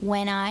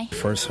When I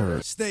first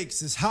heard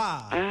Stakes is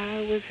high.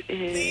 I was in.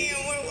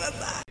 Damn, where was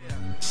I?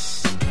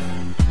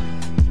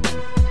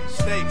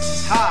 Stakes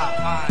is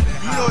high.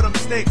 You know them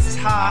stakes is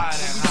high.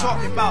 We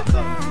talking about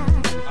the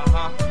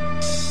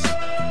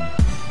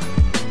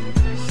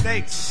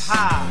stakes is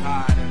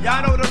high.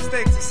 Y'all know them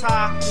stakes is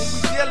high when we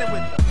dealing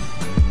with them.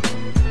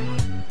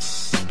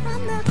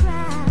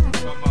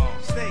 Come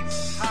on. Stakes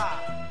is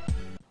high.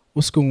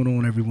 What's going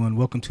on, everyone?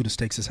 Welcome to the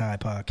Stakes is High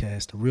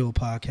podcast, a real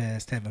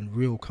podcast having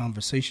real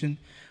conversation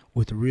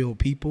with the real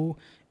people.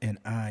 And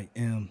I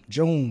am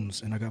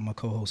Jones, and I got my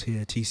co-host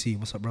here, TC.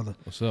 What's up, brother?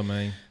 What's up,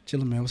 man?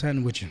 Chilling, man. What's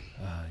happening with you?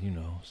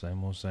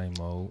 Same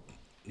old.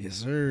 Yes,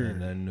 sir. Ain't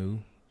nothing new.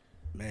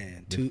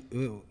 Man,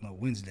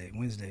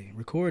 Wednesday.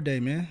 Record day,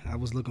 man. I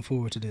was looking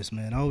forward to this,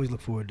 man. I always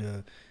look forward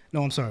to...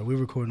 No, I'm sorry. We're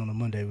recording on a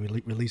Monday. We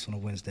release on a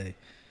Wednesday.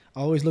 I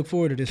always look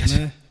forward to this,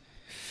 man.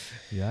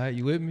 Yeah,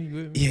 you with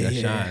me? Yeah,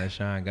 that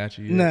Shine got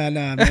you. Nah,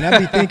 man. I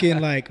be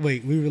thinking like,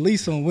 wait, we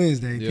release on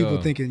Wednesday. Yo,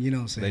 people thinking, you know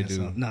what I'm saying? They do.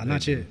 So,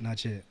 not yet.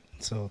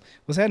 So,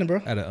 what's happening,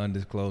 bro? At an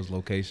undisclosed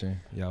location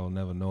y'all will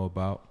never know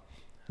about.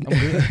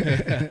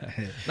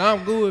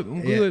 I'm good.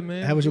 I'm good,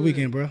 man. How was your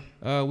weekend, bro?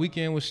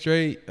 Weekend was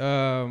straight.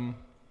 Went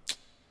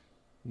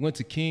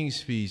to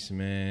King's Feast,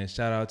 man.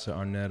 Shout out to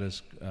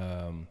Arnetta's.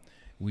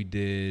 We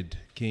did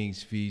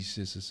King's Feast.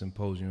 It's a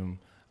symposium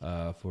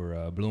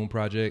for Bloom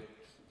Project.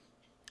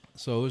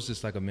 So it was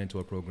just like a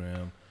mentor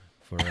program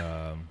for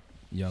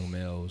young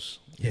males,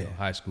 you know,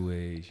 high school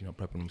age,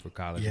 prepping them for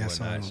college and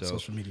whatnot. I saw it on so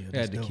social media. We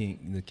had That's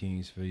the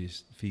King's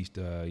Feast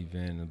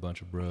event. A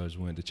bunch of bros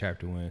went. The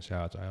chapter went.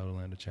 Shout out to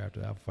Ireland, the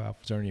chapter Alpha Phi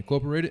Fraternity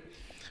Incorporated.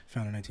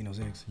 Founded in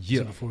 1906.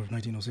 Yeah. December 4th,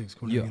 1906.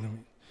 Yeah.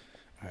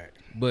 All right.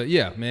 But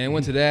yeah, man,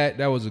 went to that.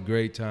 That was a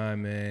great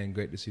time, man.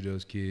 Great to see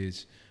those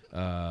kids.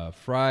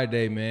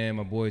 Friday, man,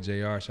 my boy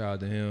JR, shout out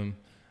to him.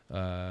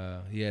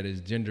 He had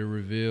his gender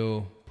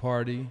reveal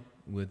party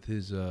with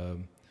his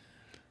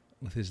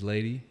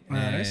lady.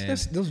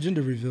 Those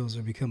gender reveals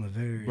are becoming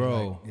very...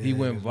 Bro, he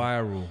went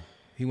viral.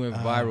 He went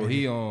viral.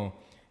 He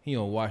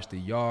on Watch the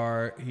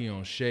Yard. He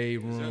on Shade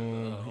Room. Is that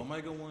the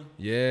Omega one?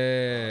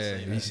 Yeah.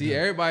 You see,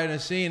 everybody done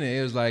seen it.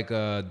 It was like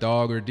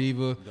Dog or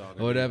Diva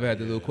or whatever. Had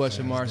the little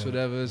question marks or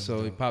whatever.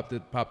 So he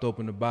popped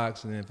open the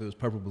box, and then if it was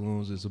purple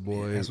balloons, it's a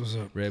boy. Yeah, that's what's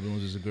up. Red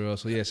balloons is a girl.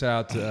 So yeah,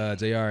 shout out to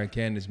JR and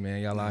Candace,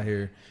 man. Y'all out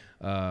here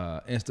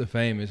Insta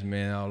famous,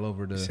 man, all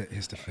over the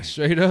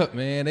straight up,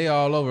 man. They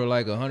all over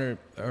like 100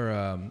 or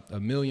a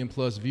million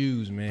plus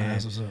views, man.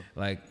 That's what's up.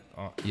 Like,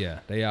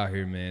 they out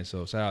here, man.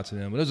 So shout out to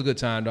them. But it was a good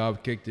time, dog.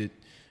 We kicked it,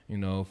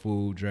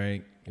 food,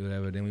 drank,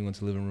 whatever. Then we went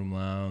to living room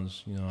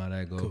lounge. You know how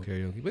that go, cool.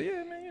 Karaoke. But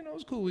yeah, man, it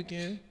was a cool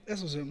weekend.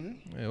 That's what's up, man.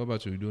 Yeah, what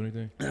about you? You do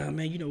anything?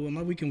 Man, you know what?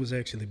 My weekend was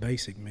actually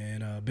basic,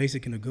 man.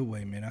 Basic in a good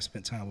way, man. I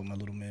spent time with my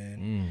little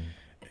man,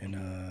 and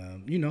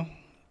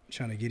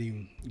trying to get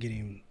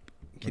him.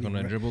 Like on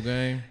that dribble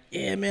game?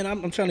 Yeah, man,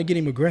 I'm trying to get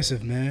him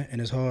aggressive, man. And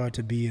it's hard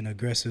to be an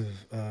aggressive,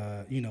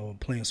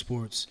 playing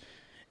sports.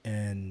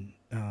 And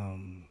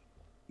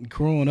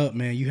growing up,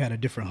 man, you had a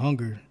different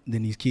hunger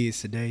than these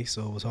kids today.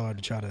 So it was hard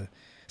to try to.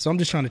 So I'm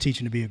just trying to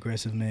teach him to be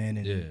aggressive, man,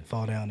 and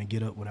fall down and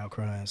get up without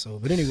crying. So,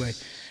 but anyway,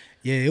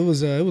 yeah, it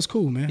was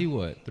cool, man. He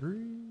what,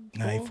 3?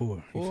 Nah, he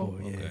four.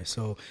 Okay. Yeah.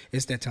 So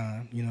it's that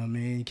time, you know what I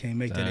mean? You can't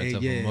make that age.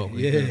 Yeah.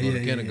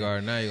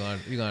 Kindergarten now, you're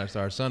gonna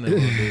start Sunday.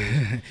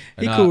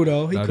 He cool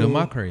though. He cool.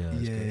 My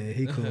crayons. Yeah,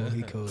 he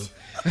cool.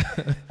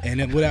 And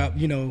then without,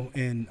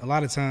 and a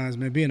lot of times,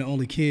 man, being the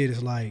only kid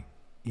is like,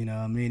 you know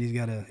what I mean? He's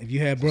gotta. If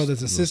you have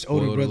brothers and sisters,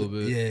 older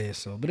brothers, yeah.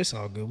 So, but it's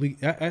all good.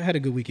 I had a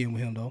good weekend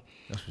with him though.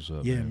 That's what's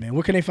up. Yeah, man.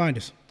 Where can they find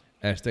us?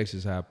 At Stakes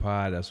is High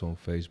Pod. That's on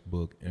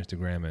Facebook,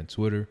 Instagram, and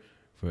Twitter.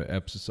 For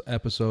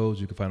episodes,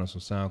 you can find us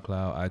on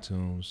SoundCloud,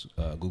 iTunes,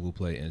 Google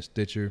Play, and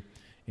Stitcher.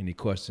 Any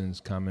questions,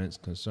 comments,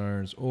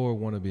 concerns, or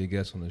want to be a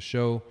guest on the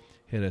show,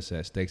 hit us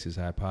at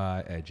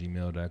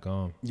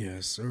stakesishighpod@gmail.com.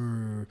 Yes,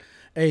 sir.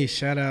 Hey,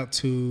 shout out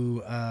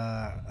to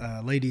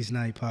Ladies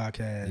Night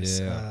Podcast.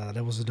 Yeah.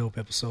 That was a dope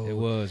episode. It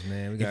was,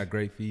 man. We got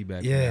great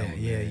feedback. Yeah.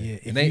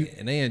 And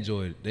they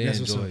enjoyed it. They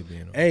enjoyed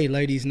being on. Hey,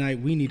 Ladies Night,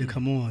 we need to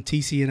come on.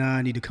 TC and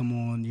I need to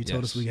come on. You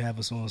told us we have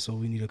us on, so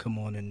we need to come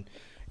on and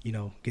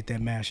get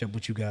that mashup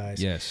with you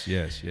guys. Yes.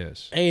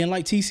 Hey, and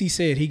like TC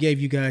said, he gave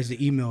you guys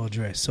the email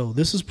address. So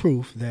this is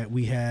proof that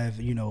we have,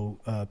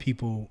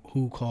 people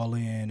who call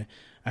in.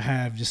 I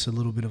have just a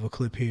little bit of a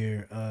clip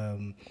here.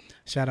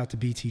 Shout out to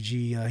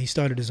BTG. He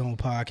started his own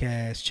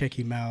podcast. Check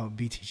him out,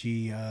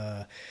 BTG.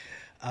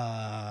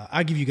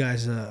 I'll give you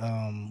guys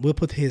we'll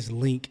put his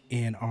link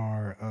in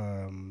our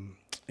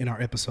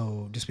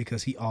episode just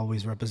because he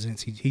always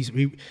represents.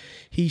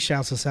 He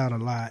shouts us out a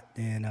lot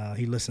and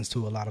he listens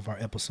to a lot of our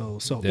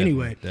episodes. So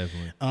definitely.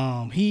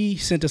 He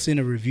sent us in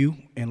a review,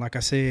 and like I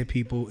said,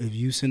 people, if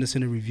you send us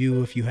in a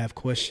review, if you have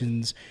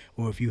questions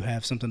or if you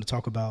have something to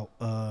talk about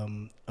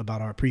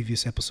our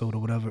previous episode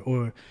or whatever,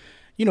 or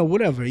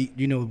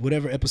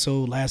whatever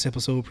episode, last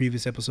episode,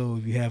 previous episode,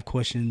 if you have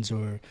questions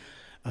or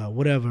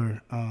whatever,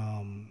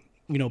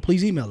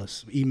 please email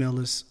us.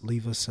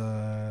 Leave us,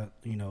 a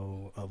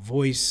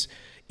voice.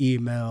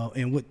 email.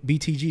 And what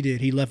BTG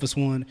did, he left us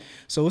one.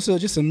 So it's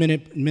just a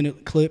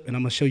minute clip, and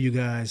I'm gonna show you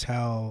guys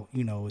how,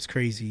 you know, it's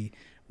crazy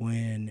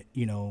when,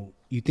 you know,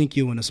 you think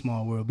you're in a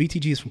small world.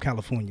 BTG is from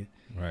California.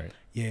 Right.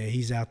 Yeah,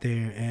 he's out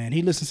there, and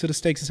he listens to The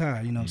Stakes is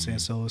High, you know what I'm saying?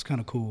 So it's kind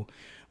of cool.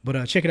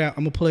 But check it out.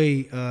 I'm going to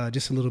play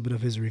just a little bit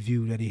of his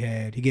review that he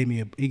had. He gave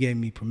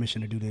me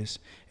permission to do this,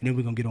 and then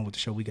we're going to get on with the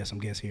show. We got some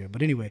guests here.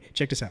 But anyway,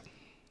 check this out.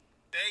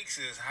 Stakes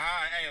is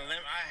high. Hey,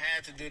 I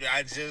had to do that.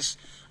 I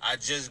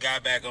just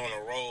got back on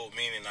the road,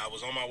 meaning I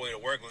was on my way to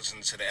work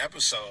listening to the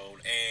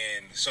episode.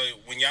 And so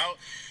when y'all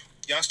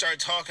start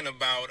talking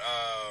about,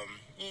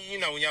 you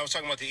know, when y'all was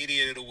talking about the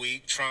idiot of the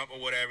week, Trump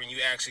or whatever, and you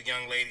ask the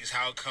young ladies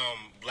how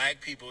come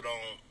black people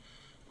don't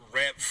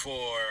rep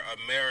for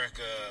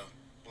America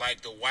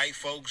like the white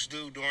folks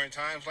do during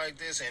times like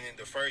this, and then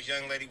the first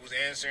young lady was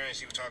answering,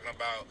 she was talking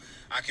about,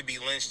 I could be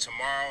lynched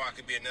tomorrow, I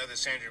could be another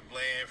Sandra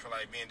Bland for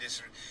like being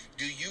dis.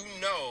 Do you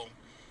know,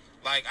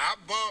 like, I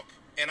bump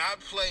and I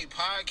play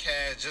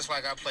podcasts just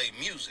like I play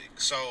music,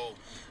 so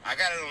I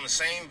got it on the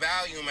same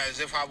volume as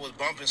if I was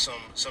bumping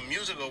some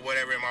music or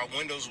whatever, and my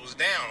windows was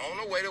down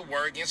on the way to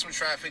work in some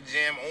traffic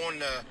jam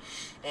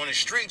on the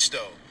streets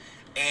though.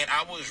 And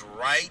I was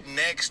right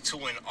next to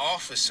an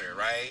officer,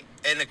 right?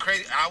 And the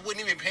crazy, I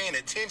wasn't even paying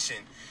attention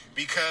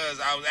because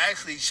I was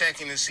actually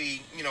checking to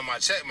see, you know, my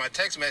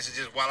text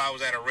messages while I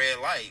was at a red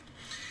light.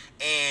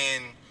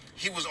 And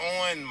he was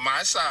on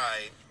my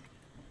side,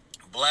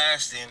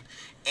 blasting,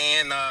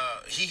 and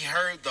he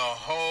heard the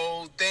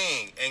whole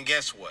thing. And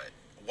guess what?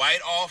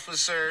 White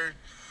officer,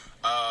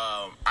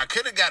 I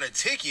could have got a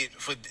ticket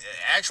for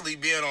actually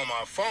being on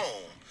my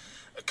phone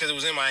because it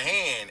was in my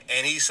hand.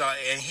 And he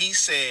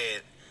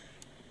said,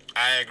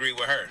 I agree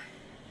with her.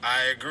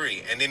 I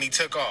agree. And then he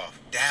took off.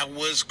 That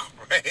was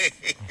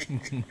crazy.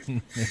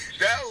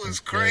 That was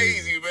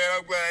crazy, man.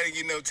 I'm glad I didn't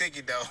get no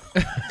ticket, though.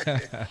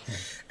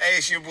 Hey,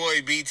 it's your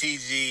boy,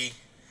 BTG.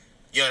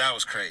 Yo, that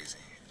was crazy.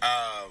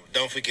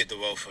 Don't forget to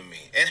vote for me.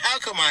 And how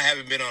come I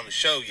haven't been on the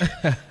show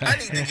yet? I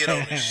need to get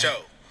on the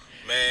show,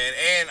 man.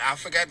 And I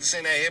forgot to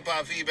send that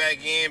hip-hop feedback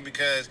in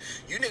because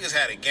you niggas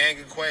had a gang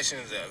of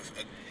questions,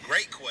 a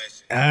great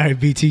question. All right,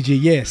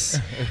 BTG, yes.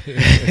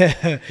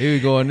 Here we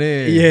go in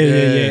there.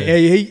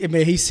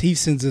 Yeah. He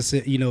sends us,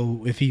 you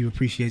know, if he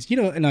appreciates, you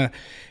know, and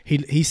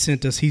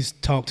he's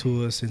talked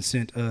to us and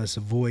sent us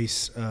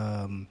voice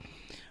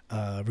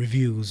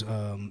reviews.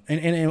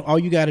 And all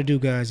you got to do,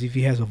 guys, if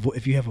you have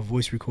a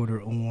voice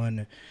recorder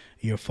on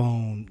your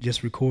phone,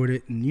 just record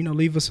it and, you know,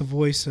 leave us a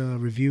voice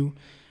review.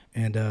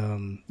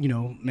 And you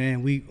know,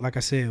 man, we, like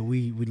I said,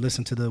 we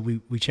listen to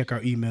we check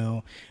our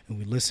email and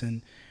we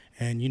listen.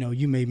 And, you know,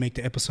 you may make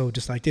the episode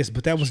just like this.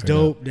 But that was straight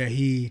dope up. That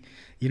he,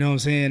 you know what I'm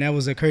saying? That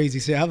was a crazy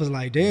set. I was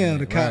like, damn,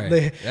 the cop.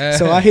 Right.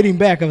 So I hit him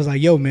back. I was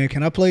like, yo, man,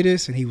 can I play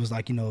this? And he was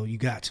like, you know, you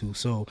got to.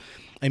 So,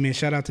 hey, man,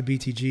 shout out to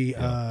BTG.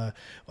 Yeah.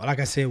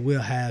 Like I said,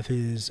 we'll have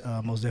his,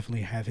 most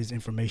definitely have his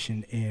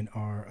information in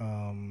our,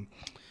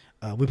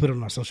 we put it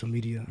on our social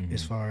media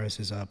as far as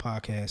his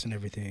podcast and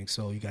everything.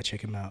 So you got to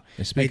check him out.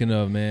 And speaking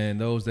of, man,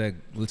 those that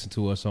listen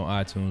to us on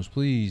iTunes,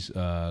 please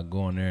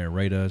go on there and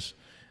rate us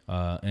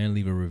and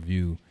leave a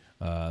review.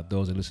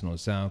 Those that listen on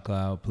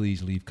SoundCloud,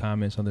 please leave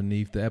comments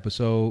underneath the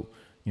episode.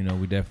 You know,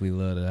 we definitely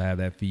love to have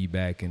that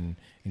feedback and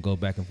go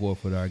back and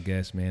forth with our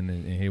guests, man,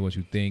 and hear what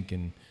you think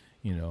and,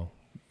 you know,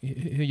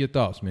 hear your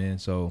thoughts, man.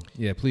 So,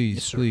 yeah,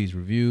 please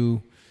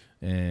review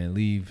and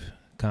leave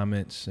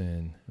comments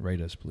and rate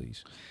us,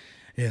 please.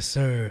 Yes,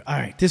 sir. All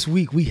right, this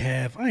week we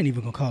have, I ain't even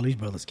going to call these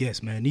brothers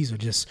guests, man. These are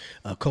just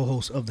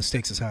co-hosts of the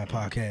Stakes is High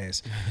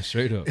podcast.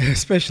 Straight up.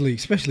 Especially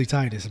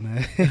Titus,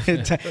 man.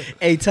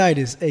 Hey,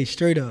 Titus, hey,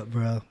 straight up,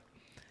 bro.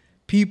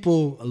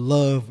 People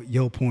love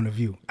your point of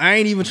view. I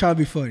ain't even trying to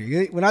be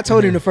funny. When I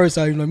told him the first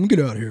time, he was like, get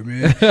out of here,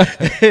 man.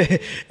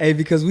 Hey,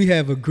 because we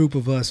have a group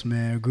of us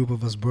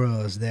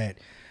bros that,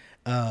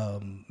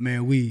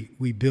 man,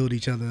 we build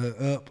each other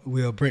up.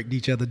 We'll break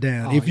each other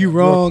down. If you're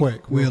wrong,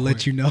 we'll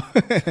let you know.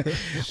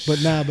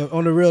 But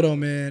on the real though,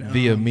 man.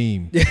 Via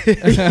meme.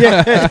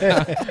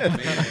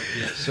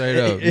 Straight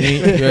up.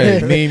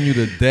 Meme you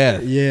to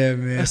death. Yeah,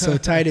 man. So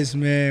Titus,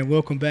 man,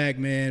 welcome back,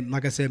 man.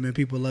 Like I said, man,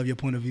 people love your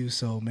point of view.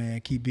 So, man,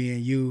 keep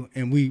being you.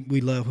 And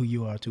we love who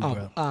you are too,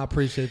 bro. I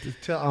appreciate it.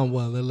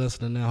 Well, they're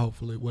listening now,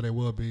 hopefully, what they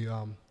will be.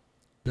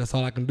 That's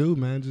all I can do,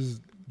 man.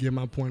 Just get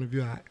my point of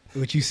view out.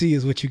 What you see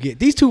is what you get.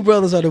 These two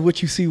brothers are the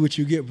what you see, what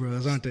you get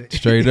bros, aren't they?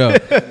 Straight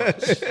up.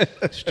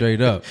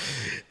 Straight up.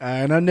 All right,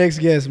 and our next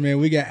guest, man,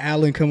 we got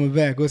Alan coming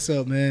back. What's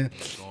up, man?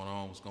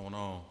 What's going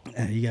on?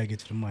 You got to get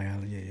to the mic,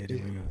 Alan. Yeah, there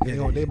we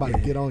go. They about to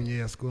get on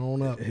you. Scoot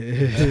on up.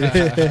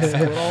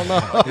 Scoot on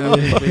up.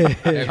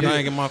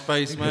 Everything in my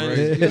face, man.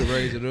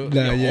 Raise it up.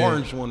 Nah,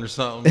 orange one or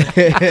something.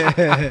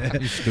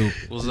 You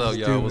stupid. What's up,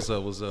 y'all? What's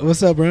up?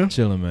 What's up, bro?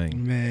 Chilling,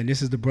 man. Man,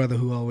 this is the brother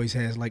who always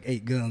has like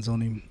 8 guns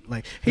on him.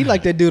 Like, he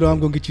like that dude, I'm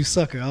going to get you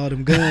sucker. All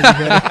them guns.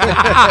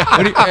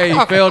 Hey,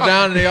 he fell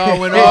down and they all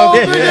went off.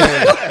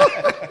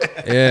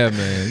 Yeah,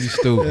 man. You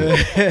stupid.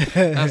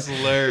 That's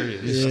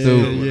hilarious. You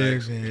stupid. Yeah,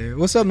 man.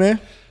 What's up, man?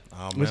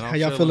 Oh, man, How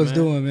y'all fellas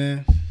doing,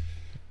 man?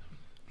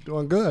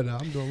 Doing good.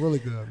 I'm doing really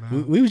good,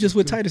 man. We was just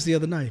with Titus the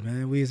other night,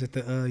 man. We was at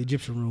the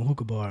Egyptian Room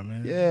hookah bar,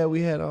 man. Yeah,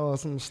 we had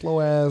some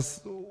slow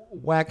ass,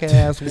 whack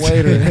ass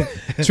waiter.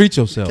 Treat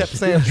yourself. Kept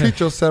saying treat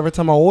yourself every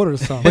time I ordered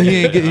something. But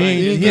he ain't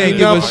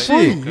give us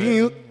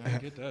shit. I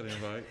didn't get that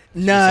invite.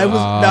 Nah, it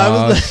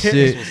was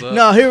shit. this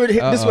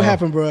what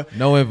happened, bro.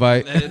 No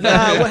invite.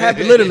 Nah, what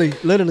happened? Literally,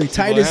 What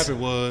Titus.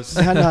 happened was,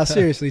 Nah,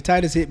 seriously,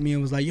 Titus hit me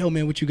and was like, "Yo,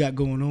 man, what you got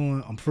going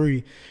on? I'm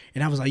free."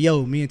 And I was like,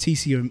 "Yo, me and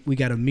TC we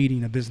got a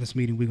business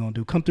meeting we gonna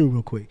do. Come through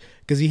real quick,"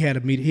 because he had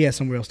a meeting. He had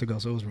somewhere else to go,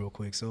 so it was real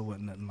quick. So it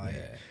wasn't nothing like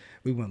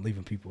we weren't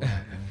leaving people out.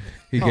 Man.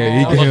 He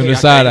gave him the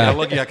side eye. I'm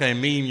lucky I can't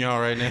meme y'all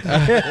right now.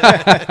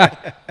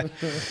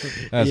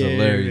 That's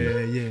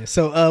hilarious. Yeah.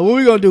 So what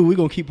we gonna do? We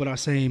gonna keep with our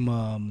same.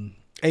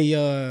 We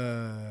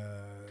gonna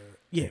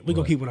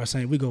keep with our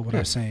same. We go with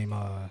our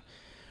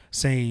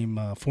same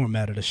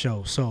format of the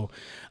show. So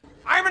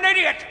I'm an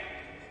idiot.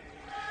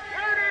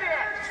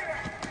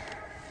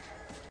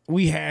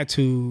 we had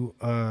to.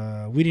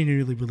 We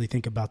didn't really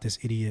think about this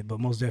idiot, but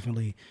most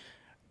definitely,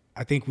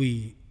 I think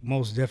we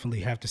most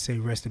definitely have to say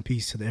rest in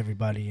peace to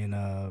everybody in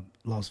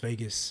Las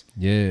Vegas.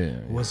 Yeah.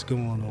 What's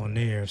going on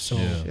there? So,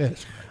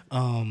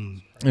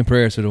 And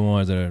prayers to the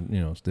ones that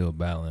are, still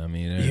battling. I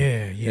mean,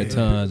 there are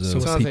tons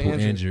of people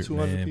injured.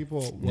 200 man.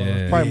 people.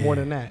 Well, probably more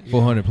than that.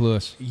 400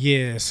 plus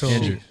yeah. So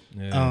injured.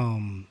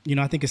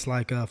 Yeah. I think it's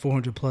like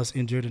 400 plus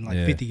injured and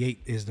like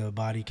 58 is the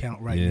body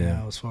count right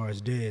now as far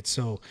as dead.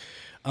 So,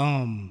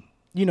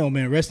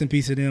 man, rest in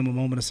peace to them. A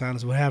moment of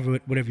silence,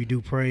 whatever you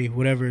do, pray,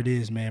 whatever it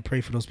is, man,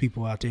 pray for those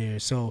people out there.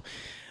 So,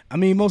 I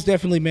mean, most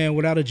definitely, man,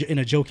 in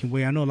a joking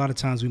way. I know a lot of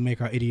times we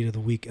make our idiot of the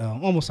week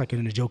almost like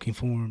in a joking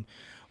form,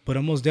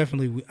 but most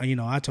definitely,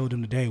 I told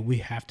him today we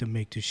have to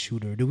make this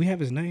shooter. Do we have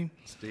his name?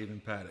 Stephen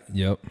Paddock.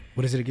 Yep.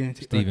 What is it again?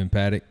 Stephen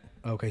Paddock.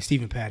 Okay,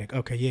 Stephen Paddock.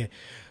 Okay, yeah.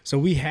 So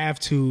we have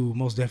to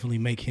most definitely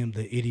make him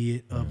the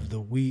idiot of the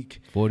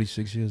week.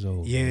 46 years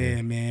old.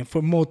 Yeah, man.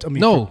 For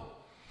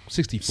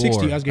 64.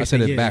 60. I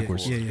said it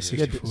backwards. Yeah,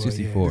 64.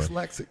 64.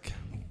 Dyslexic.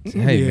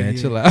 Hey, man,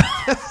 chill out.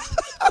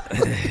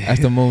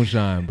 That's the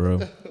moonshine, bro.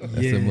 That's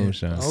the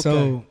moonshine. Okay.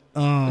 So,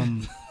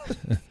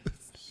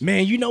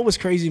 man, you know what's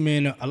crazy,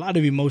 man? A lot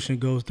of emotion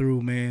goes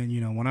through, man.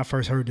 When I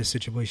first heard this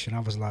situation, I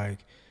was like,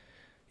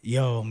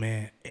 yo,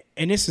 man.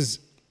 And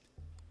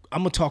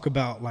I'm going to talk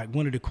about, like,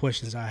 one of the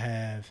questions I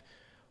have.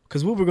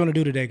 Because what we're going to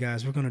do today,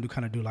 guys, we're going to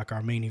kind of do, like,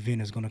 our main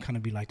event is going to kind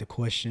of be, like, the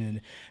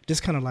question.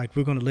 Just kind of, like,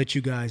 we're going to let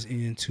you guys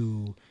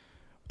into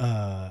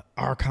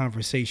our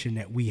conversation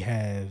that we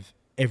have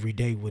every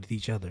day with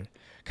each other.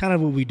 Kind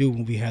of what we do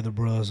when we have the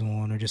bros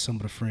on or just some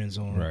of the friends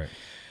on. Right.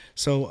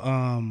 So,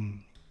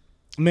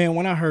 man,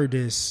 when I heard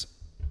this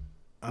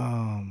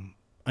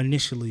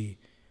initially,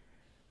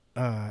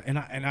 and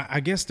I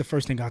guess the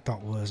first thing I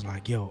thought was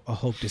like, yo, I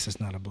hope this is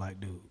not a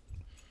black dude.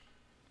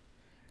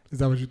 Is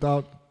that what you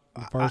thought?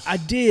 I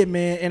did,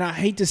 man, and I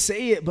hate to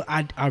say it, but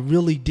I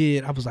really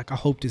did. I was like, I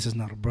hope this is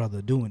not a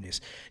brother doing this.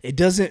 It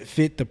doesn't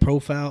fit the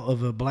profile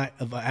of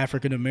an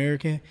African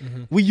American.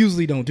 Mm-hmm. We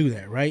usually don't do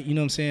that, right? You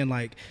know what I'm saying?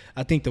 Like,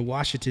 I think the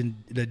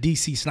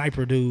DC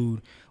sniper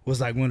dude was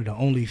like one of the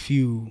only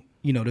few.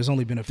 There's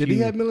only been a few. Did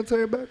he have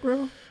military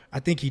background? I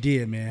think he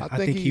did, man. I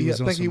think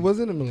he was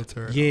in the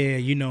military. Yeah,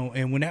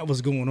 and when that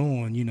was going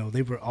on,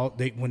 they were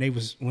when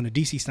the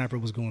DC sniper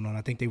was going on,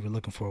 I think they were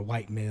looking for a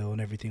white male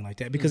and everything like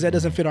that because that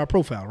doesn't fit our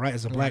profile, right?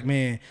 As a black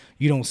man,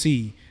 you don't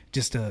see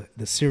just the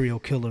serial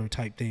killer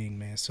type thing,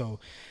 man. So,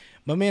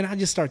 but man, I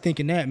just started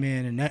thinking that,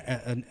 man, and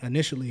that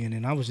initially, and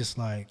then I was just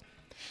like,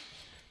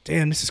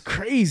 damn, this is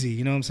crazy.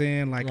 You know what I'm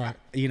saying? Like, right.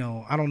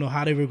 I don't know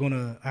how they were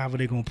gonna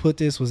put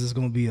this. Was this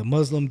gonna be a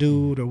Muslim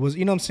dude or was,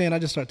 you know what I'm saying? I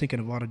just started thinking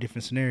of all the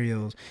different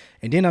scenarios,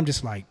 and then I'm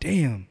just like,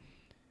 damn,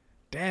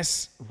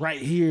 that's right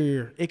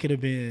here. It could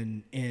have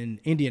been in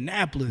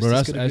Indianapolis.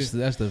 Bro,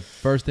 that's the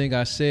first thing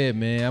I said,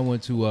 man. I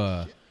went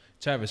to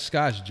Travis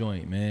Scott's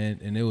joint, man,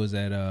 and it was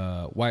at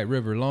White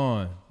River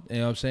Lawn. You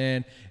know what I'm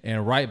saying?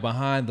 And right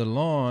behind the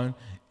lawn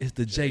is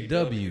the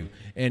JW.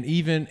 And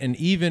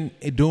even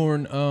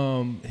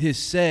during his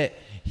set,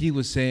 he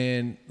was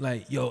saying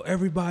like, "Yo,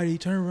 everybody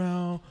turn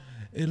around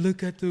and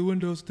look at the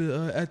windows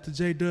at the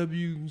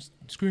JW,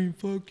 scream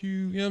fuck you."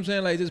 You know what I'm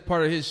saying? Like, this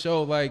part of his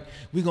show, like,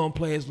 we gonna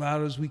play as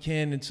loud as we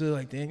can until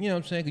like then, you know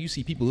what I'm saying? Cause you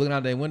see people looking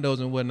out their windows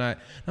and whatnot.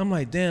 And I'm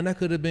like, damn, that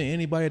could have been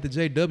anybody at the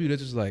JW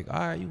that's just like, all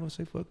right, you wanna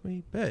say fuck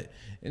me? Bet.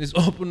 And just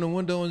open the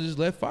window and just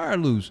let fire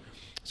loose.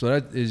 So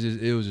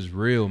it was just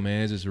real,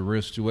 man. It's just a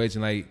real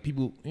situation. Like,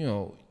 people,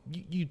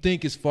 you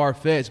think it's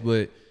far-fetched,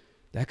 but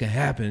that can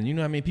happen. You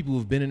know what I mean? People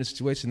who've been in a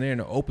situation there in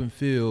an open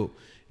field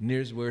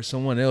near where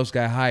someone else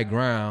got high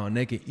ground, and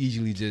they can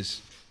easily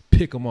just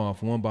pick them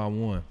off one by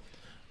one.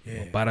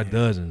 Yeah, by the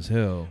dozens,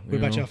 hell. What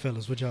about y'all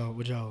fellas? What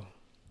y'all,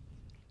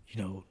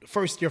 your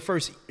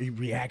first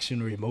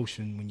reaction or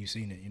emotion when you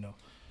seen it,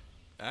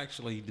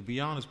 Actually, to be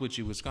honest with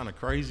you, it's kind of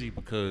crazy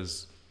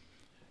because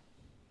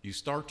you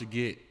start to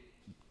get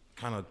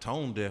kind of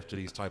tone deaf to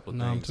these type of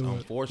things,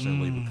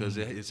 unfortunately, because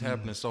it's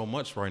happening so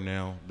much right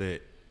now that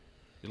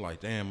you're like,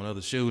 damn,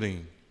 another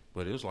shooting.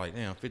 But it was like,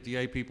 damn,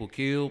 58 people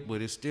killed,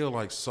 but it's still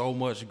like so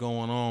much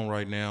going on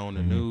right now in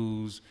the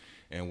news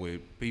and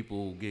with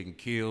people getting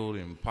killed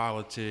in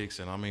politics.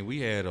 And I mean,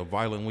 we had a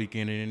violent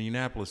weekend in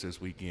Indianapolis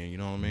this weekend, you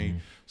know what I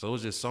mean? So it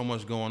was just so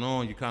much going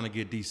on. You kind of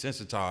get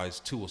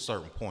desensitized to a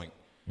certain point.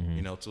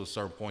 You know, to a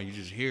certain point, you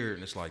just hear it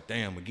and it's like,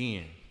 damn,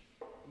 again.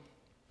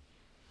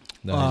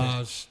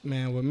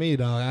 Man, with me,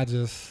 dog, I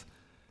just,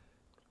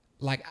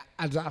 like,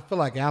 I feel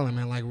like Allen,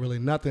 man, like, really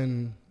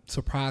nothing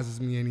surprises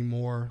me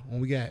anymore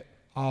when we got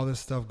all this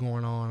stuff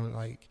going on.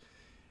 Like,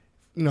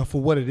 you know,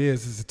 for what it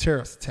is, it's a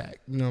terrorist attack.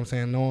 You know what I'm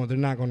saying? No, they're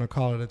not going to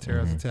call it a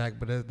terrorist attack,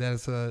 but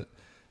that's a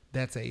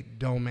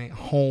domain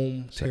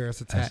home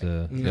terrorist attack.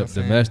 That's you know what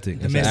I'm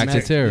domestic. It's an act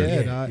of terror.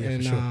 Yeah, dog. Yeah,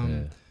 and for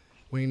sure.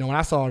 when, you know, when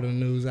I saw it in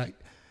the news, I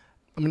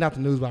mean, not the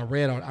news, but I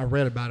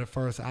read about it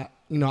first. I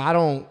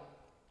don't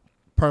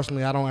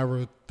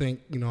ever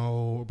think, you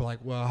know, like,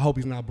 well, I hope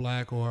he's not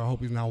black or I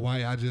hope he's not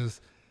white.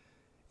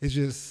 It's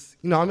just,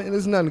 you know, I mean,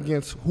 there's nothing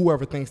against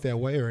whoever thinks that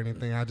way or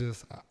anything. That's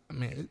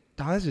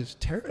just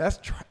terrible. That's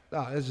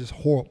just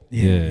horrible.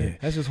 Yeah.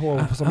 That's just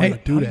horrible for somebody to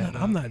do that.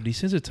 I'm not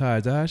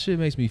desensitized. That shit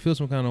makes me feel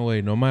some kind of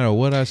way, no matter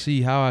what I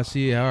see, how I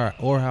see it,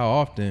 or how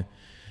often.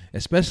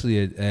 Especially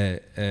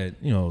at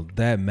you know,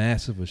 that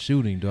massive a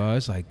shooting, dog.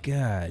 It's like,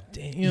 God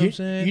damn, you know what I'm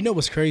saying? You know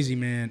what's crazy,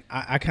 man?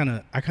 I kind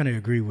of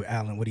agree with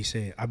Allen what he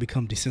said. I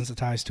become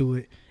desensitized to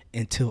it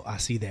until I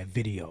see that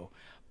video.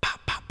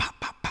 Pop, pop,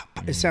 pop, pop, pop,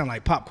 pop. It sounds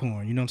like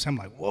popcorn. You know what I'm saying?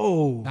 I'm like,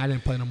 whoa. I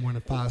didn't play no more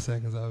than 5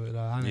 seconds of it.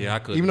 I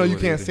couldn't. Even though you do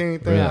it can't either. see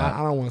anything, Yeah.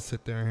 I don't want to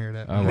sit there and hear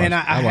that. I Man,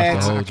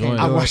 watched the whole joint.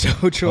 I watched the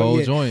whole joint. Whole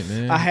yeah. joint,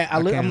 man.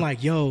 I'm can't.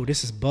 like, yo,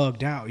 this is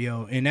bugged out,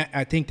 yo. And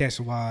I think that's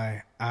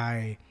why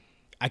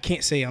I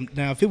can't say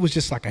now. If it was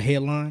just like a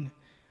headline,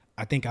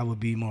 I think I would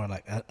be more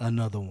like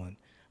another one.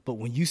 But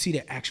when you see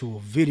the actual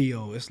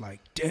video, it's like,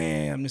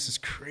 damn, this is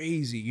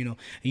crazy, you know.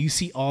 And you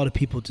see all the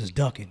people just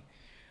ducking,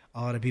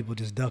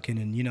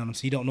 and you know what I'm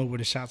saying. You don't know where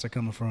the shots are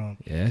coming from.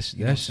 Yeah,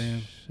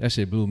 that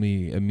shit blew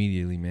me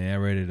immediately, man. I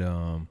read it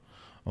on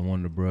one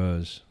of the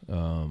bros'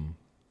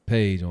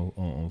 page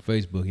on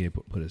Facebook. He had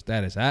put a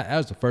status. That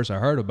was the first I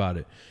heard about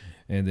it.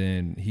 And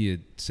then he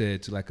had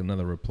said to like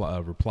another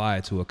reply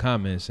to a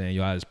comment saying,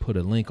 yo, I just put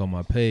a link on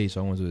my page.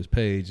 So I went to his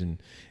page and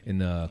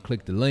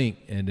clicked the link.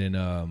 And then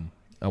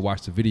I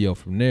watched the video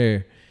from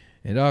there.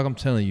 And dog, I'm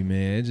telling you,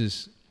 man, it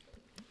just,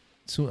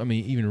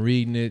 even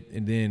reading it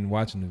and then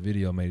watching the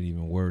video made it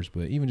even worse.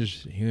 But even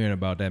just hearing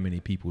about that many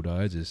people,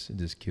 dog, it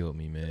just killed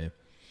me, man.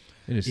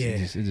 It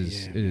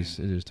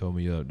just tore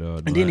me up,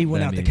 dog. And then he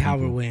went out the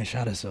coward way and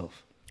shot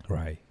himself.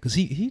 Right. Because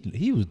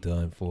he was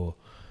done for.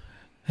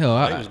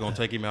 Hell, They was gonna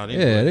take him out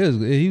anyway.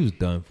 Yeah, he was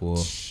done for.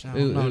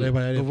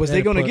 But was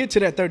they going to get to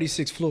that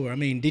 36th floor? I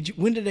mean,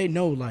 when did they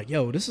know, like,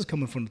 yo, this is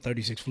coming from the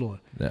 36th floor?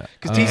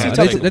 Because TC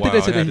told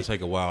It had to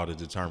take a while to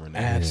determine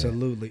that.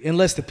 Absolutely.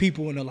 Unless the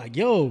people in there like,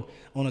 yo,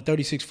 on the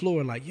 36th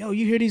floor, like, yo,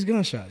 you hear these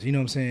gunshots, you know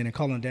what I'm saying? And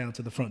calling down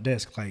to the front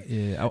desk, like,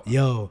 yo, you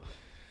know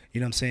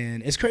what I'm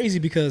saying? It's crazy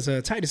because,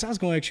 Titus, I was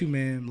going to ask you,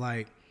 man,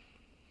 like,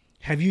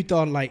 have you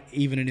thought, like,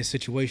 even in this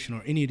situation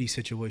or any of these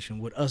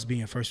situations with us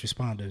being first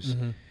responders,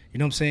 you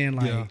know what I'm saying?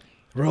 Like,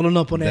 rolling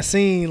up on that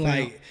scene,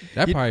 like.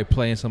 That probably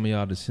playing some of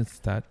y'all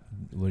desensitized.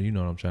 Well, you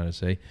know what I'm trying to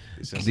say.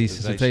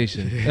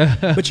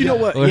 Desensitization. But you know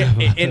what?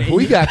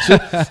 We got you.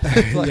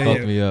 Fuck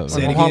me up.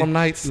 Say it On again. Harlem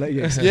Nights.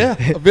 Yeah,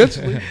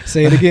 Eventually.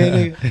 say it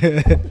again,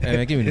 nigga. Hey,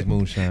 man, give me this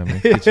moonshine, man.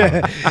 Get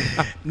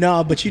y'all.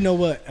 No, but you know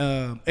what?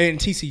 And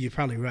TC, you're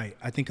probably right.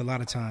 I think a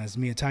lot of times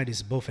me and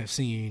Titus both have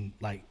seen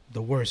like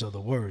the worst of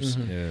the worst.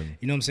 Yeah.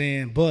 You know what I'm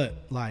saying?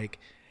 But like,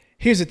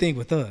 here's the thing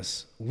with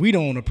us: we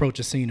don't approach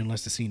a scene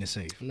unless the scene is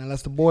safe. Now,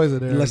 unless the boys are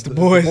there. Unless the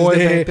boys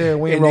ain't there,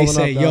 we ain't and they rolling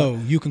say, up, "Yo,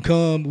 dog. you can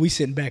come." We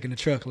sitting back in the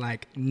truck,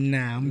 like,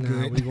 "Nah, I'm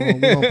good. We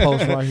gonna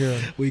post right here.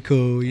 We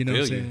cool." You know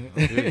what I'm Feel saying?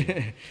 you. I feel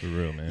you. For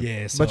real, man.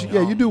 Yeah. So, But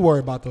you do worry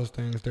about those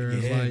things. There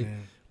is Yeah, like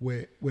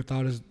man. with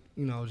all this,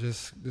 you know,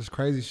 just this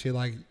crazy shit.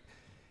 Like,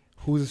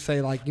 who's to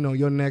say, like, you know,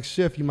 your next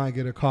shift you might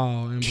get a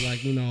call and be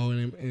like, you know,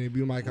 and it'd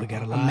be like We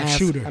got a live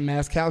shooter. a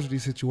mass casualty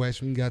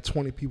situation. You got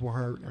 20 people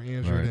hurt or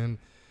injured, Right. and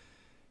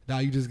now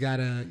you just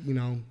gotta, you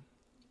know,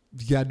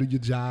 you gotta do your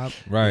job.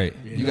 Right.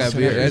 Yeah. You gotta So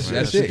be. that's-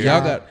 That's that's it.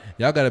 your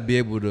Y'all gotta be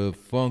able to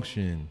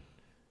function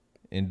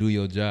and do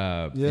your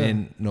job, Yeah.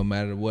 and no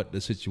matter what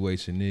the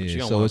situation But is. you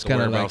don't So want it's to worry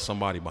kind of about like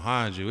somebody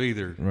behind you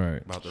either.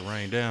 Right. About to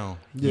rain down.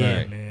 Yeah,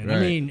 Right. man.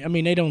 Right. I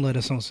mean, they don't let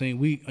us on scene.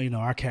 We, you know,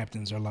 our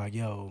captains are like,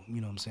 "Yo, you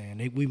know what I'm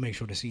saying?" We make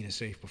sure the scene is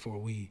safe before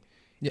we.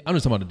 Yeah, I'm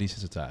just talking about the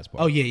desensitized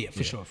part. Oh yeah,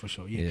 for sure,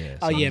 yeah. Yeah,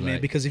 Oh so yeah, it's man.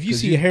 like- Because if you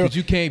see a hero, because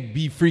you can't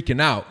be freaking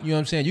out. You know what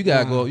I'm saying? You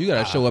gotta go. You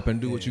gotta show up and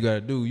do what you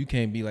gotta do. You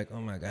can't be like, oh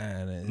my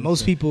god.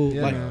 most people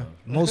Yeah, like man.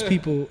 most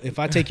people. If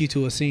I take you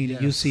to a scene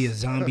and you see a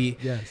zombie,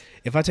 Yes.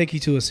 if I take you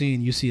to a scene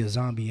and you see a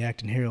zombie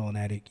acting heroin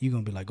addict, you're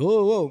gonna be like,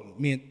 "Oh, whoa!"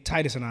 Me and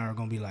Titus and I are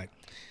gonna be like,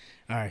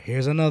 "All right,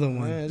 here's another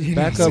one." Man, You just know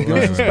back what I'm up, give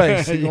him some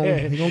saying?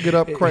 space. He gonna get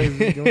up crazy.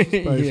 Give him some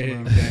space, yeah,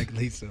 man.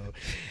 exactly. So,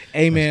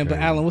 hey man, but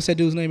crazy. Alan, what's that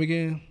dude's name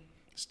again?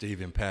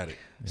 Stephen Paddock.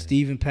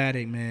 Stephen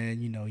Paddock,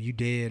 man, you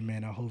dead,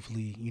 man.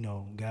 Hopefully,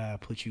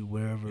 God put you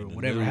wherever,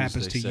 whatever News,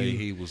 happens to they say you.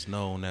 he was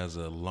known as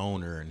a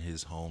loner in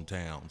his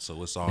hometown,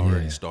 so it's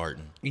already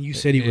starting. And you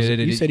said he was.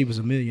 You said he was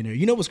a millionaire.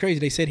 You know what's crazy?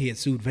 They said he had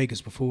sued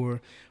Vegas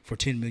before for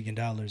 $10 million,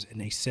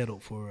 and they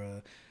settled for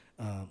a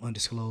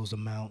undisclosed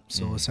amount.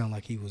 So it sounded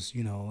like he was.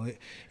 We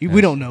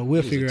don't know.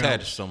 We'll figure He was out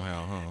attached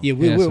somehow, huh? Yeah,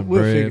 He had we'll some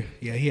bread. figure.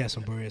 Yeah, he had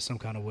some bread, some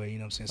kind of way. You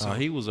know what I'm saying? So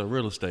He was a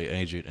real estate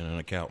agent and an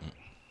accountant.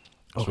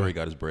 That's where he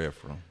got his bread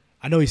from.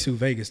 I know he sued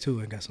Vegas too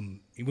and got some.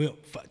 He went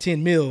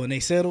 10 mil and they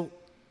settled.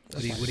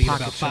 What did he get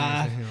about pocket change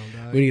 $5? to him,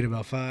 dog. What did he get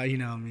about $5? You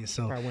know what I mean?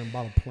 So, Probably went and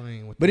bought a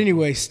plane with but that.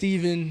 anyway,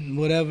 Steven,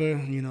 whatever.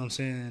 You know what I'm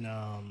saying?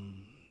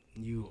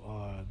 You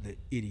are the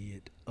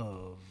idiot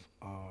of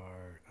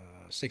our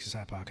Six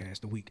Aside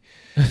podcast the week.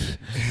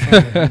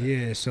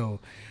 Yeah. So,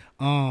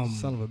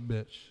 Son of a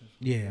bitch.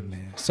 yeah,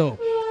 man. So,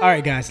 all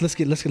right, guys, let's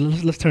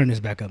turn this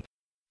back up.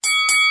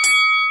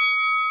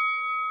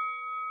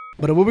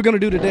 But what we're gonna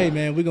do today,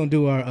 man, we're gonna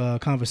do our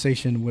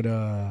conversation with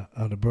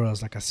the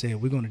bros. Like I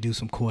said, we're gonna do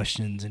some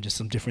questions and just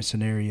some different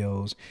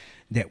scenarios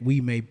that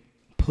we may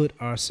put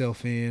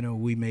ourselves in, or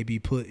we may be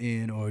put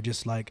in, or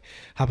just like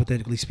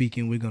hypothetically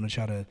speaking, we're gonna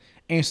try to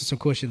answer some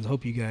questions.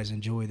 Hope you guys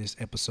enjoy this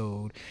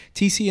episode.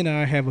 TC and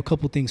I have a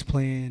couple things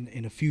planned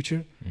in the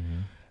future.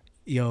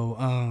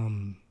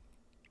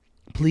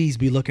 Please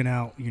be looking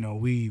out.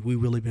 We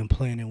really been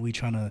planning. We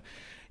trying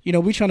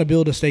to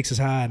build the stakes as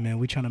high, man.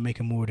 We trying to make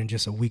it more than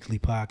just a weekly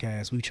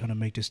podcast. We trying to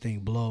make this thing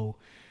blow,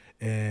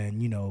 and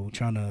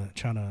trying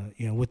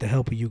to with the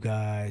help of you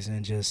guys,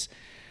 and just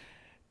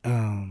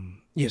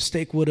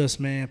stick with us,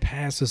 man.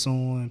 Pass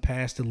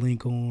the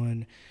link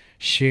on,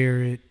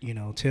 share it.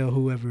 Tell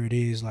whoever it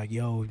is, like,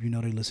 yo,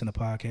 they listen to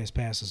podcasts,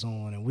 pass us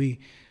on, and we.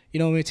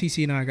 Man,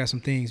 TC and I got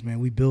some things, man.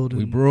 We building.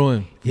 We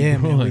brewing.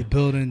 Man, we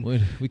building.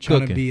 We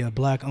trying to cooking. be a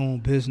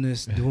black-owned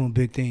business, doing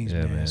big things,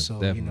 Yeah, man. man,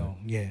 So, definitely.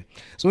 yeah.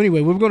 So,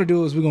 anyway, what we're going to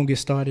do is we're going to get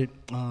started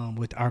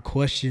with our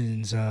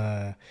questions.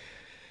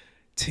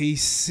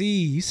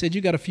 TC, you said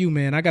you got a few,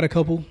 man. I got a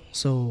couple.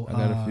 So, I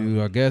got a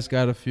few. Our guests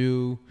got a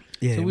few.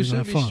 Yeah, so we're we gonna should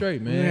have be fun.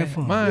 straight, We're gonna man. have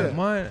fun.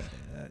 Mine.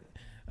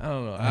 I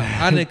don't know.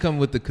 I didn't come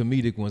with the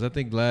comedic ones. I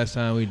think last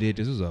time we did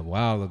this was a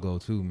while ago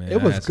too, man. It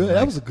I was had some, good.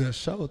 That was a good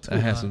show too. I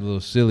had some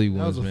little silly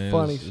ones, was a man.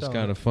 funny It's show.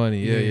 kind of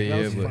funny. That Yeah.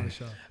 was a But funny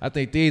show. I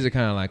think these are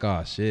kind of like,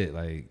 oh shit,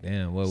 like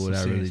damn, what would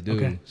I really do?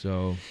 Okay.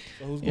 So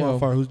So who's you going know.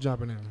 first? Who's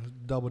jumping in? Who's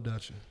double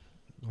dutching?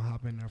 We'll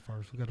hop in there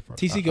first. Who got the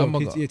first? TC go. I'ma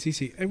go. Yeah,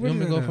 TC. Hey, You want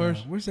me to go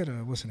first? Where's that?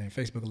 What's the name?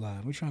 Facebook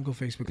Live. We're trying to go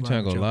Facebook We Live.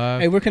 trying to with go y'all.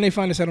 live? Hey, where can they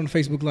find us at on the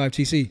Facebook Live,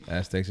 TC?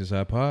 That's Texas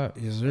High Pod.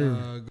 Yes,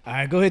 sir. All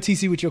right, go ahead,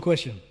 TC, with your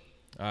question.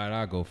 All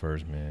right, I'll go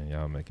first, man.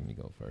 Y'all making me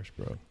go first,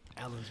 bro.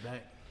 Alan's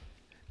back.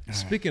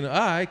 Speaking of, all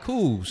right,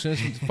 cool.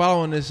 Since we're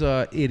following this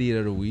idiot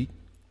of the week,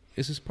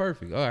 this is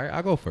perfect. All right,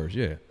 I'll go first.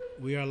 Yeah.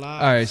 We are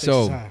live. All right, Six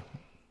so- is high.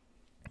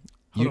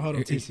 Hold on,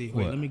 it- TC. Wait,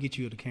 what? let me get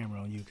you the camera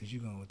on you because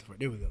you're going with the first.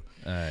 There we go.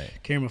 All right.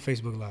 Camera,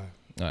 Facebook Live.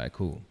 All right,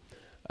 cool.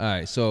 All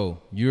right,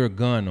 so you're a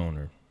gun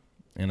owner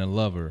and a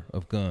lover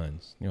of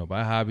guns,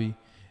 by hobby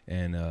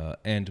and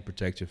to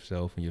protect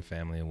yourself and your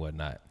family and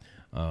whatnot.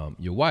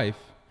 Your wife,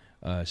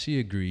 she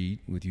agreed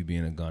with you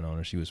being a gun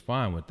owner. She was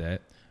fine with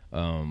that.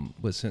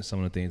 But since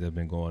some of the things that have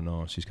been going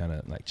on, she's kind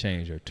of like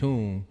changed her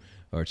tune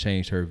or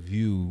changed her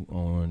view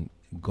on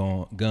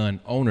gun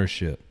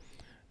ownership.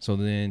 So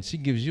then she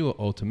gives you an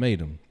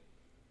ultimatum.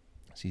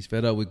 She's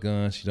fed up with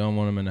guns. She don't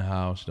want them in the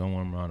house. She don't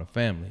want them around her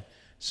family.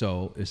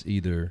 So it's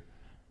either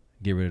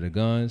get rid of the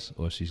guns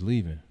or she's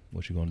leaving.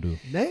 What you gonna do?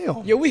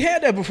 Damn. Yeah, we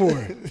had that before.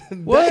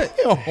 What?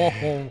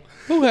 Damn.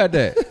 Who had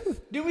that?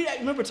 Did we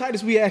remember,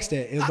 Titus? We asked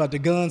that. It was about the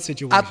gun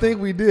situation. I think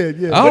we did.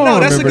 Yeah. I But no, don't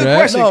that's a remember good that.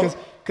 question No.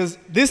 because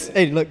this.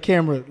 Hey, look,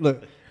 camera.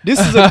 Look, this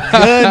is a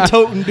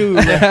gun-toting dude.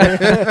 Right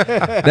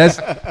there.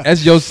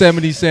 That's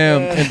Yosemite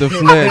Sam in the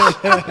flesh.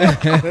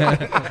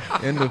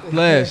 In the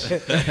flesh.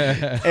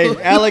 Hey,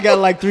 Alec got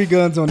like 3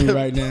 guns on him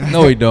right now.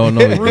 No, he don't.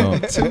 No, he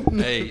don't.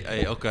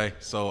 Hey, okay.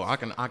 So I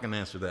can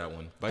answer that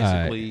one.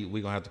 Basically,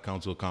 we're gonna have to come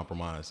to a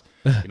compromise.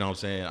 You know what I'm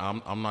saying?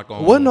 I'm not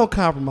gonna. Wasn't no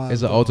compromise.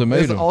 It's an though.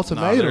 ultimatum. It's an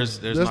ultimatum. there's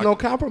there's not- no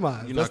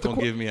compromise. You're That's not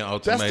gonna the give me an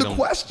That's the ultimatum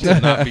question. to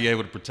not be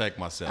able to protect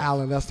myself.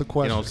 Alan, that's the You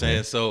question. know what I'm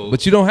saying? So,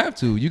 But you don't have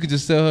to. You could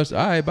just tell her,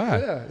 all right, bye.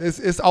 Yeah,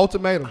 it's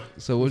ultimatum.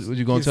 So what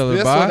you gonna It's tell her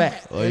this or bye?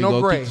 that. Or Ain't you no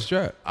gonna gray. keep the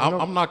strap?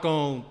 I'm not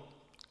gonna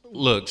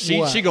look. She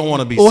What? gonna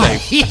want to be What?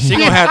 safe. She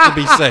gonna have to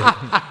be safe.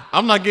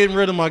 I'm not getting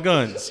rid of my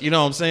guns. You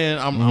know what I'm saying?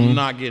 I'm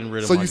not getting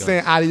rid of So my you guns.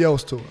 saying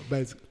adios to her,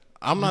 basically.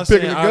 I'm not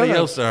picking saying the guns?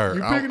 adios to her.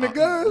 You picking the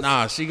guns?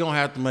 Nah, she gonna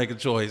have to make a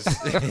choice.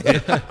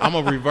 I'm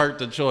gonna revert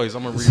the choice.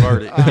 I'm gonna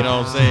revert it. You know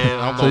what I'm saying?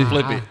 I'm gonna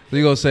flip it. So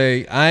you gonna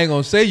say, I ain't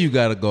gonna say you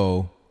gotta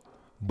go,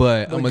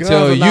 but The I'm gonna guns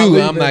tell are not you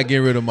leaving. I'm not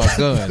getting rid of my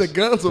guns. The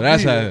guns will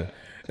That's be how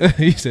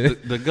he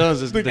said. The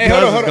guns is the Hey,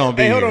 hold guns on, is gonna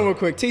be Hey, hold on here. real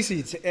quick.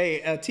 TC,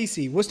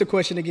 TC, what's the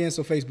question again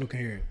so Facebook can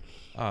hear it?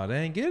 Oh, they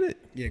ain't get it?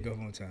 Yeah, go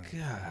one time.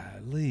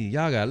 Golly,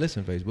 y'all gotta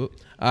listen, Facebook.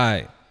 All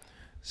right,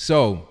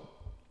 so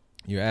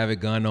you're an avid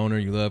gun owner.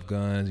 You love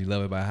guns. You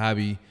love it by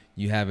hobby.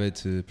 You have it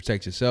to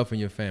protect yourself and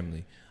your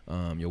family.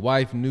 Your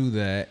wife knew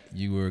that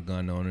you were a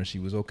gun owner. She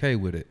was okay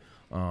with it.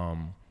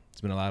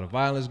 There's been a lot of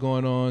violence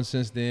going on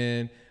since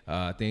then.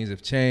 Things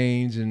have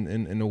changed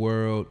in the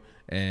world,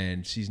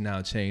 and she's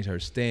now changed her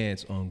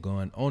stance on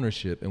gun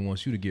ownership and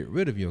wants you to get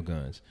rid of your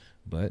guns.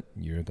 But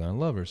you're a gun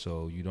lover,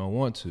 so you don't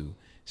want to.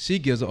 She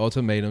gives an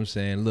ultimatum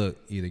saying, look,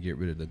 either get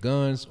rid of the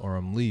guns or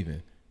I'm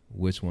leaving.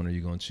 Which one are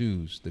you going to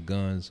choose, the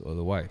guns or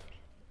the wife?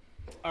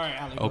 All right,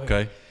 Alec, go Okay.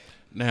 ahead.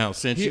 Now,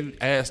 since you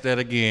asked that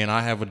again,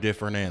 I have a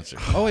different answer.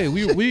 Oh, wait,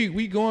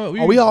 we going.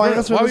 Are we all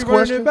answering why this we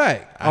running question? it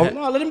back?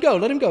 No, let him go.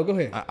 Let him go. Go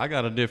ahead. I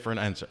got a different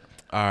answer.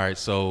 All right,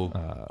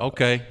 so,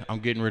 okay, I'm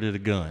getting rid of the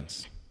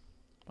guns.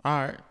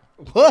 All right.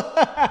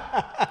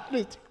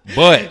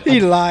 But He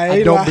lied.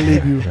 I don't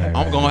believe you.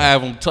 I'm going to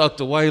have them tucked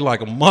away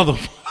like a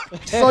motherfucker.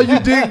 So you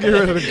did get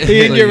rid of the He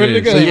didn't get rid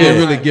of the So gun. you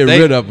didn't really get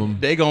rid of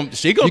them.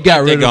 She gonna You got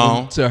think they rid of gone.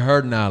 them to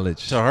her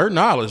knowledge. To her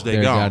knowledge, they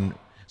They're gone.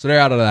 So they're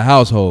out of the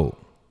household.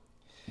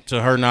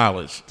 To her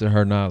knowledge. To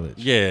her knowledge.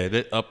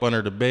 Yeah, up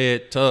under the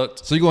bed,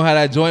 tucked. So you gonna have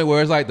that joint where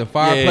it's like the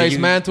fireplace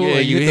mantle,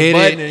 and you you hit hit the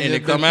button it, and and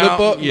it it come flip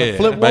out. up. Yeah,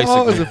 flip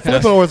wall? Is it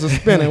flipping or is it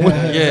spinning?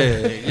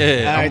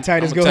 Yeah. All right,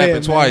 Titus, I'm go tap ahead,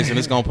 it twice, man. and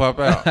it's gonna pop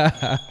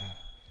out.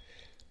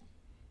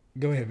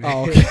 Go ahead, man.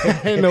 Oh, okay.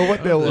 I didn't know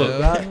what that was.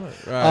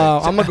 Right.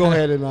 I'm gonna go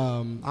ahead and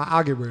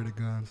I'll get rid of the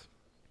guns.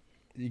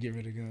 You get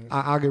rid of guns.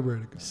 I'll get rid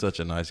of the guns. Such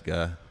a nice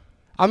guy.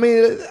 I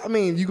mean,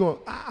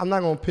 I'm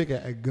not gonna pick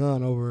a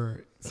gun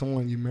over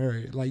someone you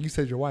married. Like you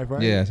said, your wife,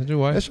 right? Yeah, that's your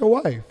wife. That's your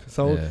wife.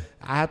 So Yeah.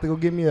 I have to go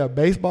get me a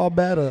baseball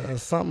bat or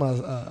something,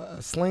 a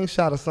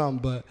slingshot or something.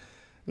 But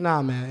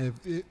nah, man,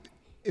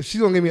 if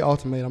she's gonna give me an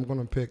ultimatum, I'm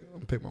gonna pick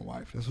my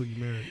wife. That's who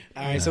you married.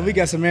 All right, so we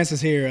got some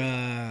answers here.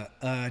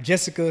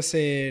 Jessica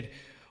said,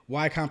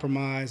 "Why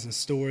compromise and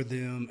store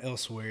them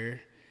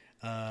elsewhere?"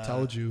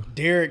 Told you.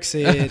 Derek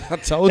said, I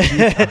told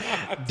you.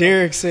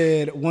 "Derek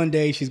said one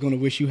day she's gonna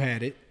wish you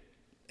had it."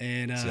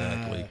 And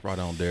Exactly. Right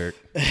on, Derek.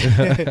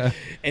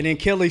 and then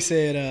Kelly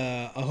said,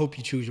 "I hope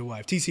you choose your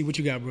wife." TC, what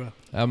you got, bro?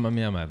 I mean, I'm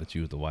gonna have to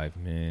choose the wife,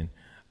 man.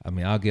 I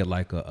mean, I'll get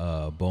like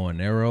a bow and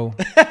arrow,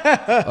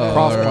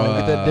 Crossbow.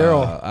 Get that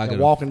Daryl, I that get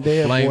Walking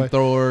Dead boy.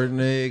 flamethrower,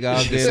 nigga.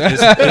 I'll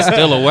get It's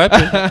still a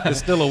weapon. It's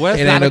still a weapon.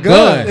 it ain't a a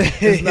gun.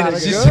 It's not a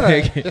She gun.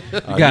 said, you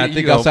gotta you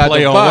think gonna outside play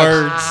the on box.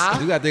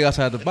 words. You gotta think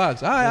outside the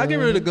box. All right, I'll get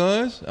rid of the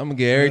guns. I'm gonna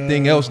get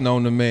everything else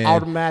known to man.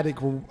 Automatic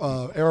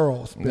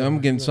arrows. I'm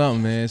getting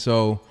something, man.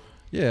 So,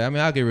 yeah, I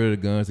mean, I'll get rid of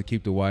the guns to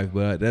keep the wife,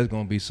 but there's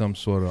going to be some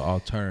sort of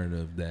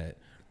alternative that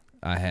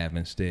I have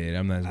instead.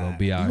 I'm not going to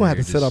be out You here. gonna have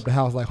to set just- up the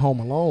house like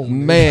Home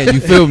Alone. Man, you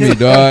feel me,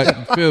 dog?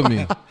 You feel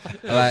me?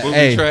 Like, Booby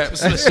hey,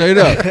 traps. straight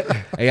up.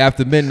 Hey,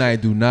 after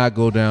midnight, do not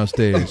go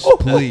downstairs.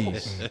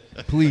 Please.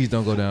 Please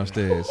don't go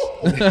downstairs.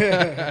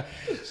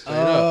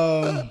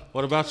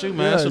 What about you,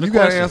 man? Yeah, Answer the you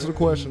gotta question. answer the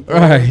question.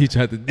 Right. He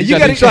tried to, You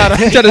gotta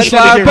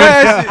slide get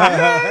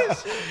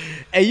past it.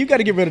 Hey, you got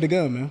to get rid of the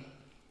gun, man.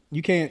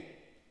 You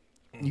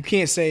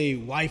can't say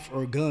wife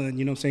or gun.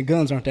 You know what I'm saying?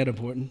 Guns aren't that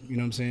important. You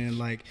know what I'm saying?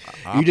 Like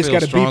I you just feel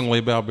got to strongly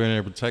about being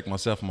able to protect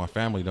myself and my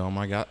family, though.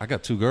 I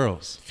got 2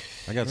 girls.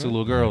 I got 2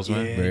 little girls,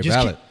 man. Yeah, Very just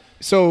valid.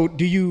 So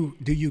do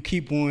you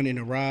keep one in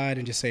a ride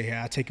and just say, hey,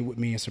 I take it with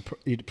me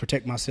and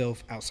protect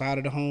myself outside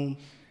of the home,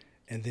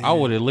 and then I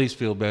would at least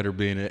feel better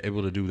being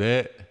able to do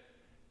that.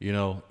 You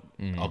know,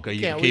 okay,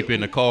 you Yeah, can keep it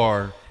in the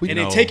car. and you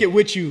then know. take it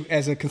with you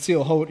as a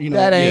concealed hold. You know,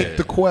 That ain't Yeah.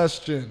 the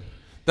question.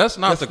 That's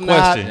not That's the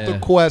question. Not the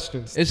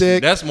question.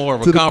 Stick That's more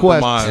of to a the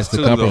compromise. It's the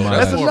too, compromise. though.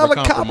 That's more of a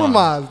another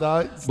compromise,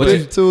 dog. But Stick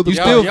you- to the you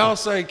Y'all, still- y'all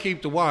say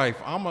keep the wife.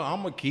 I'm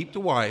gonna keep the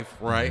wife,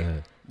 right?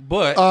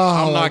 But Oh,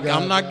 I'm my not.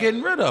 God. I'm not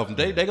getting rid of them.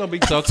 They gonna be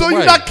tucked So away.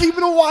 you're not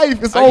keeping a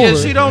wife. It's I over.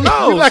 guess she don't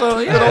know. You're not So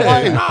keeping a yeah,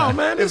 wife. no,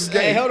 man, it's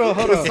Hey, hold on.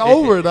 It's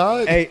over,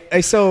 dog.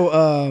 Hey,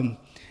 so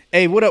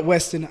hey, what up,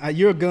 Weston?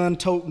 You're a gun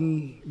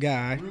toting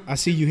guy. I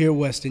see you here,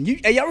 Weston.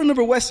 Hey, y'all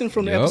remember Weston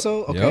from the Yep,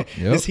 episode? Okay,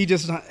 yep. He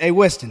just hey,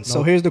 Weston.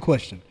 So here's the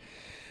question: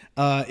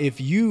 if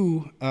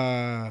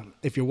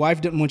your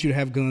wife didn't want you to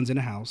have guns in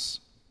the house,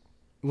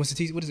 what is it,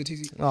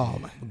 TC? Oh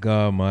man.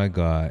 God, my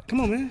God. Come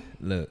on, man.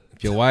 Look,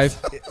 if your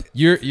wife,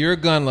 you're a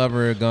gun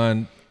lover, a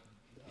gun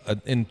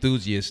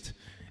enthusiast,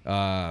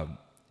 and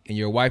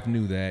your wife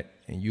knew that,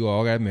 and you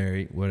all got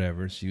married,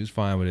 whatever, she was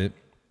fine with it.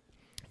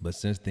 But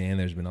since then,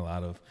 there's been a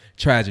lot of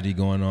tragedy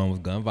going on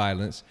with gun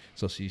violence,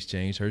 so she's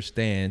changed her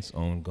stance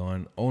on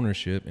gun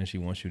ownership, and she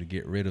wants you to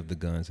get rid of the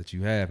guns that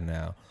you have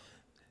now.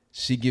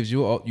 She gives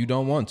you, you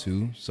don't want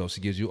to, so she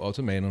gives you an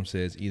ultimatum,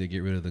 says either get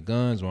rid of the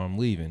guns or I'm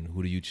leaving.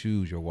 Who do you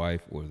choose, your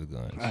wife or the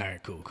guns? All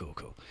right, cool.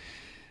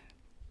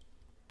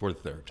 for the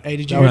third time. Hey,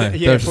 did you All hear right, that?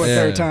 Yeah, third- for a yeah.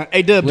 third time.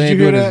 Hey, Dub, We did you ain't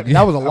hear doing that? this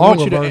That was a I want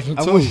longer you to- version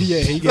I too. want- yeah,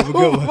 he gave a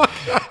good one.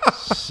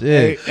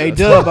 Hey, Shit. hey,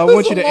 Dub, I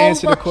want you to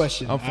answer the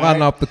question. I'm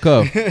flying off the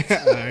cuff.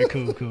 All right,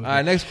 cool. All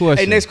right, next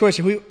question. Hey, next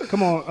question.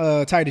 Come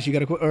on, Titus, you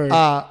got a question?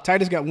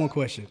 Titus got one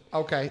question.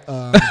 Okay.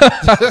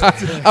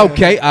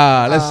 Okay,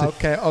 let's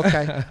see.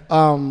 Okay.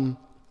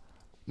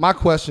 My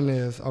question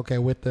is, okay,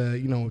 with the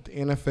with the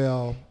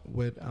NFL,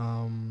 with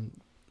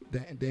the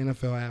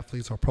NFL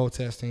athletes are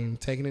protesting,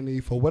 taking a knee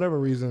for whatever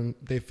reason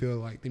they feel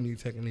like they need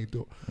to take a knee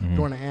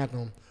during the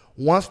anthem.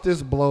 Once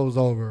this blows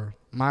over,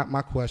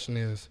 my question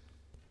is,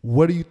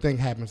 what do you think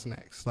happens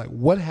next? Like,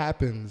 what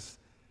happens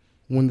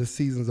when the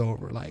season's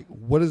over? Like,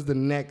 what is the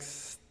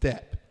next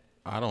step?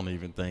 I don't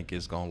even think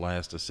it's gonna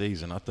last a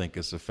season. I think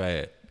it's a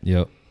fad.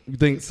 Yep. You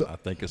think so? I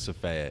think it's a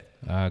fad.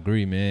 I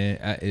agree, man.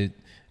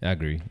 I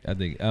agree. I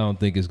don't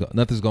think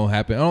nothing's gonna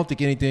happen. I don't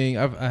think anything.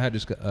 I had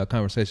this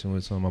conversation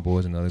with some of my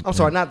boys and other. I'm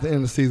sorry, not the end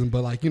of the season,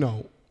 but like, you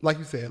know, like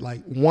you said,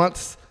 like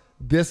once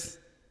this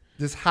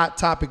hot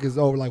topic is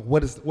over, like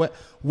what is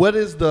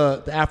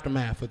the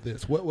aftermath of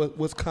this?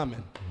 What's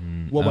coming?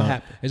 What will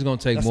happen? It's gonna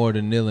take more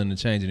than kneeling to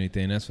change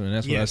anything. That's what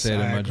I said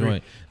in my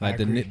joint. Like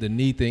the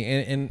knee thing,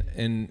 and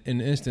in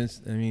the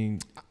instance, I mean,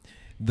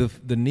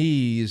 the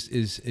knee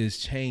is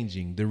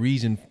changing. The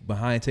reason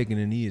behind taking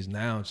the knee is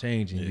now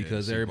changing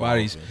because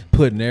everybody's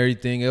putting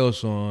everything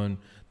else on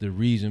the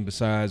reason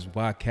besides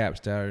why Cap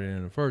started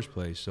in the first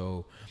place.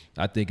 So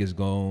I think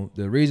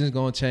the reason's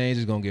going to change.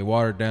 It's going to get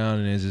watered down,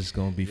 and it's just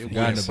going to be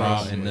forgotten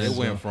about. And it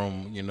went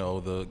from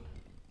the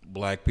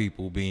black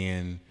people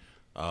being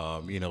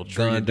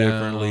treated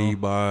differently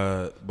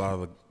by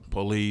the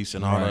police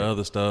and all that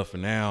other stuff,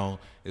 and now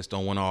it's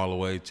done went all the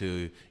way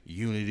to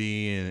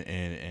unity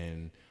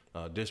and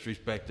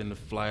disrespecting the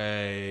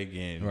flag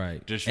and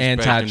disrespecting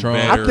anti-Trump.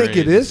 I think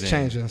it is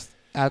changing.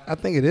 I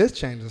think it is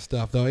changing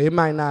stuff, though. It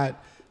might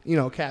not,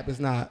 Cap is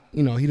not,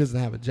 he doesn't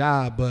have a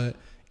job, but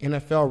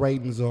NFL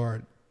ratings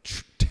are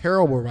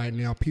terrible right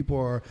now.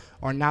 People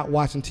are not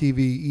watching TV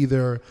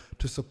either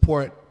to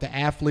support the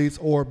athletes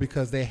or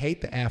because they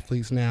hate the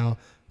athletes now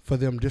for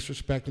them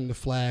disrespecting the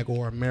flag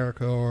or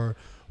America or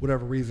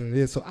whatever reason it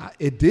is. So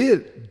it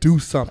did do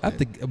something. I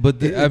think,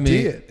 but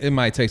it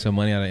might take some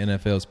money out of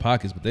NFL's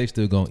pockets, but they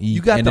still gonna eat.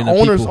 You got the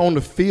owners on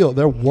the field;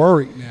 they're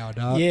worried now,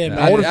 dog. Yeah, the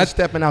man. owners are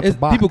stepping out the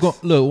box. People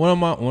look.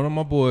 One of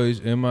my boys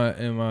in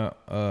my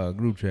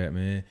group chat,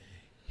 man.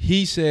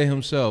 He said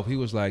himself, he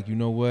was like, you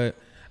know what?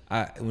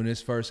 When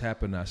this first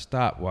happened, I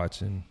stopped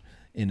watching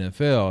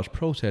NFL. I was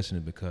protesting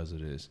it because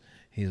of this.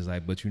 He was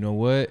like, but you know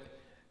what?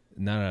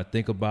 Now that I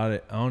think about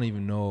it, I don't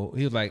even know.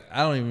 He was like,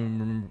 I don't even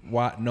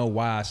remember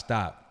why I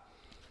stopped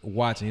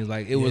watching. He was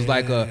like, it was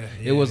like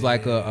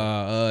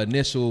a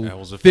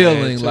initial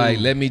feeling like,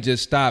 let me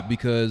just stop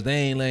because they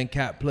ain't letting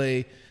Cap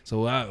play.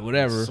 So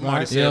whatever.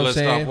 Somebody said, let's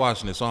stop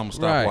watching it, so I'm gonna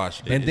stop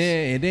watching it.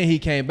 And then he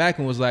came back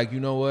and was like, you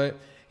know what?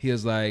 He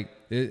was like,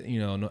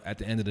 at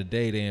the end of the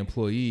day, they're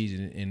employees,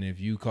 and if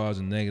you cause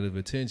a negative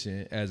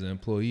attention as an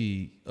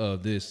employee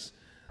of this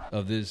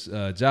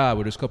job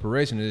or this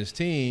corporation or this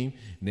team,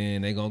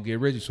 then they gonna get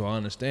rigid. So I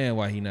understand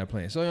why he not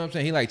playing. So you know what I'm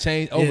saying? He like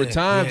changed over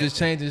time, just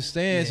changed his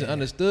stance and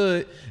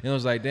understood. And it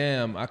was like,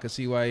 damn, I could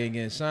see why he ain't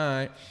getting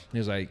signed. And he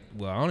was like,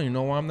 well, I don't even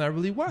know why I'm not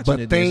really watching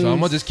it. So I'm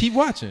gonna just keep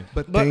watching.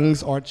 But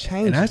things are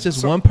changing. And that's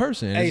just one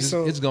person. Hey,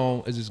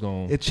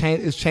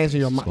 it's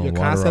changing your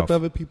concept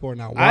of it. People are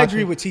not watching. I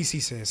agree with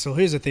TC says. So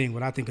here's the thing: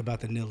 what I think about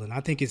the kneeling, I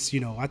think it's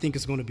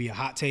going to be a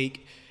hot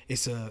take.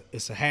 It's a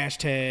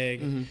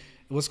hashtag. Mm-hmm.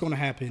 What's going to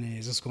happen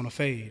is it's going to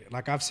fade.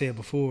 Like I've said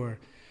before,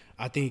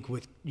 I think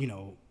with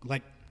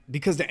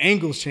because the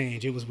angles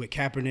change. It was with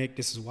Kaepernick.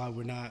 This is why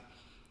we're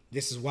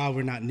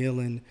not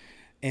kneeling.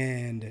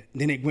 And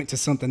then it went to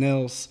something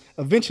else.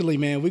 Eventually,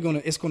 man,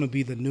 there's going to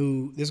be a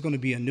new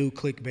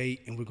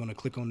clickbait, and we're going to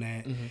click on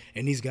that. Mm-hmm.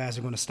 And these guys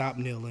are going to stop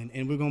kneeling,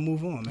 and we're going to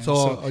move on, man.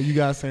 So are you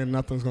guys saying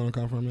nothing's going to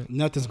come from it?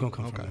 Nothing's going to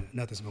come from it.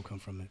 Nothing's going to come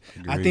from it.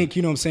 Agreed. I think,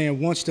 you know what I'm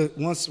saying,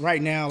 once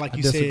right now, like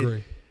you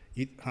said.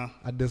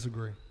 I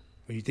disagree.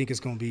 Or you think it's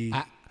going to be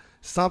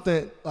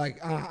something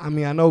like I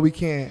know we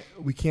can't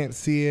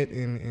see it,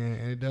 and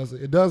it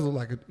does look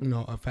like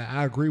a fact.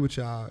 I agree with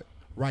y'all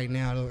right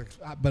now,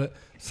 but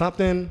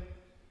something,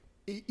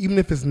 even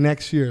if it's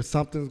next year,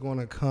 something's going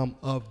to come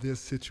of this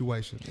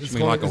situation. It's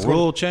like a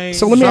rule change.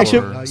 So let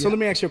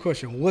me ask you a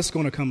question. What's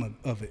going to come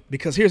of it?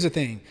 Because here's the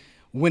thing: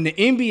 when the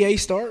NBA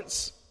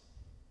starts,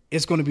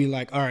 it's going to be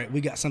like, all right,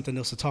 we got something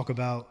else to talk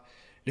about.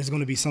 There's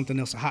going to be something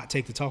else, a hot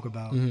take to talk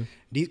about.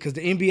 Because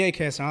the NBA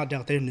cast, I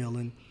doubt they're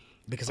kneeling.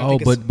 Because I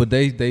think but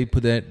they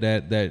put that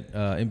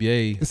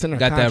NBA got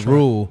contract. That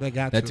rule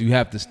that you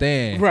have to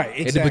stand. Right,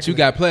 exactly. But you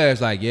got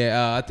players like,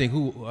 I think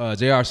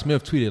J.R.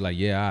 Smith tweeted like,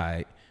 all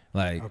right.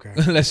 Like, okay.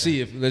 let's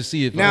see if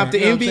now if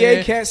the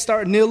NBA cats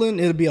start kneeling,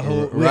 it'll be a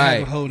whole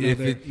right. A whole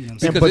nother,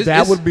 but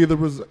that would be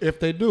the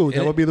if they do,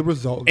 that would be the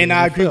result. And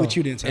I agree with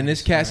you then. And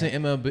this cats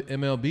in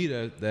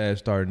MLB that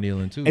started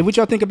kneeling too. Hey, what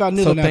y'all think about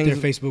kneeling out there,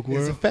 Facebook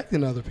world? It's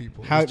affecting other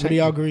people. Do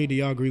y'all agree? Do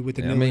y'all agree with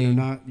the kneeling or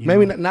not?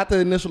 Maybe not the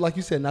initial, like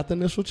you said, not the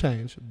initial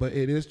change, but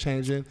it is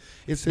changing.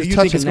 It's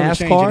touching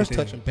NASCAR, it's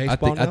touching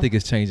baseball. I think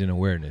it's changing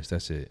awareness.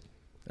 That's it.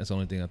 That's the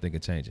only thing I think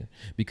it's changing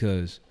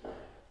because.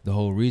 The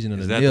whole reason of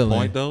the kneeling. Is that the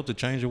point though, to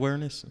change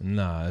awareness?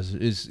 Nah,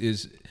 it's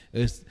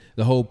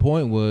the whole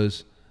point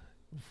was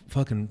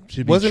fucking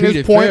should be Wasn't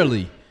treated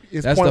fairly.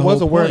 His point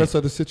was awareness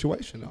of the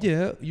situation. Though.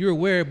 Yeah, you're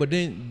aware, but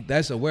then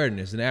that's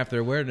awareness, and after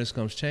awareness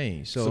comes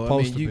change.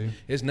 So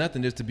it's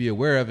nothing just to be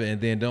aware of it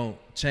and then don't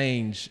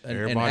change.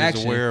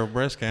 Everybody's aware of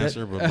breast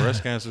cancer, but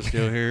breast cancer's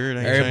still here. It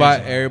ain't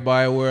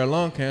everybody aware of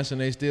lung cancer,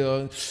 and they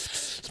still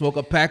smoke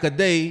a pack a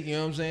day. You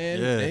know what I'm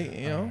saying?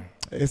 Yeah.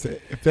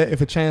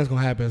 If a change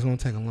gonna happen, it's gonna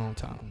take a long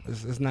time.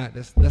 It's not.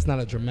 That's not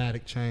a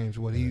dramatic change.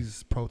 What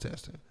he's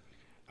protesting.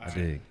 I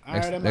dig. All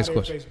right, I'm Next out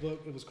of question.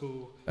 Facebook. It was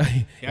cool.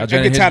 Y'all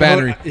draining his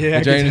battery.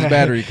 You're draining his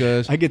battery,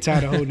 cuz. I get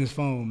tired of holding his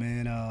phone,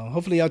 man.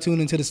 Hopefully y'all tune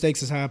into the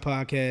Stakes is High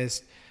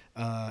podcast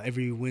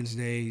every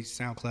Wednesday,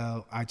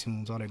 SoundCloud,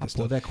 iTunes, all that good I stuff.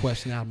 pulled that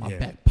question out of my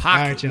back All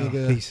pocket, right, y'all.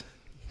 nigga. Peace.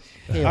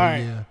 Hell All right.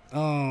 yeah.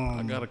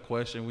 I got a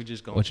question. We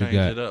just gonna What you change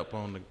got? it up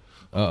on the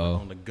Uh-oh.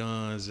 on the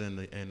guns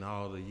and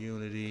all the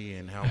unity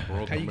and how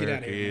broke How you get out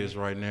America of here, is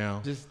right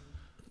now. Just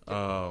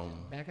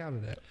back out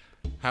of that.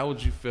 How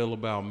would you feel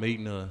about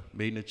meeting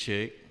a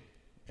chick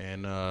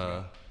and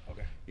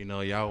you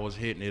know, y'all was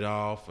hitting it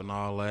off and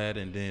all that,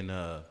 and then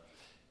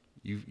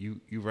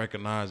you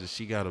recognize that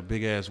she got a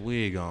big ass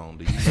wig on.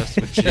 Do you mess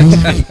with chicks?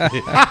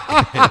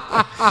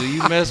 Do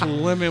you mess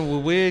with women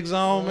with wigs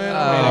on, man?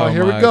 I mean,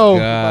 here we my go.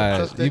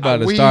 God. You about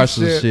to Weed start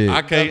some shit. shit.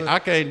 I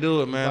can't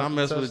do it, man. I About to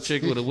mess with a touch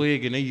chick with a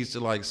wig, and they used to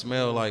like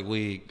smell like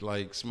wig,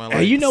 like smell like.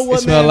 Hey, you know It what,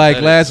 smell man? like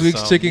lettuce last or week's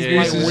something. chicken Yeah,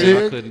 grease and yeah, shit.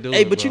 I couldn't do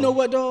Hey, it, but you bro. know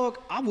what, dog?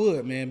 I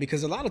would, man,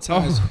 because a lot of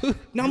times. No,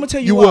 I'm gonna tell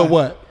you, You why. would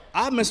what?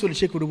 I mess with a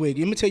chick with a wig.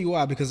 Let me tell you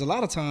why. Because a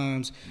lot of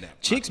times,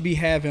 chicks be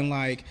having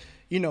like,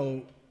 you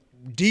know,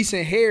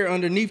 decent hair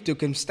underneath to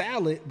can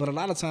style it, but a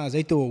lot of times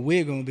they throw a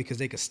wig on because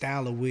they can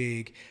style a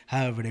wig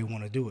however they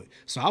want to do it.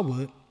 So I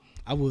would.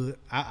 I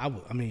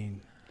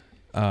mean,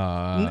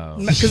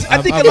 because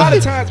I think a lot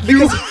of times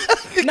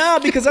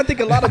because I think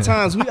a lot of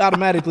times we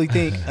automatically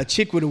think a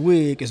chick with a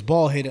wig is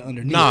bald headed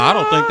underneath. Nah, I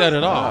don't think that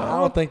at all. I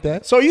don't think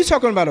that. So are you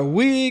talking about a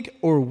wig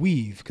or a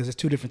weave? Because it's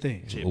two different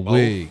things. A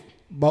wig.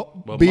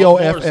 But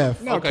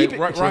BOFF. No, Okay, keep it.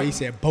 right. He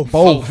said both.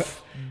 Both.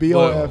 But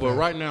BOFF.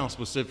 right now, I'm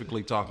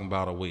specifically talking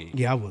about a wig.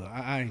 Yeah, I would.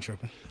 I ain't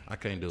tripping. I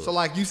can't do it. So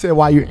like you said,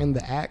 while you're in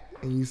the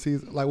act and you see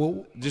like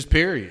well, Just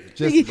period.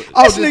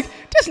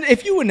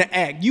 If you in the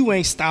act, you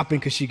ain't stopping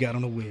because she got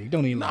on a wig.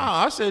 Don't even lie.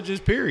 Nah, I said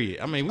just period.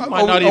 I mean, we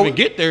might not even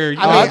get there.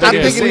 I think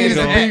it saying needs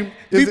to that.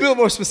 be. Be a bit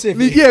more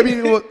specific. Yeah, I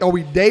mean, are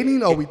we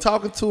dating? Are we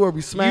talking to her? Are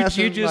we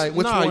smashing? You just like,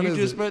 which nah. one You is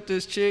just it? met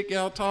this chick.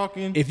 Y'all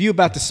talking. If you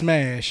about to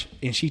smash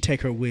and she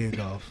take her wig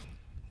off,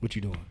 what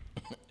you doing?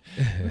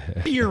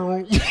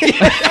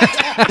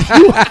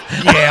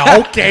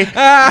 Yeah, okay.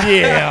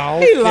 Yeah,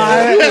 okay. He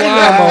lying.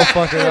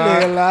 Motherfucker.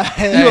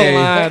 You a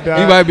lying, dog.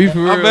 You might be for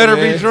real. I better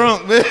man. be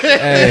drunk, man.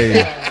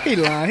 Hey, He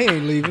lying. He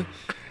ain't leaving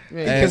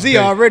because Hey, he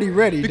already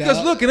ready. because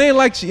dog. look, it ain't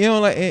like you know,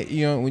 like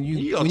you know when You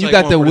you gonna when you take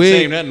got one the for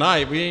wig. team that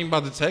night. We ain't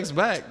about to text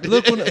back.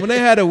 Look, when they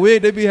had a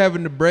wig, they be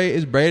having the braid.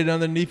 It's braided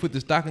underneath with the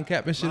stocking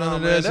cap and shit Nah,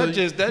 under man, there. that So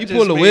just- that you just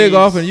pull the wig means-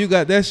 off and you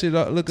got that shit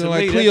looking To like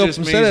me, that Cleo just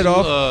from means Set It you,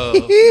 Off.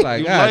 Like,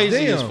 you God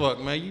lazy as damn. fuck,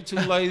 man. You too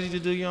lazy to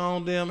do your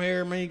own damn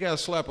hair, man. You gotta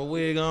slap a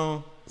wig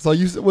on. So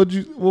you said what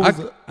was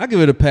it? I give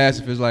it a pass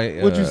if it's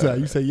like. What'd you say?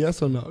 You say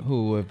yes or no?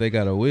 Who if they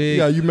got a wig?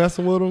 Yeah, you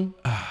messing with them?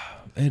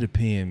 It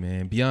depends,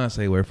 man.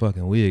 Beyonce wear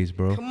fucking wigs,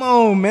 bro. Come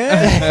on,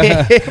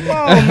 man. Come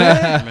on,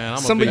 man. Man, I'm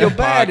Some a of big your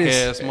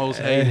baddest. podcast most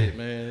hated,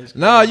 man. It's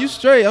Nah, you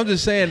straight. I'm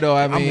just saying though.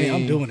 I I mean, mean,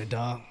 I'm doing it,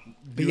 dog.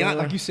 Beyonce,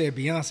 like you said,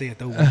 Beyonce had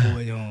the old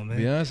boy on, man.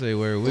 Beyonce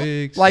wear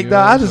wigs. Like you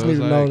that, know, I just so need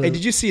it's to know like- Hey,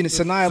 did you see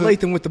Sanaa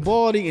Lathan with the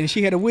baldy and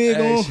she had a wig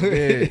Hey, on? she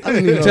did. I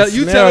didn't even know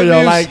You the telling me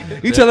scenario,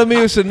 if- you telling me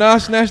if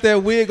Sanaa snatched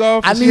that wig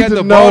off I and she need had to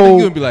the know- ball,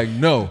 you would be like,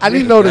 no. I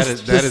didn't know That this,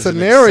 is- that this is an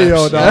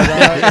scenario, exception.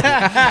 dog.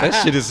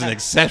 that shit is an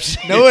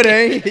exception. No, it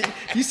ain't.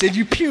 You said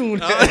you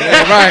puned.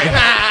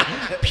 right.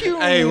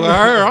 Hey, with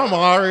her, I'm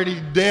already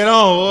dead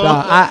on.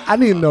 Nah, I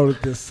need to know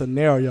this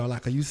scenario.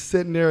 Like, are you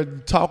sitting there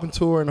talking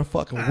to her and a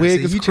fucking wig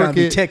see, is you trying to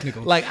be crooked?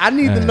 technical. Like, I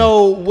need to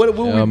know what we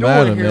don't doing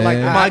matter, here. Like,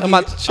 man. am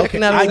I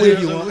checking out I a give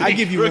wig? you one. I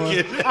give you one.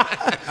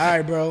 All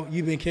right, bro.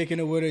 You been kicking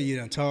it with her. You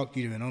done talked.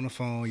 You been on the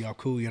phone. Y'all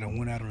cool. You done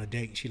went out on a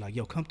date. And she like,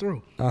 yo, come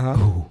through. Uh-huh.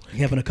 You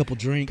having a couple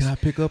drinks. Can I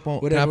pick up on?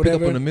 Whatever, can I pick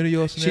whatever. up on the middle of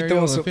your She scenario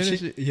throwing and some.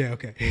 finish it? Yeah,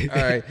 okay.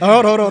 All right.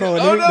 Hold on.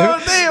 Oh, no,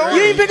 damn.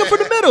 You ain't pick up for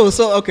the middle.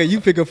 So okay,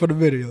 you pick up for the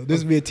middle.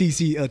 This be a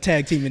TC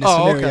tag team in this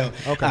Oh, scenario.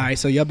 okay. All right.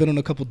 So y'all been on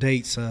a couple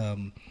dates.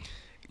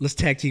 Let's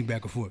tag team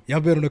back and forth. Y'all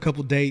been on a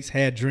couple dates,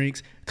 had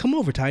drinks. Come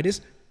over, Titus.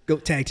 Go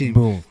tag team.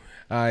 Boom.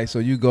 All right, so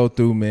you go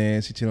through,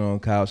 man. She chilling on the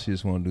couch. She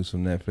just want to do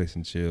some Netflix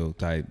and chill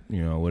type,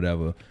 you know,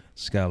 whatever.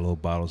 Just got a little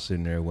bottle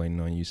sitting there waiting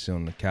on you. Sit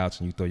on the couch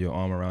and you throw your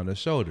arm around her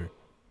shoulder.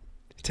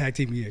 Tag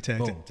team here. Tag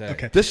Boom, team. tag.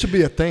 Okay. This should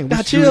be a thing. We Now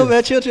should do chill,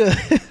 this. man.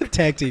 Chill.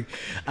 Tag team.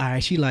 All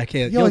right. She like,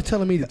 hey, You always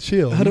telling me to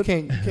chill. You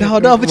can't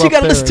No, but you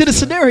gotta listen to the interrupt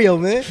scenario,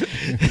 man.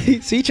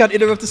 See, you trying to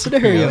interrupt the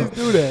scenario. Let's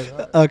do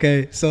that.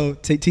 Okay, so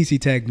TC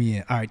tagged me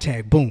in. All right,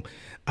 tag, boom.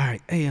 All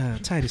right, hey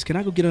Titus, can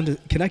I get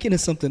into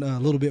something a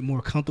little bit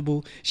more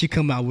comfortable? She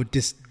come out with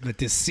this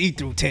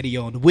see-through teddy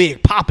on, the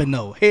wig popping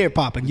though, hair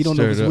popping. You don't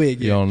know if it's Straight up.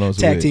 wig. You yet. don't know it's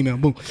a tag wig. team in,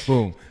 boom.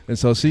 Boom. And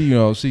so she, you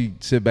know, she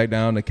sit back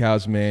down on the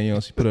couch, man. You know,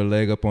 she put her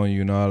leg up on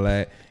you and all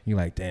that. You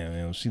like, damn, you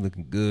know, she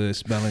looking good,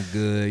 smelling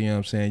good. You know what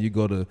I'm saying? You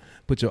go to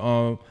put your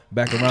arm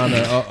back around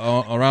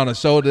the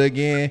shoulder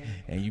again,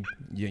 and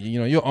you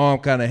know your arm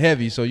kind of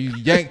heavy, so you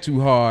yank too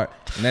hard,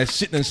 and that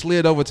shit then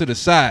slid over to the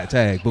side.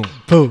 Tag, boom.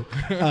 Boom.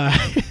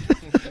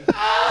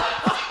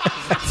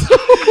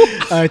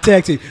 All right,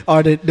 tag team.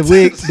 Or the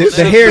wig,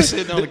 the hair.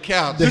 sitting on the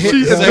couch. the hair-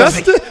 She's the-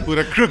 adjusted. with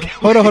a crooked.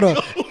 Hold on.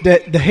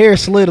 The hair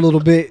slid a little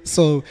bit,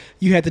 so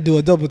you had to do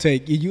a double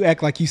take. You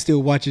act like you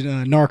still watching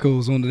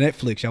Narcos on the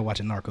Netflix. Y'all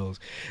watching Narcos.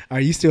 All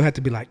right, you still have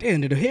to be like,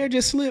 damn, did the hair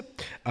just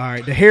slip? All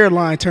right, the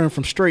hairline turned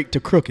from straight to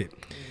crooked.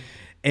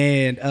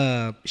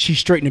 And she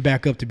straightened it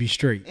back up to be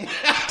straight.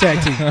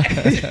 Tag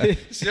team.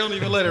 She don't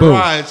even let it Boom.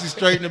 ride. She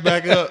straightened it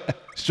back up.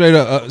 Straight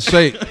up,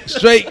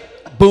 straight.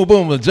 Boom,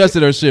 boom.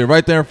 Adjusted her shit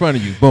right there in front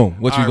of you. Boom.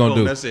 What you All right, gonna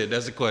boom, do? That's it.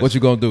 That's the question. What you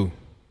gonna do?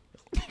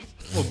 I'm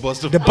gonna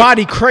bust The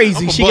body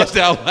crazy. I'ma She got bust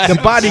out laughing.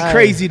 the body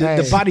crazy. The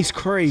Hey. body's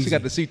crazy. She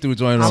got the see-through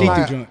joint on.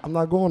 See-through joint. I'm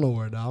not going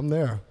nowhere, dog. I'm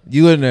there.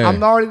 You in there?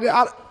 I'm already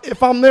there.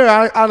 If I'm there,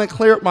 I done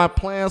cleared my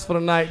plans for the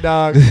night,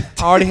 dog. I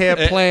already had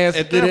plans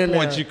At to get that in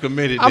point, there. you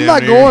committed. I'm damn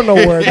not near. going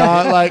nowhere,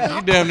 dog. Like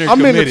You damn near I'm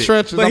in the committed.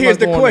 trenches. But I'm here's not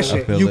the going question: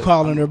 I feel you it.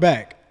 calling her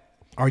back?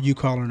 Are you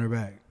calling her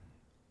back?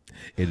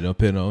 It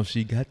depends on if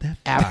she got that.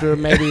 after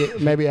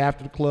maybe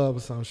after the club or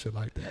some shit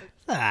like that.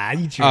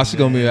 You Oh, she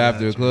gonna be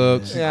after the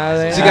club.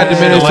 Yeah, She got the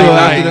minutes to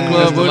after the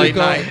club. What do you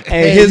call it?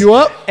 Hey, you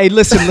up? Hey,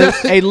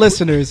 hey,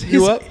 listeners.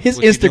 His up? his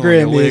What you doing? Your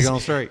Instagram wig is on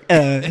straight?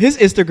 his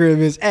Instagram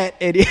is at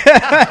Eddie.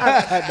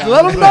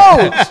 Let them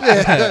know.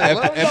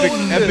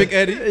 Epic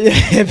Eddie.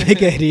 Yeah,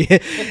 Big Eddie.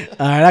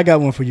 All right, I got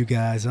one for you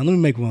guys. Let me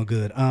make one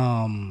good.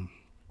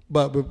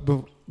 But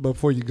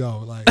before you go,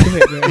 like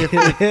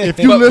if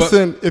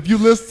you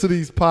listen to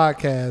these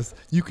podcasts,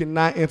 you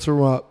cannot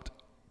interrupt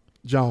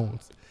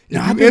Jones. If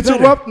No, I've you been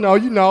interrupt, no,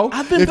 you know.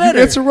 I've been if better.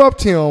 you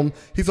interrupt him,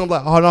 he's gonna be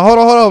like, hold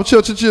on,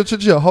 chill,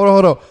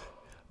 hold on.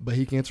 But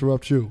he can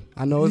interrupt you.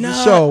 I know it's a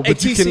Nah, show, hey,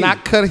 but you TC.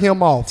 cannot cut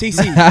him off.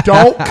 TC.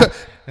 Don't cut.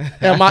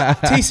 Am I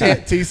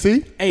TC.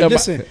 TC? Hey,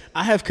 listen,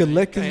 I have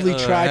collectively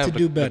tried to have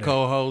do the better.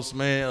 co-host,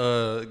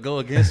 man, go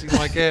against you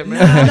like that,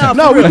 man.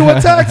 No, we're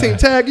doing tag team.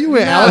 Tag you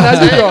in. Alan.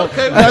 Now you go.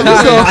 Now you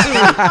go.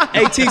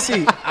 Hey,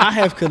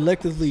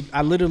 TC,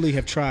 I literally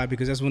have tried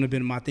because that's one of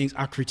been my things.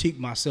 I critique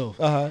myself.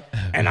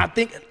 And I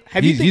think,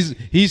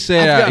 He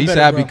said I've gotten I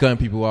better, be bro. cutting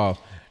people off.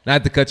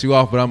 Not to cut you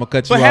off, but I'm gonna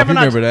cut you but off. You haven't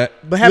remember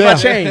that? But have I Yeah.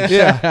 changed?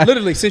 Yeah.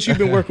 Literally, since you've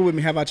been working with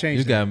me, have I changed?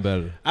 You've gotten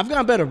better. I've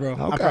gotten better, bro.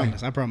 Okay.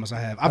 I promise I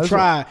have. I've That's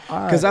tried all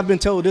right. because I've been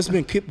told there's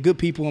been good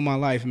people in my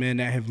life, man,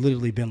 that have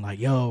literally been like,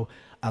 yo,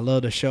 I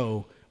love the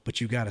show, but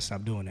you got to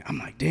stop doing it. I'm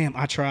like, damn,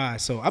 I tried.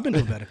 So I've been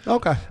doing better.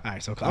 Okay. All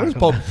right, so I was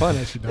poking fun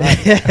at you,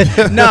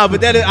 dog. no,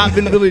 but I've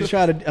been really I've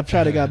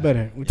tried to got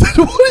better.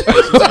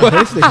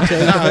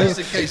 Nah, just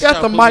in case Got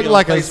y'all the put mic me on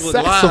like a Facebook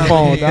Live,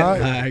 saxophone, All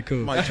dog. right,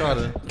 cool. Might try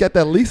to. Got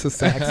that Lisa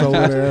sax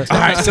over there. All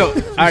right,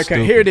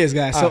 okay, here it is,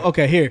 guys. So,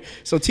 okay, here.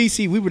 So,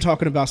 TC, we were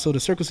talking about, so the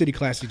Circle City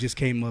Classic just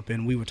came up,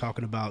 and we were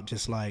talking about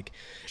just like,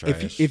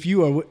 if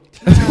you are,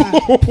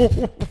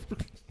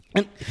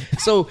 and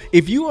so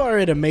if you are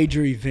at a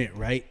major event,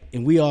 right,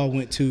 and we all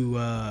went to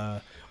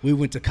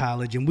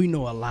college, and we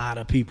know a lot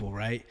of people,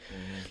 right?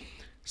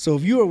 So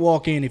if you are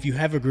walking, if you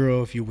have a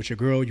girl, if you're with your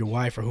girl, your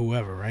wife, or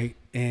whoever, right,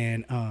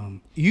 and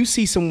you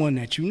see someone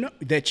that you know,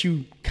 that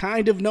you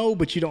kind of know,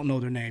 but you don't know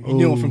their name, you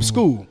know them from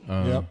school.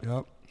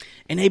 Yep.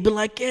 And they be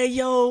like, hey,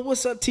 yo,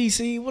 what's up,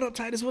 TC? What up,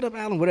 Titus? What up,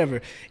 Alan? Whatever.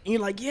 And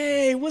you're like,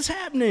 yay, what's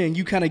happening?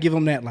 You kind of give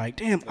them that, like,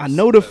 damn, I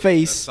know the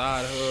face.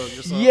 Side hug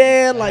or something.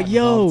 Yeah, like, all the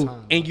yo.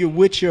 time. And you're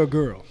with your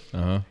girl.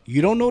 Uh-huh.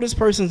 You don't know this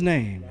person's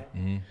name.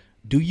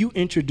 Do you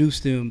introduce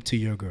them to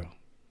your girl?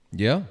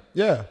 Yeah.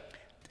 Yeah.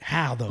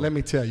 How, though? Let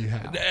me tell you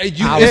how.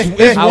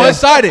 It's one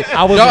sided.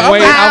 I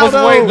was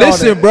waiting.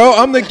 Listen, bro,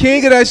 I'm the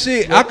king of that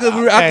shit. I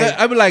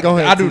be like, Go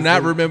ahead, I do TC.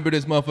 not remember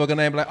this motherfucker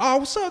name. Like, oh,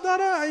 what's up,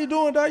 Dada? How you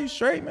doing, Dada? You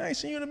straight, man? I ain't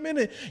seen you in a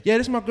minute. Yeah,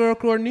 this is my girl,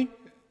 Courtney.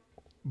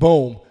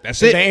 Boom.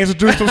 That's it. They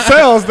introduced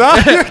themselves,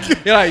 dog.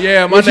 You're like,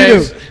 yeah, my What you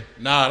name's. do?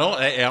 Nah, don't.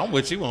 Hey, I'm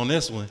with you on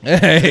this one. Yeah,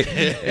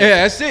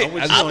 that's it. I'm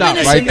with I you on stop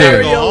this. right You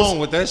there. gotta go home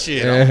with that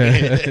shit.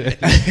 I've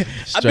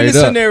been Straight in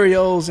up.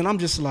 scenarios, and I'm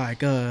just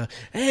like,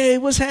 hey,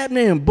 what's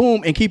happening?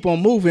 Boom, and keep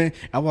on moving.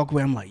 I walk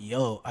away. I'm like,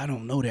 yo, I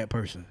don't know that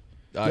person.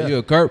 You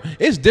a curb.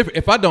 It's different.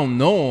 If I don't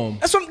know him,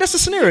 That's a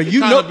scenario.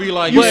 You Kind know, of be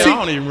like, you yeah, see- I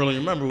don't even really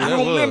remember who I that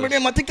don't was. remember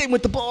them. I think they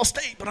went to Ball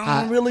State, but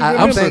I don't really I'm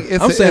remember.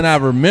 saying I'm saying I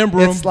remember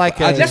him. it's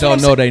like I a- just That's what don't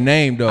I'm know saying. their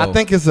name though. I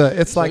think it's like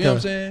you know what I'm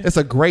saying? it's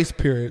a grace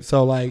period.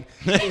 So like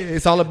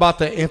it's all about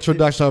the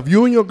introduction. If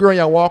you and your girl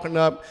y'all walking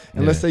up,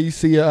 and let's say you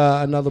see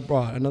another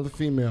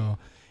female,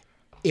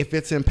 if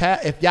it's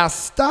if y'all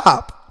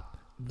stop,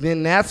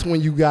 then that's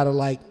when you gotta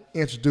like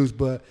introduce.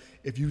 But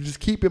if you just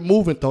keep it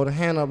moving, throw the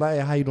hand up, like,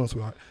 hey, how you doing,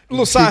 sweetheart? A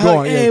little Keep side hug.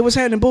 going, Hey, yeah. what's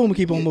happening? Boom,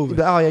 keep on moving.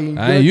 Oh yeah,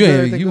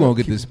 You won't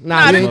get this.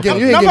 Nah, you ain't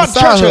getting I'm a about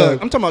side church hug. hug.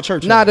 I'm talking about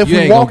church Nah, hug. if You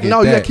we ain't gonna walk, get no,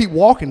 you gotta that. keep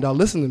walking, dog.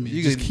 Listen to me.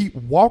 You Just can- keep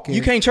walking.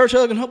 You can't church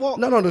hug and walk?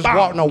 No, just Bow.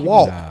 walk. No,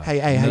 walk. Nah. Hey,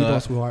 how you Nah. doing,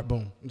 sweetheart?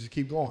 Boom. Just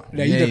keep going.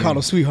 Yeah, you done Yeah. called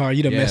him sweetheart.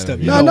 You done Yeah, messed up.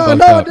 you You know. know.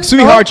 fucked up.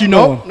 Sweetheart, you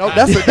know him. No,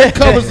 that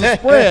covers the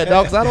spread,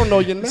 dog. Because I don't know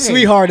your name.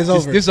 Sweetheart is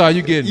over. This all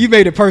you getting. You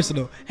made it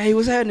personal. Hey,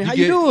 what's happening? How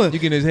you doing? You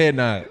getting his head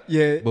nod.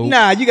 Yeah. Boom.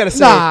 Nah, you gotta say.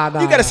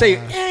 Nah, you gotta say,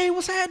 nah. hey,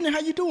 what's happening? How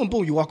you doing?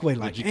 Boom, you walk away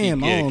like, you keep-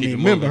 damn, I yeah, don't keep even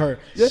it remember moving. her.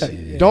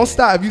 Yeah. Don't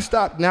stop. If you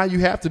stop now, you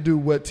have to do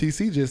what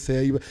TC just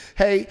said.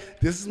 Hey,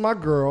 this is my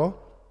girl.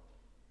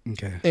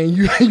 Okay. and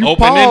you Open-ended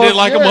pause,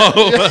 like yeah. a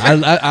mother. I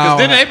Because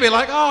then they be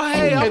like, oh,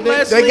 hey, I'm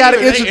Leslie. they gotta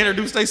They intro-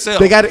 introduce themselves.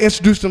 They got to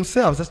introduce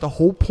themselves. That's the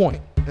whole point.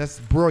 That's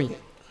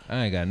brilliant.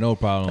 I ain't got no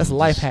problem. That's a with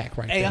life just, hack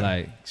right there.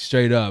 Like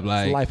straight up, It's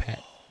like a life hack.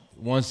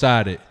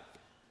 one-sided.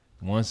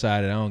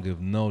 I don't give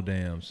no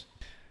damns.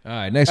 All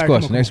right, next All right,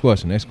 question. come on, Next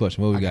question. Next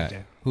question. What we got got?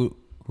 that.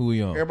 Who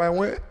we on? Everybody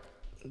went.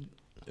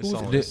 It's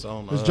on, Did- it's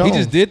on, It's He Jones.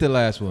 just did the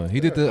last one.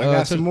 He did the. I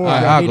got some more. All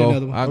right, I I'll need go.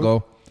 another one. I'll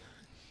go.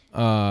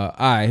 All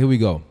right, here we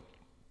go.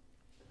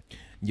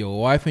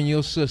 Your wife and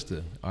your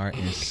sister are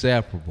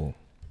inseparable.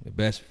 They're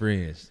best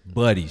friends,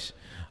 buddies.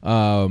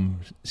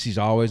 She's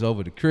always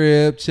over the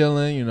crib,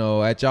 chilling,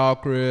 at y'all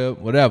crib,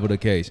 whatever the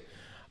case.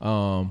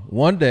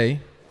 One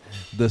day,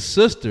 the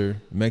sister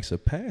makes a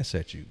pass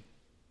at you.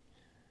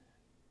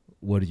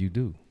 What do you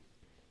do?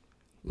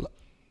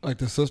 Like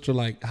the sister,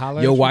 like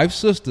holler. Your at you? wife's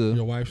sister,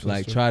 Your wife's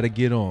like sister. try to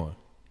get on.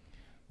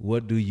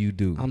 What do you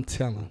do? I'm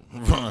telling.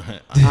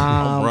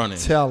 I'm running.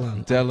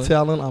 Telling.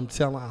 Telling? I'm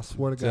telling. I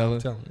swear to God, I'm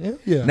Telling? telling.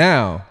 Yeah.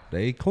 Now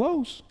they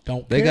close.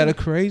 Don't They care. got a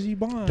crazy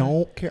bond.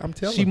 Don't care. I'm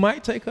telling. She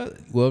might take her.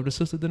 Well, if the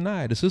sister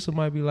denied, the sister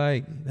might be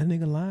like, "That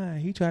nigga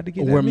lying. He tried to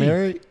get We're at me."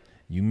 married.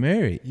 You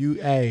married.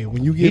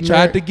 When you He get tried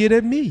married, to get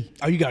at me.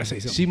 Oh, you gotta say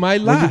something. She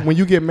might when lie.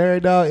 you get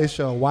married, dog, it's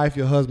your wife,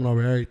 your husband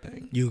over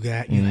everything. You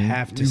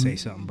have to say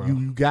something, bro.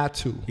 You got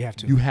to. You have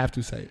to. You have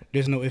to say it.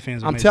 There's no ifs,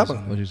 ands, or I'm maybes telling.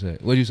 on What'd it. you say?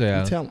 What'd you say, I'm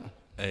Alan? telling.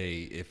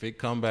 Hey, if it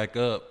come back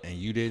up and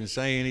you didn't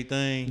say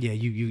anything, Yeah,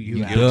 you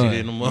you out. guilty done.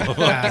 in the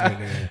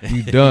motherfucker.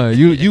 You done.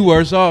 You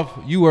worse off.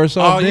 You worse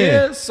Oh off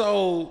then. yeah,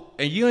 so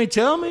and you ain't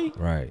tell me?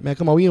 Right. Man,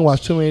 come on. We didn't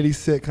watch too many of these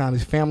sitcoms.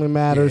 These Family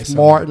Matters, Yeah,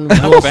 Martin,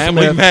 Will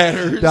Family Smith.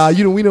 Matters. Dog,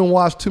 we didn't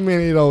watch too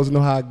many of those.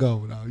 Know how it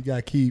go. Dog.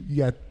 You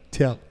gotta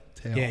tell.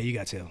 Yeah, you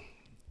got to tell.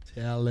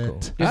 Tell it. Cool.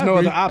 There's I no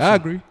agree. other option.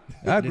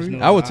 I agree. There's no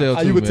I would other tell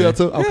option. too. You would man. tell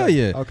too? Okay. Hell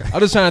yeah. Okay. I'm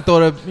just trying to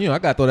throw that. I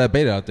gotta throw that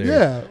bait out there. Yeah, You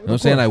know what I'm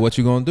of saying? course. Like, what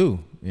you gonna do?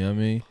 You know what I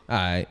mean? All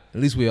right. At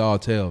least we all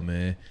tell,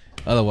 man.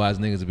 Otherwise,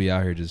 niggas would be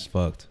out here just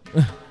fucked,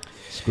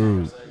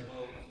 screwed.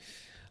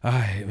 All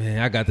right, man.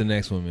 I got the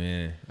next one,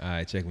 man. All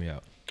right, check me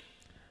out.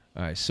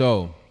 All right,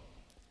 so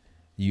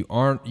you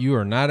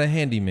are not a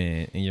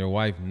handyman, and your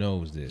wife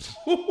knows this.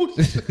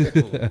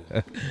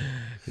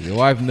 Your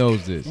wife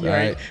knows this. All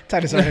right.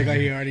 Titus already got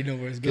here. Already know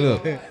where it's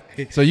going.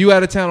 Look, so you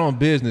out of town on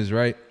business,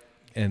 right?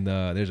 And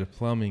there's a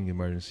plumbing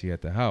emergency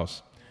at the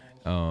house.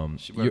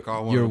 She better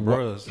call one of the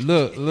bros.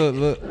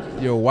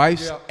 Look. Your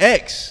wife's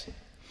ex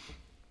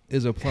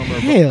is a plumber.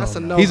 Hell, That's a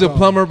no. He's a go.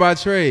 plumber by You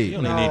trade.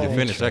 don't even need to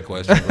finish that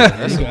question. Bro.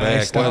 That's a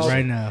bad stop question.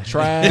 right now.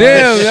 Trash.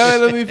 Damn,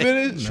 y'all let me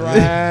finish.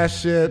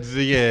 Trash shit.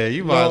 Yeah,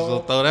 you might as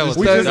well throw that one.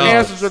 We to just the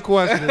answered dogs. your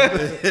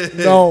question.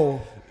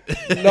 No.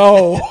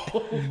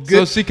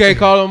 So she can't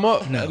call him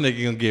up. That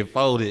nigga gonna get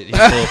folded. He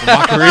pull up in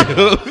my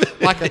crib.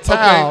 Like a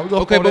towel. We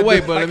gonna Okay, fold but that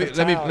wait, bitch but like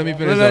let me a towel. finish.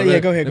 No, though. yeah,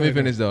 go ahead, Let go me ahead.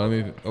 finish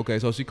though. Okay,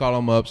 so she called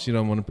him up. She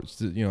don't want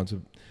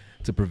to,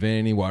 to prevent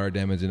any water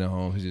damage in the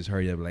home. She just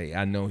hurry up. Like,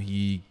 I know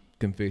he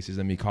can fix this.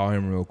 Let me call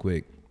him real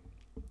quick.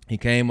 He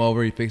came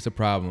over. He fixed the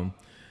problem.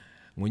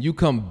 When you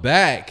come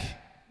back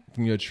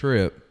from your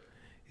trip,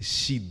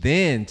 she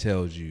then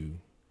tells you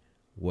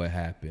what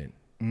happened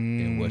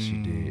and what she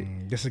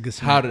did. That's a good.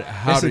 How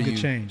That's do a good you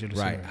change. of the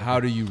right? scenario. How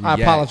do you I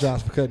react?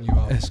 apologize for cutting you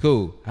off. That's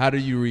cool. How do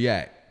you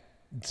react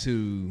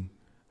to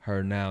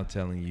her now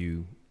telling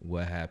you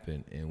what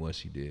happened and what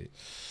she did?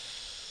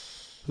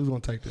 Who's gonna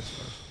take this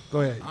first?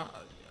 Go ahead.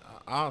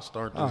 I'll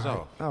start All this right.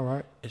 off. All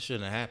right. It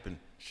shouldn't have happened.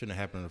 Shouldn't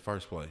have happened in the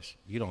first place.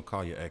 You don't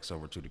call your ex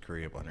over to the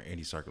crib under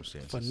any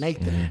circumstances. For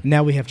Nathan.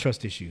 Now we have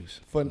trust issues.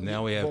 For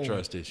Now we have boom.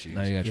 trust issues.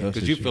 Now you got trust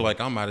Because you issues. feel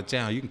like I'm out of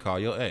town, you can call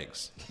your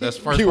ex. That's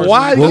the first You- person.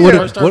 why? you- What-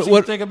 first what- person you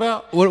what- think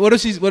about? What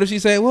if she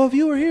say? Well, if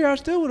you were here, I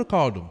still would have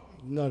called him.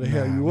 No, the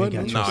hell you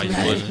wouldn't. No, you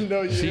wouldn't.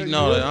 No, you She wouldn't.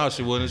 no,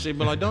 she wouldn't. She'd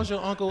be like, "Don't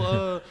your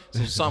uncle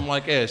something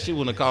like that?" She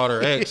wouldn't have called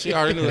her ex. She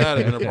already knew that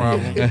had been a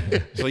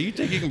problem. So you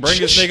think you can bring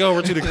this nigga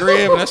over to the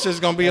crib and that's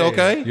just gonna be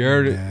okay? You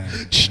heard it.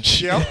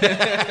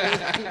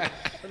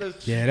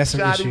 Yeah, that's an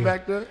Shot him issue.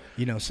 back there.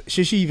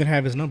 Should she even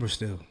have his number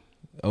still?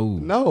 Oh,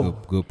 No.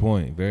 Good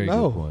point. Very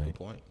No. good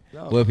point.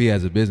 What if he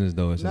has a business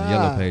though? It's in the Nah.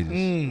 yellow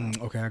pages.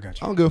 Okay, I got I you.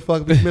 don't give a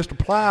fuck if it's Mr.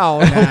 Plow.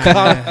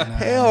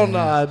 Hell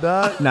nah,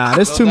 dog. Nah,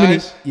 there's too many.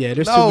 nice? Yeah,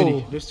 there's No. too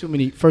many. There's too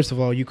many. First of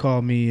all, you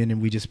call me and then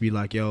we just be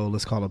like, "Yo,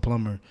 let's call a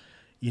plumber."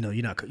 You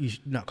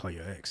should not call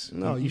your ex.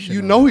 No, should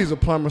you know he's a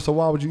plumber, so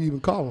why would you even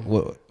call him?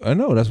 Well, I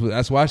know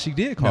that's why she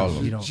did call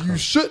him. You don't. You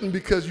shouldn't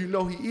because you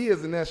know he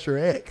is, and that's your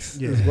ex.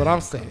 Is what I'm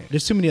saying.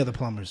 There's too many other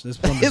plumbers. There's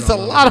plumbers. It's a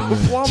all lot over.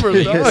 of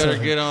plumbers, You better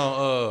dog. get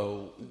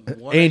on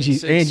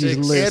Angie's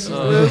 1-866, list.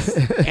 plumbers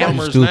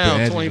Stupid, now,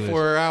 Angie's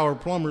 24-hour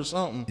plumber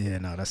something. Yeah,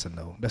 no, that's a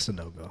no. That's a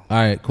no go. All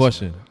right,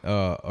 question.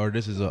 Or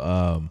this is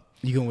a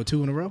You going with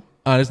 2 in a row?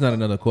 this is not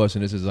another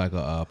question. This is like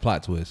a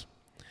plot twist.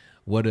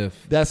 What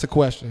if? That's a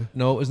question.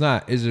 No, it's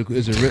not. No,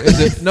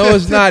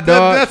 it's not,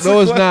 dog. That's No,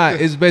 the it's not.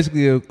 question. It's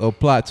basically a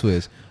plot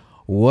twist.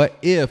 What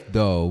if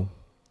though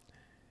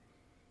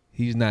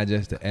he's not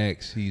just the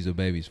ex, he's a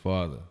baby's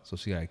father. So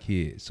she got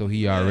kids. So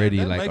he already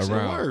that like makes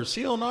around. It worse.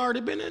 He done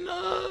already been in.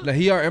 Like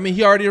he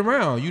already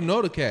around. You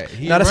know the cat.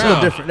 He No, that's a little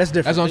around. different. That's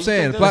different. That's what I'm You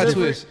saying. think Plot that's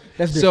twist.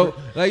 That's So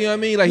different. like you know what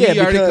I mean? Like Yeah, he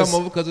already because- come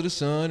over because of the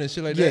son and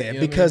shit like that. Yeah, you know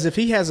what I because mean? if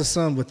he has a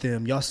son with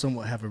them, y'all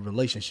somewhat have a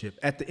relationship.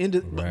 At the end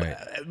of, Right.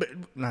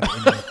 not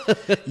the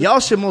end of y'all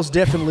should most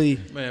definitely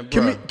Man,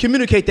 bruh.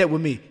 communicate that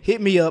with me.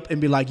 Hit me up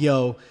and be like,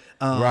 yo,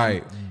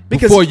 Right.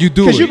 Because, Before you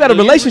do because you it. got a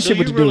relationship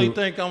with Do the you really dude.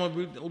 think I'm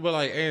gonna be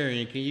like,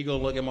 Aaron? Can you go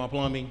look at my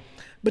plumbing?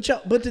 But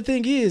the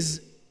thing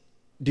is,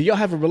 do y'all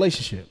have a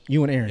relationship?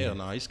 You and Aaron? Hell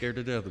no, he's scared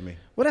to death of me.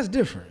 Well, that's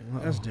different.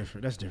 That's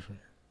different. That's different.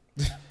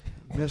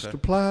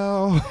 Mr.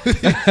 Plow. I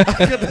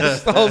get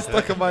that so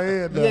stuck in my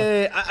head. Now.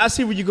 Yeah, I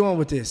see where you're going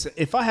with this.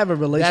 If I have a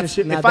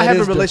relationship, now if I that have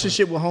a is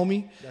relationship with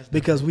homie,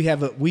 because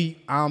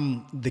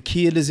the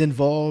kid is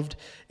involved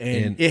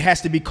and And- it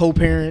has to be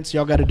co-parents.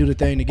 Y'all got to do the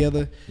thing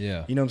together.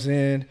 Yeah. You know what I'm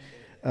saying?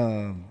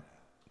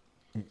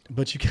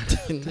 But you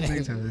got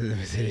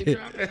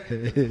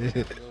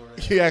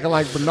You acting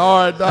like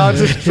Bernard, dog.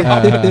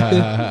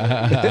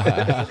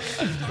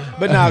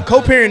 But nah,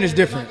 co-parent is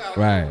different.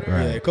 Right,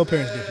 right. Yeah,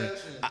 co-parent is different.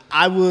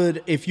 I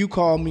would, if you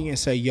call me and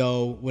say,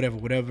 yo, whatever,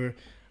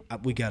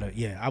 we gotta,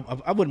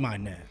 I wouldn't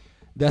mind that.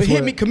 That's but hit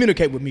what- me,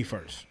 communicate with me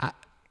first.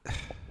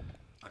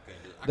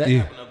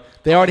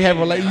 They already have a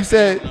relationship. You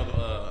said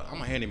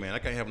I'm a handyman. I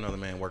can't have another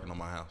man working on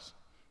my house.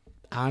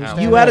 I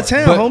understand You out of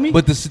that. town, homie.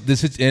 But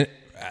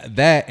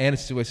that and the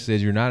situation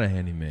says you're not a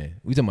handyman.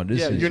 We talking about this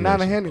Yeah, situation. you're not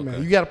a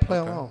handyman. You got to play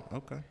along.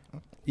 Okay.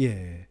 Yeah.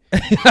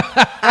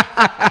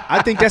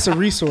 I think that's a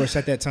resource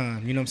at that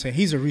time. You know what I'm saying?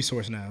 He's a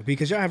resource now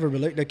because y'all have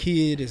the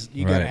kid is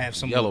you gotta Right. have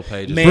some Yellow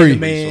Pages man free to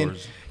man.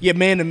 resource. Yeah,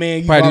 man to man.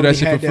 You Probably do already that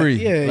shit had for free.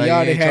 Yeah, Like, you you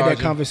already ain't had that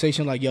charging.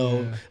 conversation like, yo,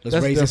 let's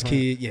That's raise this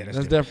different. kid. Yeah, that's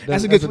That's different. diff-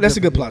 That's a that's good. a That's a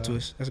good different plot deal.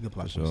 twist. That's a good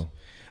plot sure. twist.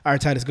 All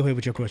right, Titus, go ahead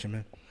with your question,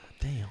 man.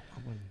 Damn.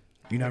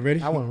 You not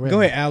ready? I wasn't ready. Go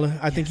ahead, Alan.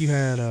 I think you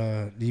had.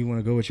 Do you want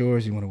to go with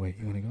yours? You want to wait?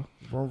 You want to go?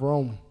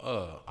 Rome.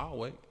 I'll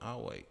wait.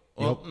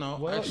 Well, no,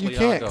 Well, actually, you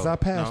can't, I'll go. 'cause I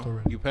passed No?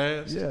 already. You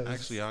passed? Yes.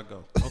 Actually, I'll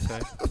go. Okay.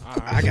 All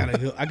right.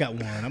 I got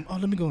one.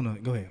 Let me go on.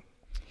 Go ahead.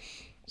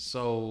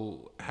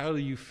 So, how do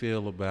you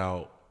feel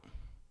about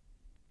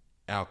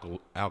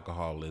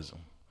alcoholism?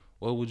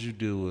 What would you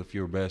do if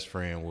your best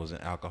friend was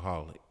an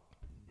alcoholic,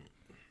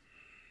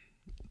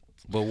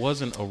 but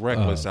wasn't a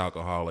reckless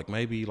alcoholic?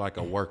 Maybe like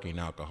a working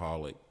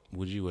alcoholic.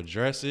 Would you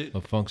address it?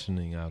 A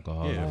functioning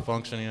alcoholic. Yeah,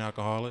 functioning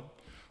alcoholic.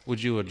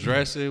 Would you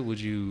address it? Would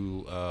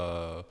you,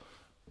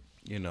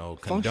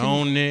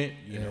 condone it?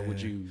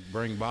 Would you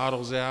bring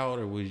bottles out,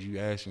 or would you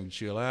ask him to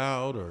chill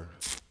out, or?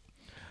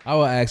 I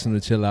would ask him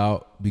to chill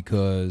out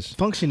because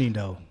Functioning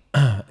though.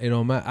 it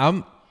don't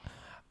matter.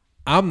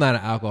 I'm not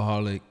an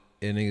alcoholic,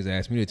 and niggas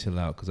ask me to chill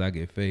out because I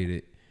get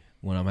faded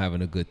when I'm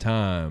having a good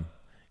time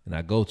and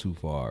I go too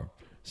far.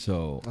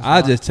 So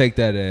I just take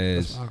that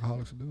That's as what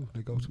alcoholics do.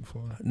 They go too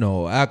far.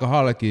 no.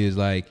 Alcoholic is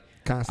like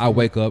Constantly. I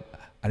wake up,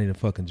 I need a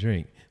fucking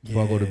drink.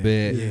 Before I go to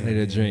bed, Yeah, I need a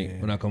yeah, drink. yeah.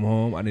 When I come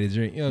home, I need a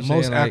drink. You know what I'm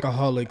Most saying? Like,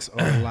 alcoholics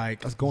are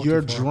like, That's going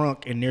you're too far.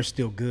 drunk and they're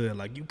still good.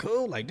 Like, you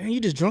cool? Like, damn, you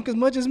just drunk as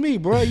much as me,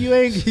 bro. You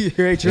ain't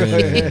drunk.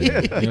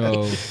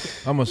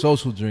 I'm a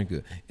social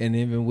drinker, and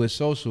even with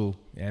social,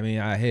 I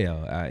mean, I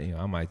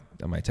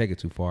might take it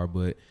too far,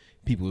 but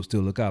people will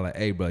still look out like,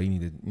 hey, bro, you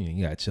need to,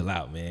 you gotta chill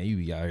out, man. You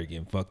be out here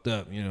getting fucked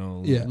up,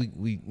 Yeah.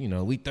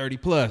 we 30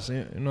 plus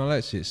and all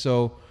that shit.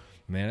 So,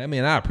 man, I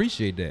mean, I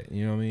appreciate that,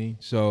 you know what I mean?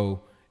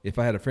 So, if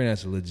I had a friend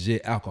that's a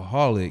legit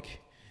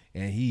alcoholic,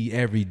 and he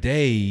every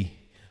day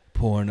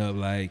pouring up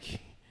like,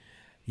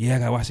 yeah, I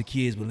gotta watch the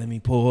kids, but let me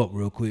pull up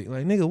real quick.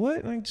 Like, nigga,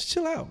 what? Like, just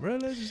chill out, bro.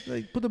 Let's just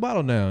like put the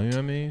bottle down. You know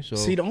what I mean? So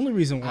See, the only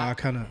reason why I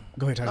kind of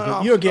go ahead, Tyler.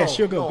 No, You're a guest.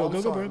 no, You're go, no, go, I'm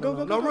go, sorry. go,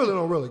 go, go, No,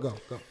 go. really, go.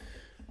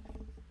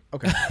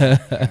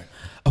 Okay.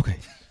 okay.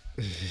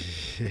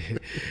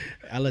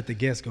 I let the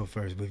guest go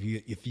first, but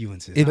if you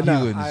insist. If But you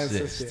nah,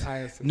 insist. I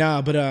insist.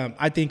 Nah, but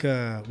I think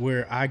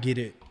where I get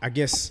it, I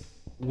guess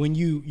when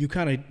you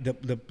kind of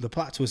the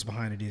plot twist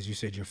behind it is you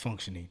said you're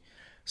functioning,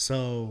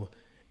 so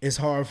it's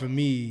hard for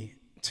me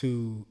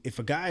to, if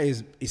a guy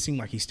is, it seems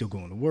like he's still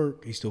going to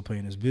work, he's still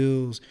paying his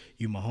bills,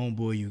 you my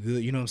homeboy, you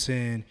good, you know what I'm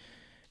saying?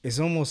 It's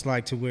almost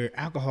like to where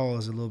alcohol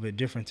is a little bit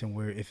different than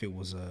where if it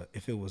was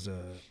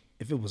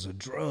a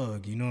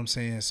drug, you know what I'm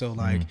saying? So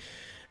like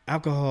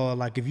alcohol,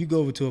 like if you go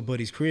over to a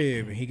buddy's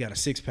crib and he got a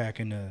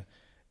 6-pack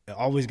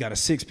always got a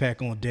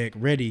 6-pack on deck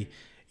ready,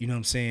 you know what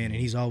I'm saying? And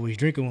he's always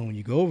drinking one. When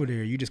you go over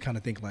there, you just kind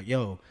of think like,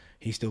 yo,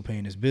 he's still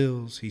paying his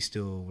bills. He's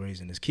still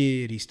raising his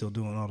kid. He's still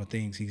doing all the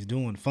things he's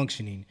doing,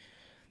 functioning.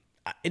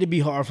 It'd be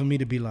hard for me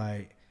to be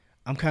like,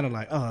 I'm kind of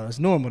like, oh, it's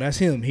normal. That's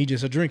him. He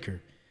just a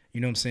drinker. You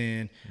know what I'm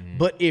saying?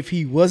 But if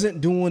he wasn't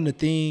doing the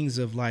things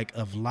of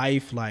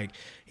life, like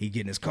he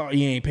getting his car,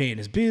 he ain't paying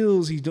his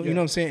bills, he's doing, you know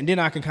what I'm saying? And then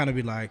I can kind of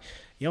be like,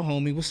 yo,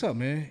 homie, what's up,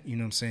 man? You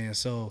know what I'm saying?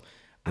 So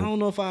I don't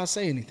know if I'll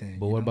say anything.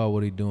 But what about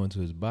what he doing to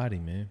his body,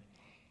 man?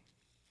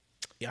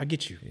 I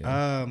get you.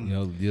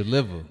 Your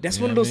liver. That's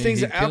You one of know those what I mean? things.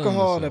 He That killing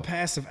alcohol, the himself.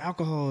 passive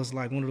alcohol, is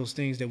like one of those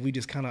things that we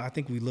just kind of, I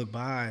think we look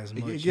by as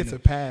much. It gets you know. a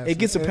pass. It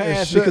gets a It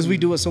pass because we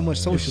shouldn't. do it so much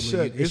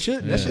socially. It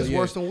should. That's just yeah.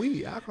 worse than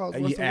weed. Alcohol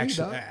is worse than weed,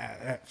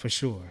 dog. For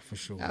sure.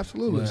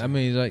 Absolutely. But, I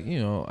mean, like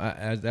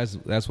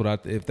that's what I.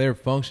 If they're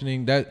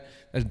functioning, that's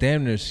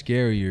damn near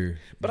scarier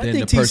But I than the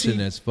think person TC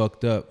that's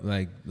fucked up,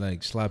 like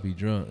sloppy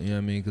drunk. You know what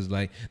I mean? Because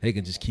like they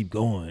can just keep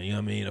going. You know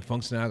what I mean? A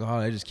functioning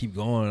alcoholic, they just keep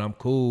going. I'm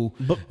cool.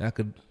 But- I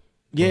could.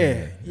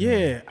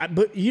 Yeah.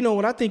 But you know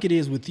what I think it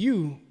is with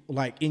you,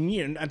 like in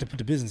year, not to put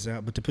the business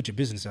out, but to put your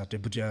business out there.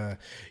 But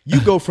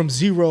you go from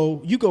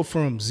zero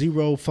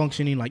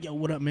functioning, like, yo,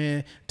 what up,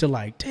 man, to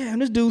like, damn,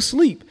 this dude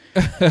sleep.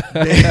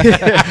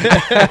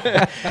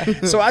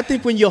 So I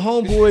think when your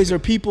homeboys or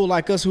people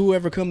like us,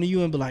 whoever come to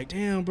you and be like,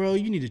 damn, bro,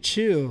 you need to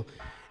chill,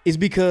 it's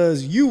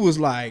because you was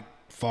like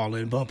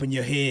falling, bumping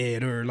your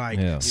head, or like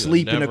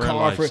sleep in the Never in car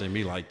life for seen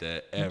me like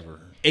that ever.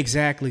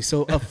 exactly.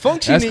 So a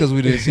functioning. That's because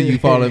we didn't see you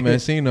fall at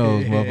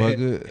Mancino's,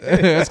 motherfucker.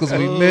 That's because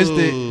we missed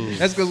it.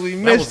 That's because we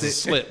That missed was a it.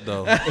 slip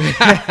though.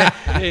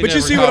 But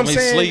you see what I'm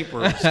saying? Sleep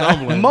or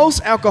stumbling.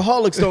 Most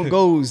alcoholics don't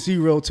go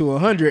 0 to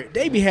 100.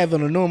 They be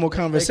having a normal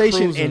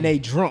conversation cruising. and they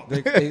drunk.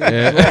 They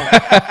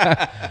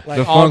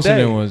The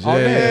functioning ones, all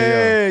yeah.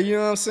 Yeah, you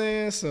know what I'm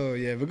saying? So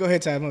yeah, but go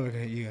ahead, Ty.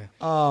 Yeah.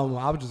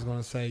 I was just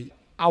gonna say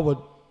I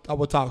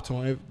would talk to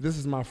him. If this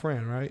is my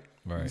friend, right?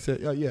 Right. He said,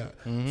 yeah.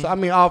 So I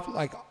mean,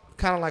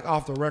 kind of like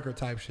off the record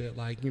type shit.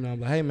 Like, you know, I'm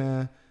like, hey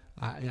man,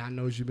 I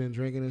know you've been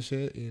drinking and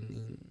shit,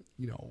 and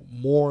you know,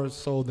 more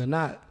so than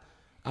not,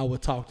 I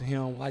would talk to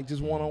him like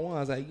just one on one. I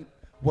was like,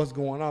 what's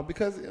going on?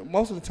 Because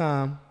most of the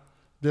time,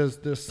 there's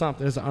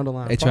something. There's an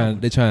underlying.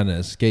 They're trying to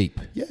escape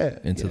Yeah,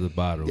 into yeah. the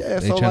bottle. Yeah,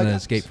 They're so trying like, to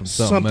escape from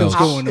something something's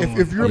else. going on.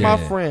 If you're my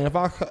Yeah. friend,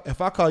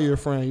 if I call you a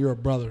friend, you're a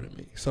brother to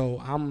me. So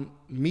I'm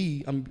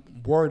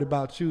worried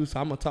about you.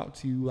 So I'm gonna talk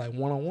to you like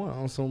one on one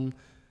on some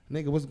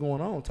nigga, what's going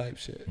on type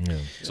shit. Yeah.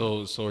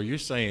 So you're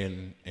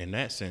saying, in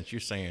that sense, you're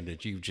saying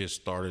that you've just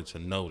started to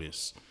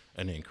notice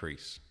an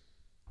increase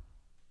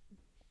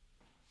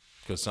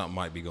because something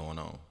might be going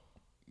on.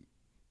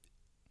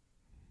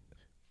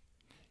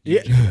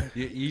 Yeah.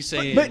 You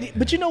saying?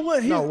 But you know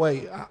what? No,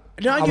 wait.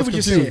 No, I I get was what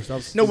you're confused. saying. I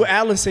was No, what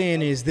Alan's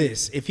saying is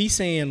this: if he's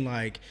saying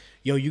like,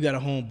 "Yo, you got a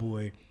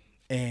homeboy,"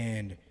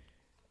 and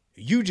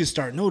you just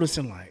start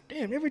noticing like,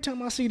 "Damn, every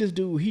time I see this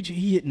dude,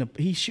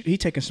 he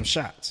taking some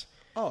shots."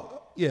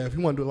 Oh, yeah. If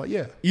you want to do it, like,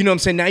 yeah, You know what I'm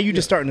saying? Now you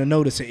just starting to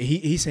notice it.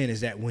 He's saying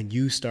is that when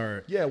you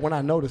start, yeah. When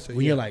I notice it,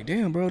 when yeah. you're like,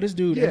 "Damn, bro, this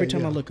dude." Yeah, every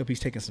time yeah. I look up, he's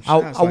taking some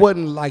I shots.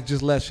 wouldn't like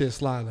just let shit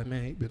slide. Like,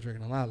 man, he been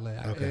drinking a lot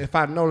lately. If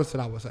I noticed it,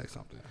 I would say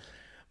something.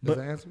 Does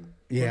that answer me?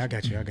 Yeah, I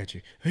got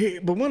you. Hey,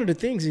 but one of the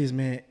things is,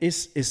 man,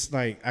 it's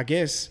like, I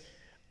guess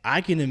I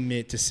can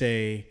admit to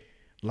say,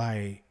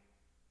 like,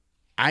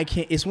 I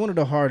can't. It's one of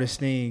the hardest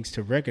things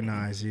to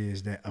recognize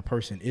is that a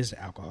person is an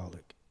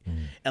alcoholic.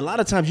 A lot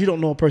of times you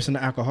don't know a person is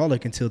an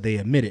alcoholic until they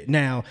admit it.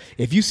 Now,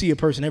 if you see a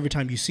person every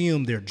time you see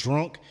them, they're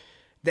drunk,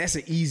 that's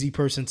an easy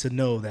person to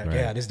know that, Right.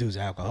 yeah, this dude's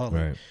an alcoholic.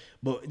 Right.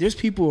 But there's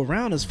people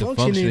around us The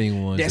functioning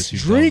functioning ones that's that you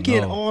don't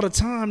drinking know. all the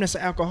time. That's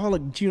an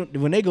alcoholic.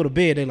 When they go to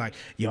bed, they're like,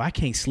 yo, I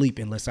can't sleep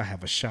unless I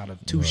have a shot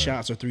of 2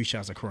 shots or 3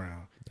 shots of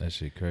Crown. That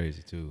shit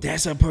crazy too.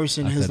 That's a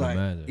person I who's couldn't like,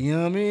 imagine. you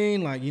know what I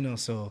mean? Like, you know,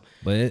 so.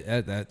 But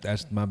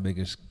that's my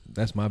biggest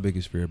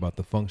fear about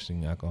the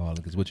functioning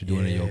alcoholic is what you're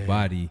doing in your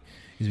body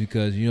is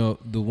because, you know,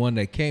 the one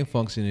that can't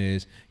function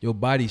is your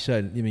body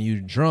shutting. I mean,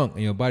 you're drunk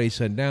and your body's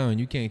shutting down and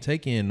you can't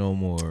take in no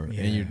more and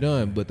you're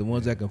done. But the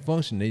ones that can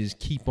function, they just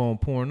keep on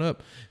pouring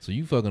up. So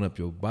you fucking up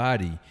your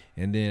body.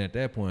 And then at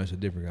that point, it's a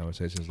different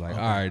conversation. It's like,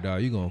 all right,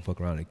 dog, you're going to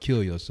fuck around and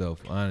kill yourself.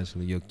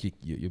 Honestly, your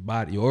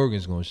body, your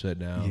organs going to shut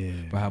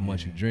down for how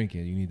much you're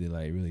drinking. You need to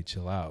like really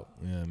chill out.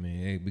 You know what I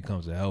mean? It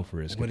becomes a health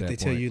risk. What at if they that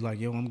tell point. you, like,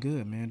 yo, I'm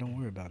good, man. Don't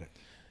worry about it.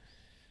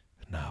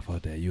 Nah,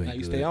 fuck that. You ain't Like,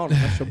 you good. stay on it.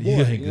 That's your boy. You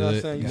You, ain't know what I'm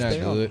good. saying? You You're not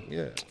stay on good. it.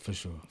 Yeah. For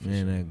sure. You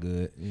ain't that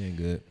good. You ain't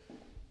good.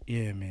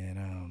 Yeah,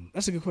 man.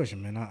 That's a good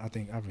question, man. I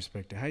think I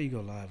respect it. How you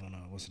go live on,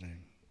 what's the name?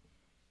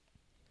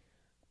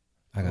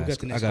 I got the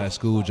got next I one? got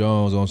School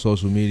Jones on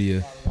social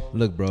media.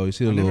 Look, bro, you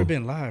see the I've little never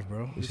been live,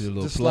 bro. you see the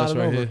little Just plus slide it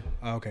right over. here.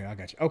 Oh, okay, I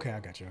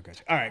got you.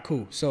 All right,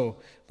 cool. So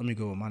let me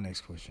go with my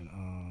next question.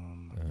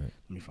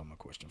 Let me find my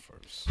question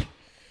first.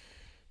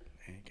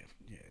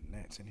 Yeah,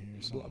 Nat's in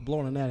here. So.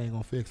 Blowing a gnat ain't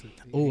gonna fix it.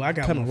 Oh, I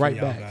got coming one for right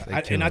y'all back.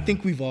 guys. And I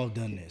think we've all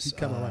done this. He's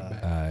coming right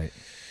back. All right.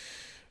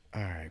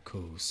 All right,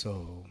 cool.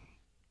 So,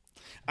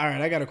 all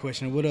right, I got a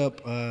question. What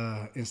up,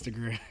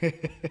 Instagram?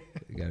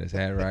 He got his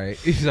hat right.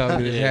 He's all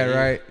with his hat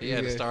right. You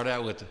had to start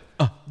out with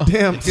the.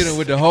 Damn. Hit him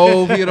with the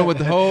hove. Hit him with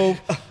the hove.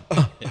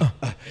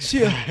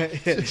 Chill.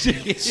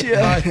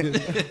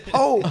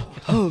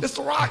 Oh, it's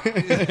the Rock.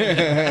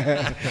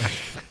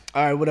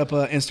 All right, what up,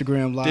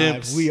 Instagram Live?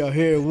 Dimps. We are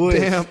here with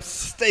Dimps.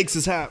 Stakes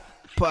is Hot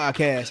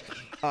podcast.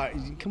 All right,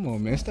 come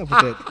on, man. Stop with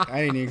that.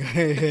 I ain't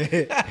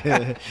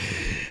even.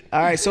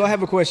 All right, so I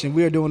have a question.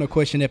 We are doing a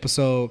question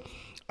episode.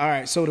 All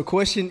right, so the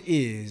question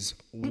is,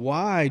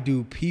 why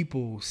do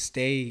people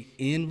stay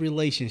in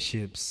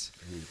relationships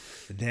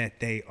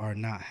that they are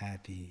not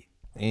happy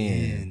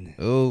in.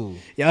 Oh,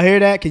 Y'all hear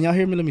that? Can y'all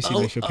hear me? Let me see.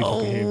 Make sure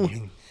people can hear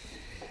me.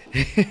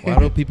 why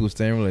do people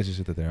stay in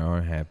relationships that they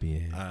aren't happy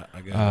in?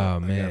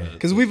 Man.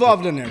 Because we've all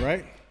done that,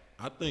 right?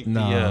 I think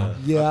Nah.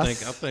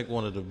 Yes. I think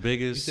one of the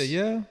biggest. You said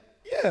yeah?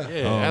 Yeah.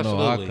 Yeah, Oh,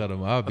 absolutely. no, I'll cut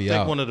 'em. I'll be I think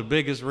out. one of the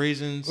biggest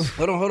reasons.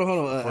 Hold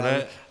on. For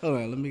that? Hold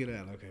on. Let me get it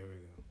out. Okay, here we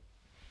go.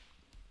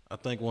 I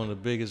think one of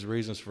the biggest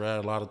reasons for that,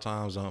 a lot of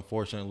times,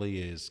 unfortunately,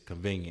 is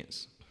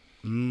convenience.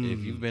 If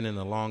you've been in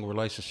a long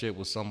relationship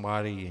with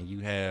somebody and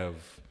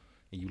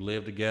you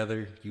live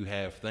together, you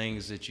have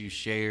things that you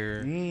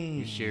share.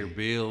 You share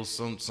bills.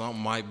 Something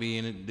might be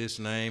in this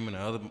name, and the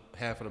other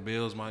half of the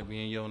bills might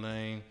be in your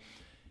name.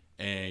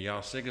 And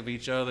y'all sick of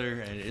each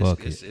other, and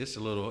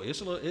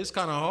it's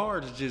kind of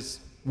hard to just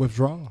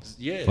Withdrawals.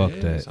 Fuck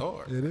it's that.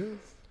 hard. It is.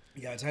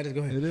 Yeah, Titus,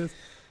 go ahead. It is.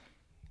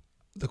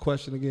 The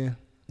question again.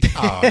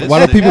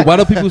 Why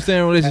do people stay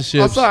in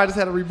relationships I'm sorry, I just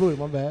had to reboot it.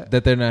 My bad.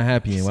 that they're not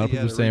happy in? Why do See,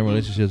 people yeah, stay in reboot.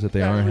 relationships that they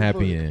Yeah, aren't reboot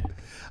happy it.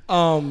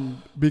 in?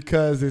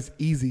 Because it's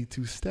easy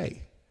to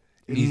stay.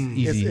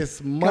 Easy. It's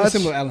Kind of much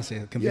similar to Alan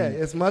said. Yeah, Convenient.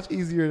 it's much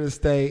easier to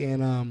stay,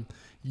 and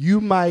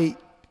you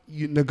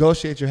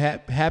negotiate your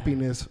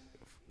happiness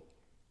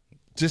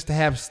just to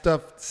have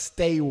stuff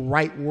stay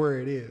right where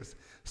it is.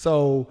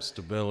 So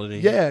Stability.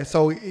 yeah,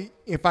 so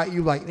if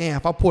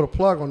I pull a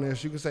plug on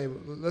this, you can say,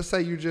 let's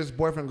say you just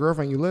boyfriend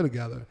girlfriend, you live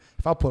together.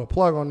 If I put a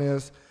plug on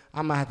this,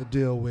 I might have to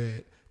deal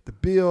with the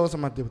bills. I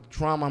might deal with the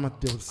drama. I might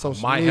deal with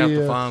social might media. have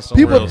to find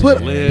somewhere else to live.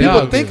 People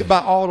Y'all think give-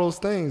 about all those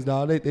things,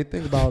 dog. They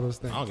think about all those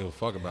things. I don't give a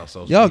fuck about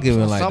social Y'all media.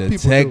 giving like some the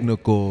people do.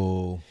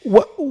 technical.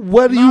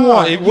 What do you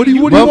want? If What do you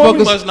you want?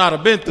 Motherfuckers- must not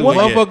have been through it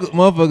yet.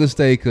 Motherfuckers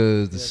stay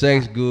because the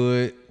sex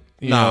good.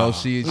 You know,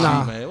 she.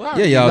 Nah. Man,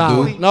 Yeah, y'all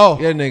Nah. do. No.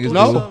 Yeah, niggas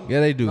No. do.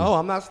 Yeah, they do. No,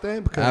 I'm not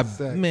staying because of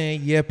sex.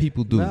 Man, yeah,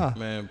 people do. Nah.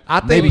 Man,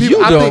 I think Maybe people,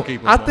 you I don't.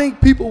 think, I think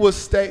people will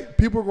stay.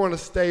 People are going to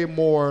stay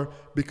more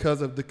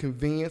because of the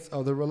convenience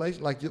of the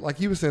relation. Like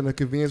you were saying, the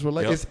convenience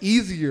relation. Yep. It's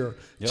easier.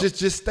 Yep.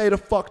 Just stay the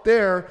fuck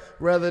there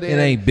rather than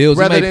It ain't bills.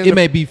 rather than It the-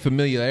 may be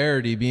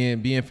familiarity,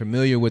 being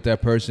familiar with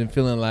that person,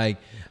 feeling like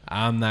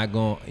I'm not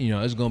going.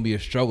 It's going to be a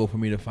struggle for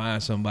me to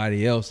find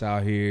somebody else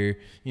out here.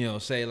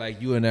 Say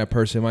like you and that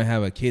person might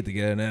have a kid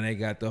together, and then they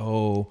got the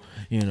whole,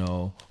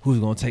 who's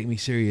going to take me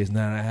serious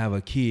now that I have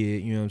a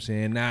kid. You know what I'm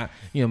saying? Now,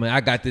 man,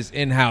 I got this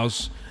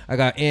in-house. I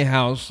got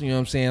in-house. You know what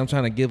I'm saying?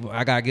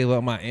 I got to give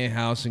up my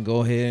in-house and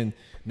go ahead and.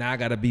 Now I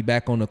gotta be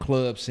back on the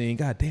club scene.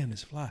 God damn,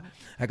 it's fly.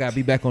 I gotta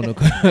be back on the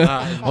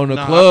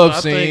club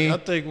scene. I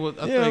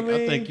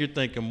think you're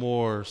thinking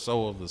more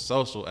so of the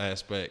social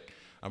aspect.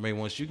 I mean,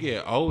 once you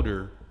get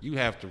older, you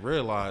have to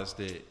realize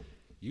that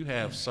you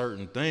have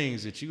certain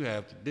things that you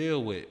have to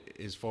deal with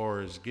as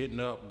far as getting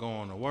up,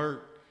 going to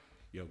work,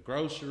 your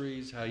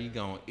groceries, how you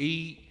gonna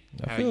eat,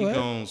 how feel you that.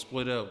 gonna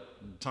split up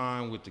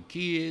time with the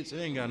kids. It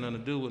ain't got nothing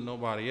to do with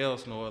nobody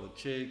else, no other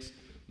chicks.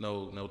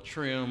 No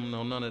trim,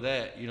 no none of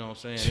that. You know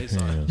what I'm saying? It's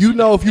like,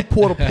 if you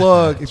pull the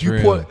plug, if you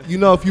Trim. pull Old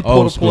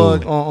the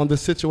plug school. on the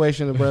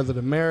situation of whether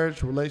the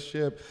marriage,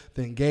 relationship,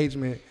 the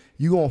engagement,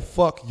 you gonna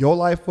fuck your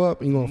life up,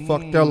 and you gonna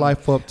fuck their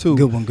life up too.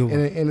 Good one, good one.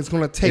 And it's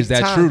gonna take. Is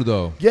that time. true,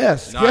 though?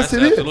 Yes, No, yes, it's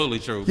it is. absolutely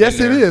true. Yes,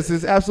 Been it there. is.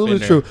 It's absolutely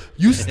Been true. there.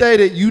 You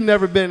stated you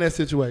never been in that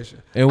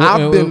situation. And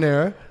I've been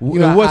there. In You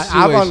know, what I've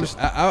situation?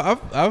 understood.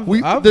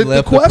 I've the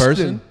left question. the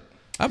person.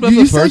 I've left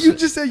You the said person. you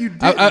just said you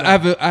did.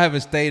 I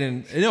haven't stayed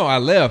in. I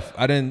left.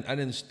 I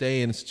didn't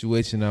stay in a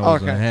situation I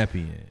was Okay.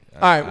 unhappy in.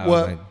 All right, I was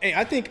well- like, Hey,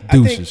 I think,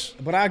 Deuces.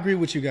 but I agree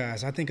with you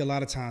guys. I think a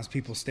lot of times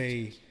people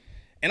stay,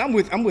 and I'm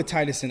with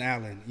Titus and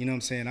Allen. You know what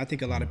I'm saying? I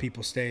think a lot of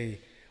people stay.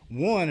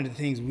 One of the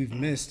things we've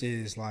missed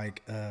is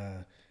like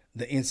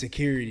the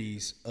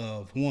insecurities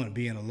of one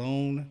being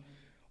alone,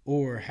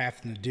 or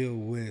having to deal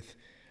with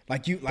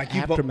you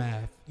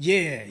aftermath.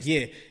 Yeah.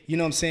 You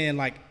know what I'm saying?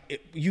 Like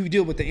you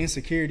deal with the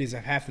insecurities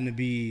of having to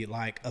be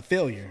like a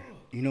failure.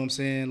 You know what I'm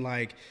saying?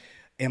 Like,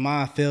 am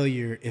I a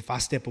failure if I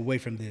step away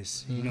from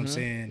this? You know what I'm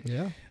saying?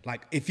 Yeah.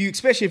 Like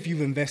especially if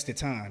you've invested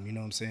time, you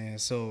know what I'm saying?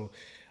 So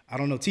I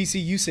don't know.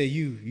 TC, you say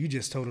you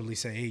just totally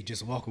say, hey,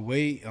 just walk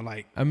away, or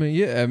like I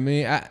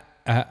mean, I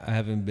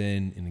haven't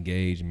been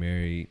engaged,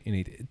 married,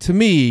 anything. To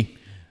me,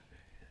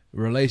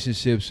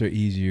 relationships are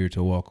easier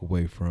to walk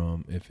away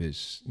from if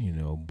it's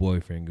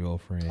boyfriend,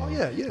 girlfriend,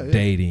 yeah.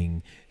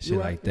 dating, shit You're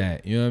right. like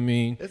that. You know what I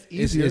mean? It's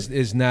easier.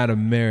 It's not a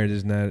marriage.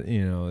 It's not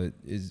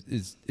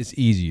it's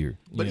easier.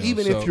 But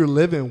even if you're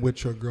living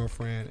with your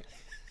girlfriend,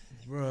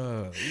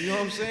 bruh, you know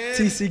what I'm saying?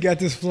 TC got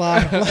this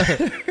fly.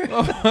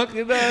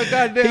 Fucking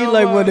goddamn. He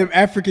like one of them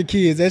African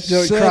kids. That's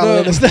joke Shut crawling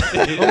up. on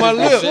the on my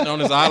lip. sitting on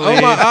his On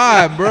eyelid. my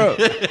eye, bro.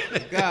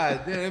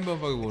 God damn, that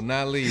motherfucker will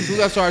not leave. As soon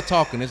as I start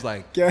talking, it's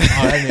like, oh,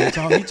 that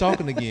man he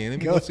talking again. Let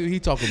me go see what he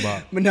talking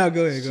about. But now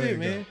go ahead, Shit, go.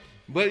 man.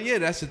 But yeah,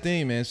 that's the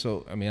thing, man.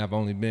 So I mean, I've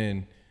only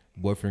been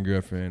boyfriend,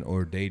 girlfriend,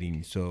 or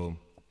dating. So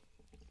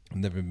I've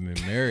never been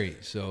married.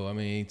 So I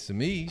mean, to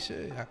me,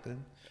 shit, I could.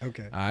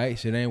 Okay. All right,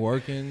 shit ain't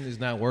working. It's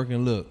not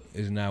working. Look,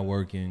 it's not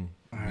working.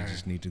 We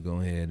just need to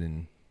go ahead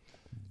and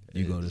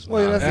You go this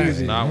Well, way. that's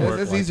easy. not work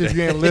That's like easy if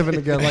you ain't living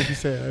together, like you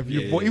said. If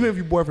you Yeah. even if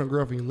you boyfriend and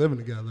girlfriend, you living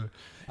together,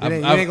 it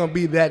ain't I've- gonna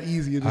be that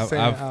easy. You're just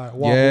saying, all right,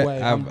 walk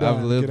away. I'm I've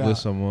done, lived get with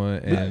out. someone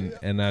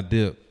and I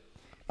dipped.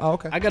 Oh,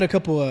 okay. I got a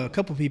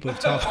couple people have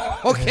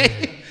talked.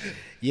 Okay.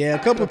 Yeah, a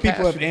couple Pass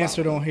people have you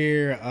answered on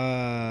here.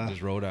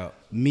 Just rolled out.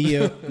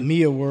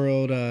 Mia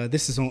World.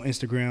 This is on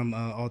Instagram.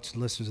 All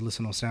listeners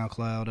listen on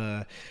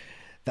SoundCloud.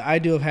 The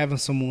idea of having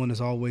someone is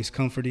always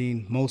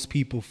comforting. Most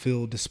people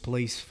feel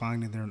displaced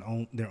finding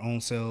their own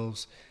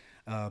selves.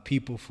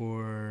 People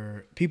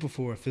for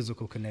a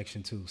physical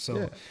connection too.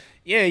 So,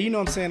 yeah, you know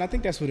what I'm saying. I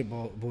think that's what it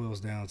boils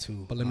down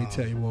to. But let me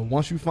tell you, well,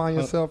 once you find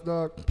yourself,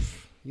 dog,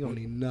 you don't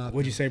need nothing.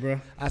 What'd you say, bro?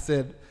 I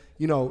said,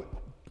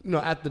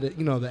 after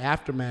the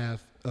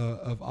aftermath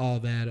of all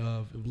that,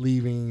 of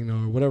leaving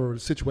or whatever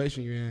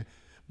situation you're in,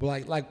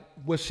 but like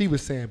what she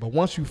was saying. But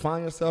once you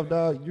find yourself,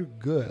 dog, you're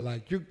good.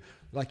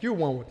 You're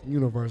one with the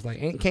universe. Like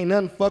can't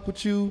nothing fuck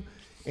with you,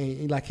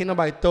 and like can't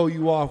nobody throw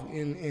you off.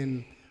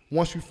 And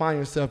once you find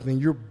yourself, then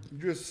you're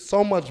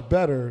so much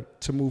better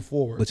to move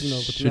forward. But with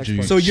the should next you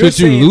person. So you're should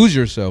you saying- lose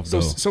yourself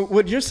though? So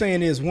what you're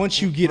saying is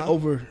once you get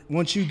over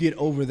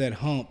that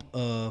hump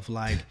of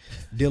like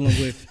dealing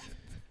with.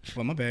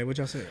 Well, my bad. What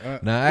y'all say?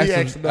 Nah, I He asked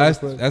asked him, another I asked,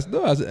 question. that's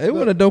no. I said, it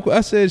wasn't a dope. I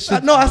said,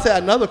 should, No, I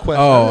said another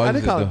question. oh, I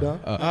didn't call it dumb.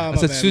 I my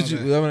said, bad, should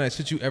my you? I mean,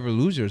 should you ever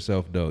lose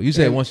yourself though? You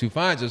said once you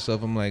find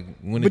yourself. I'm like,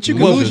 when But did you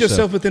can lose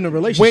yourself within a When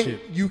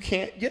relationship. you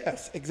can't,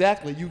 yes,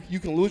 exactly. You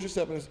can lose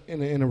yourself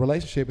in a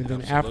relationship, and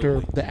then after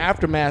the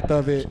aftermath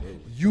of it,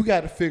 you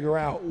got to figure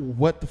out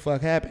what the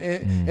fuck happened.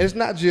 And it's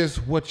not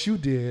just what you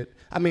did.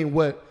 I mean,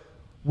 what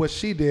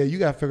she did. You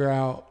got to figure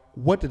out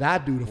what did I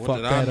do to What fuck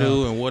did that I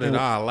do up? and what did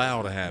I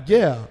allow to happen?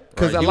 Yeah,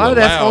 because Right, a you lot of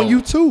that's allowed- on you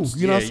too.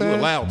 You know what I'm saying? You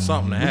allowed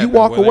something to When happen. you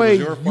walk Whether away, it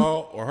was your you-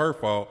 fault or her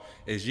fault.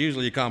 It's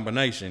usually a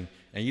combination,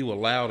 and you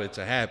allowed it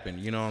to happen.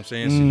 You know what I'm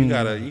saying? So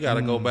you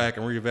gotta go back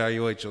and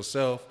reevaluate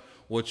yourself,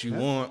 what you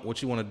want,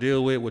 what you want to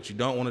deal with, what you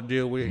don't want to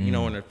deal with. You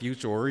know, in the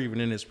future or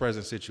even in this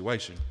present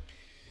situation.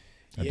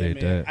 I Yeah,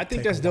 did man. that. I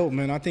think that's dope,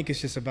 man. I think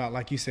it's just about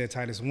like you said,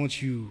 Titus.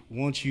 Once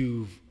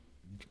you've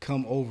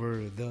come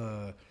over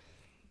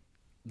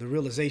the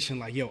realization,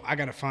 like, yo, I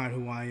gotta find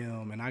who I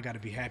am, and I gotta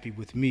be happy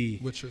with me,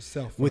 With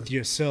yourself. with first.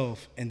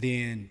 yourself, and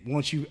then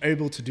once you're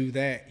able to do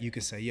that, you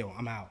can say, yo,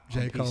 I'm out.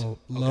 J. Peace. Cole,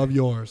 Love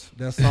Yours.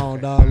 That song,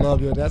 dog,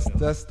 Love Yours.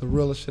 That's the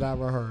realest shit I've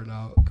ever heard,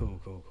 dog. Cool.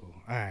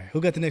 All right,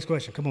 who got the next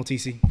question? Come on,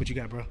 TC. What you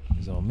got, bro?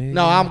 It's on me.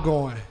 No, I'm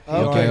going.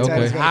 Okay,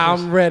 okay.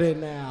 I'm ready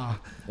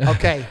now.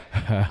 Okay.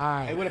 All Hey,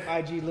 right. what if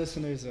IG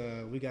listeners?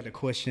 We got a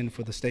question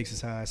for the Stakes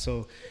is High.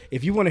 So,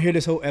 if you want to hear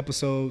this whole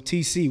episode,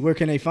 TC, where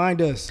can they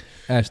find us?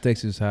 At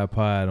Stakes is High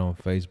Pod on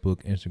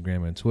Facebook,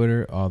 Instagram, and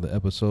Twitter. All the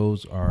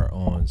episodes are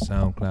on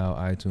SoundCloud,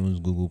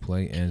 iTunes, Google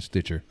Play, and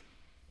Stitcher.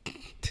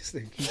 This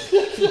thing-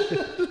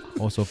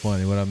 What's so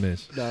funny? What I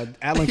missed?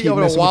 Alan He keep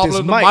over there messing with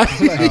this wobbling the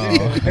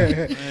mic.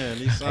 mic. Man,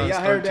 these Hey,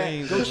 y'all heard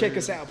that? Go check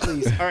us out,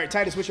 please. All right,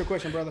 Titus, what's your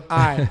question, brother?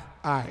 All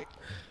right.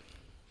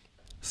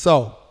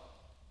 So,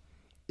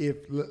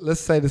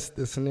 let's say the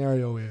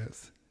scenario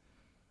is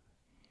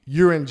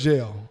you're in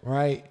jail,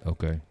 right?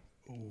 Okay.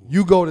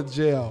 You go to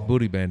jail.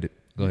 Booty Bandit.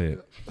 Go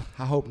ahead.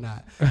 I hope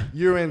not.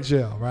 You're in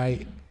jail,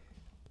 right?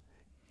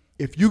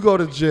 If you go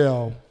to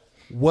jail,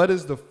 what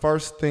is the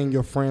first thing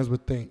your friends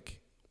would think?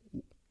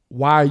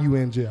 Why are you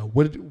in jail?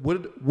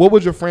 What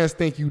would your friends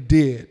think you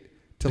did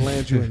to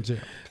land you in jail?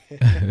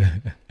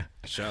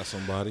 Shot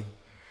somebody.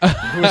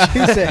 What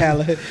you say,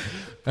 Alan?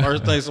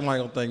 First thing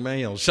somebody gonna think, man,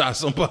 you know, shot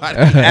somebody.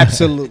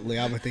 Absolutely,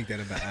 I would think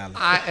that about Alan.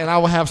 I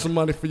will have some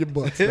money for your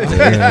books.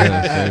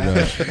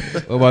 Yeah, straight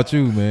up. What about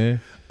you, man?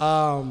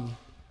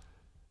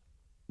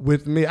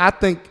 With me, I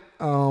think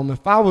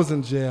if I was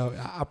in jail,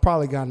 I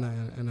probably got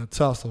in a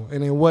tussle,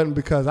 and it wasn't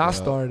because I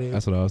started it.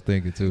 That's what I was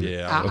thinking too.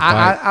 Yeah.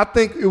 I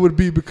think it would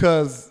be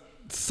because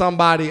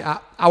somebody,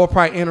 I would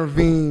probably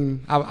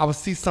intervene. I would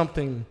see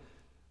something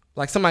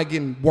like somebody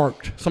getting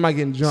worked, somebody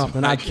getting jumped,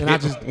 and I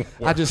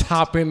just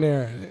hop in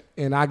there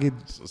and I get.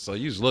 So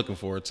you was looking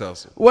for a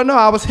tussle. Well, no,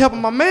 I was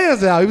helping my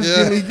man's out. He was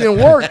getting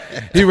worked,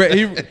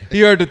 He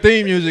heard the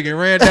theme music and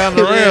ran down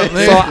the ramp.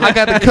 so I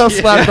got the cuff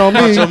slapped on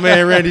me. Your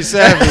man Randy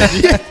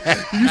Savage.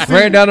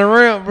 Ran down the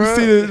ramp, bro.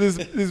 You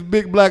see this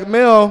big black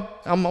male.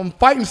 I'm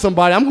fighting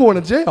somebody. I'm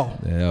going to jail.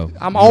 Yeah,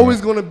 I'm always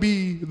going to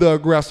be the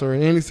aggressor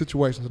in any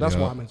situation. So that's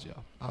Yeah. why I'm in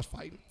jail. I was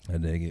fighting. I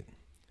dig it.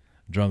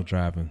 Drunk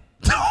driving.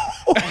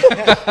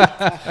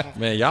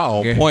 Man, y'all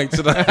on point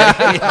today.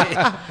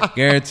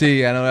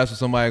 Guarantee. I know that's what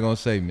somebody gonna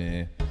say,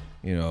 man.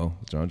 You know,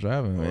 drunk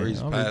driving, man. Or he's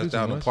I don't really do passed too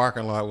out in the much.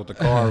 parking lot with the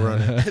car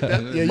running. Yeah,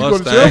 you go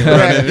to jail for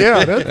that.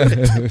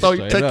 Yeah, so you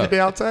Straight take you up.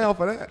 downtown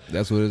for that.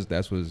 That's what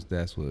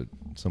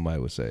somebody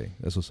would say.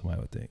 That's what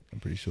somebody would think. I'm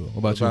pretty sure. What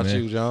What about, about you,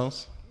 you, man?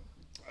 Jones?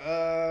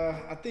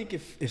 I think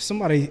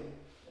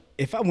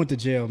if I went to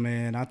jail,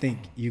 man, I think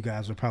you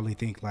guys would probably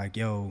think like,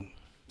 yo,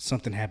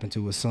 something happened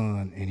to his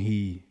son, and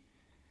he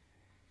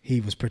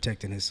was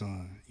protecting his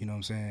son. You know what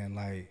I'm saying?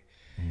 Like,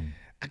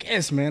 I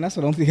guess, man, that's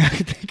what I don't think I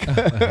can think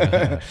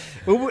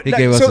of. He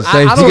gave us a safe.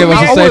 I He gave don't-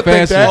 I us a wouldn't safe think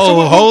answer. that.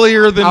 Oh,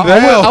 holier than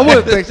thou. I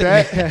wouldn't think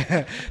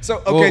that. So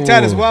okay, Whoa, whoa,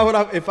 Titus, whoa. why would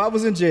I? If I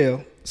was in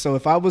jail,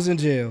 if I was in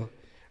jail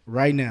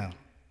right now,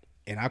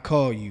 and I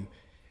call you,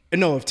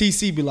 and no, if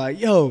TC be like,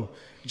 "Yo,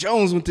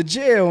 Jones went to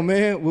jail,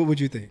 man," what would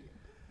you think?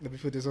 Let me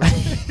put this on.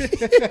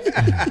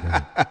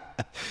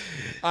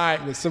 All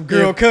right. Some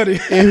girl cutting.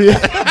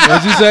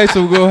 What'd you say?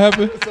 So go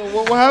happen? So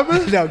what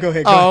happened? No, go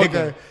ahead. Oh, ahead,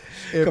 okay.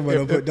 Come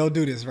on, don't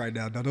do this right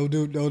now.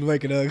 Don't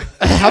make it ugly.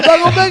 I'm not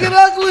gonna make it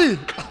ugly.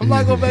 I'm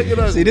not gonna make it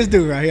ugly. See this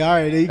dude right here. All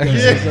right, there you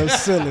go. So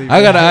silly.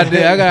 I got an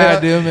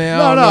idea, man.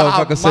 I don't know if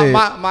I can say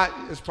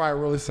it. It's probably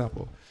really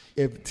simple.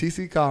 If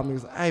TC called me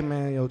and was like, "Hey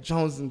man, yo,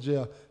 Jones in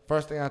jail,"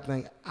 first thing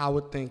I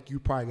would think you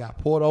probably got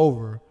pulled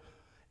over,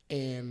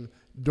 and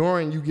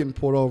during you getting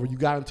pulled over, you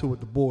got into it with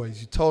the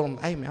boys. You told them,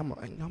 "Hey man,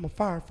 I'm a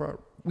fire for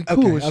we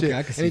cool and shit,"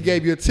 I can see and he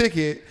gave you a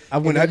ticket. I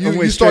went. and I you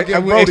went start straight. I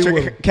getting went Brody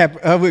with extra. him.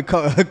 I went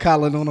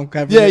Colin on him.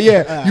 Yeah.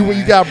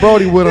 You got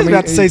Brody with I him. was about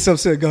and- to say something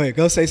silly. Go ahead.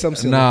 Go say something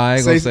silly. Nah, I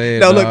ain't gonna say it,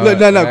 No, look. dog.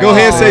 No. Go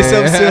ahead and say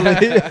Oh, something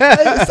silly.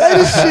 Hey, say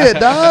this shit,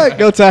 dog.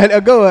 Go, Ty.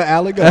 Go,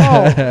 Alec. Go.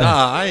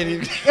 Nah, I ain't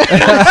even.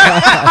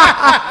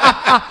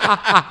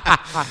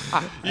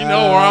 You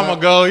know where I'm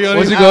gonna go. You know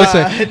What you gonna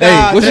say?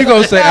 Hey, what you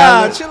gonna say,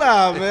 Alan? Chill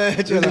out,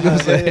 man. Chill out.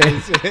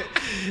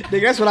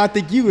 Nigga, that's what I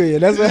think you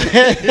in. That's what.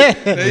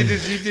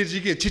 You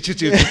get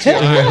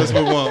All right, let's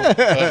move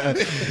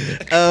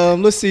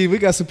on. Let's see. We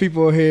got some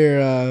people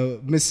here.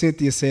 Miss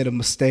Cynthia said a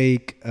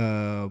mistake.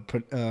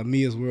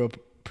 Mia's World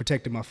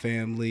protected my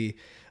family.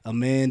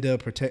 Amanda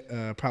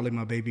probably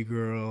my baby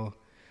girl.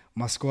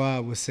 My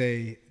squad would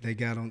say they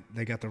got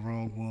the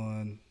wrong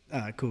one. All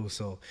right, cool.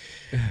 So,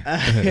 go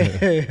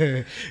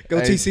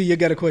TC. You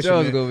got a question?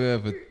 Jones Man. gonna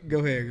be able Go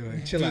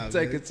ahead. Chill out.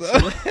 take man. it.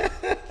 So.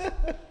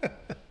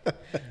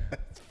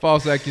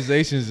 False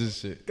accusations and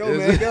shit. Go,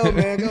 man. Go,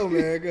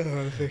 man.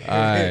 Go. All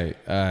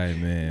right,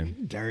 man.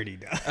 Dirty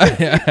dog. Should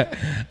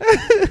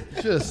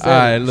have All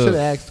right, said. look. Should have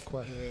asked the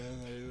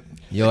question.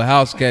 Your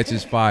house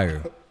catches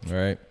fire,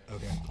 right?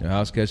 Okay. Your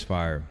house catches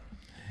fire.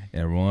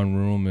 And one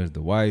room is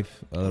the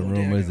wife, other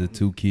room is the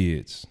two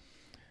kids.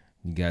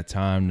 You got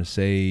time to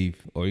save,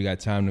 or you got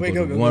time to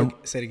go to one. Go.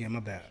 Say it again.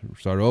 My bad.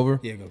 Start over.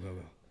 Yeah, go.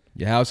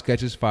 Your house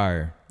catches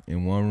fire.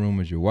 In one room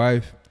is your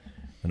wife,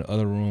 and the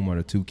other room are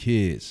the two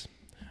kids.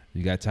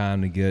 You got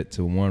time to get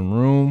to one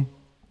room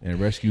and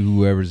rescue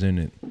whoever's in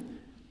it.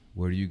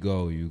 Where do you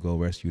go? You go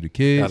rescue the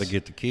kids. Gotta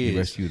get the kids. You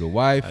rescue the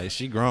wife. Hey,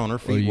 she grown. Her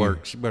feet you-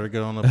 work. She better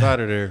get on up out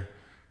of there.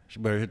 She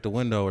better hit the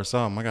window or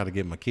something. I gotta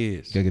get my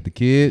kids. You gotta get the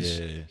kids.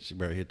 Yeah, she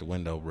better hit the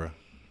window, bro.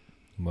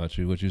 What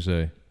you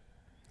say?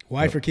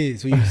 Wife or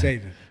kids? Who you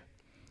saving?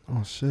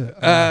 Oh shit.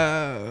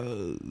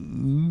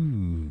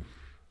 Ooh.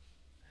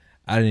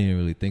 I didn't even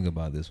really think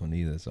about this one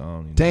either, so I don't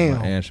even know Damn. what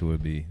my answer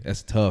would be.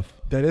 That's tough.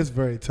 That is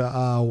very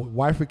tough.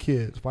 Wife or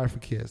kids? Tight. Wife or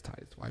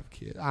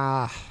kids.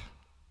 I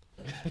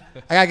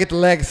gotta get the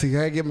legacy. I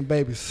gotta get my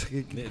babies.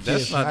 Get the That's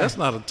kids. that's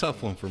not a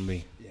tough one for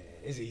me.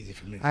 It's easy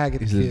for me. I gotta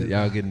get He the said, kids. y'all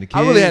man. getting the kids?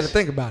 I really had to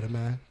think about it,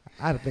 man.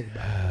 I had to think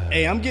about it.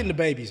 Hey, I'm getting the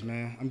babies,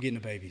 man. I'm getting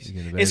the babies. You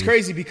getting the It's babies?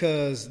 crazy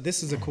because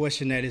this is a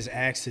question that is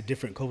asked to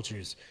different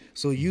cultures.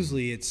 So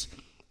usually it's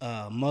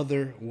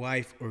mother,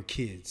 wife, or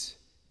kids.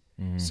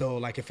 So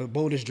like if a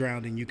boat is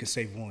drowning, you can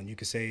save one. You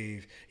can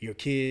save your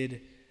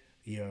kid,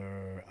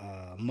 your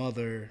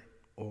mother,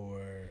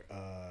 or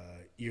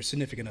your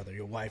significant other,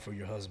 your wife or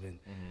your husband.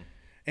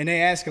 And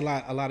they ask a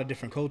lot of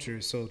different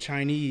cultures. So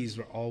Chinese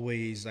were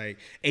always like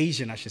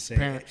Asian, I should say.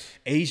 Parents.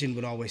 Asian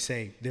would always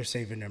say they're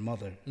saving their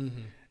mother.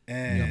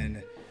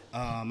 And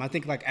I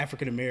think like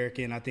African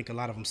American, I think a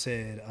lot of them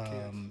said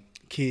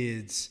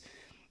kids.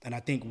 And I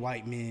think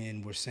white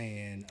men were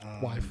saying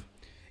Wife.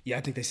 Yeah,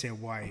 I think they said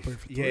wife.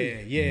 for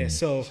Yeah.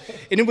 So,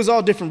 and it was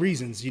all different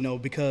reasons,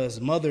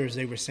 because mothers,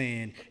 they were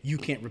saying you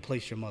can't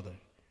replace your mother.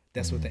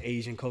 That's what the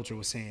Asian culture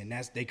was saying.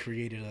 They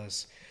created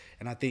us.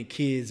 And I think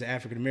kids,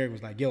 African American,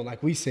 was like, yo,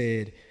 like we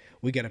said,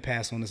 we got to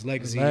pass on this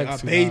legacy. Our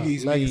Legacy,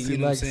 babies, legacy, you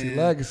know what I'm saying?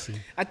 legacy.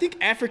 I think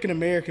African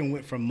American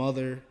went from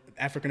mother.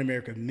 African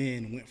American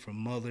men went from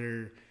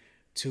mother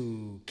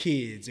to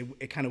kids.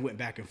 It kind of went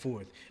back and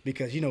forth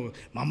because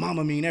my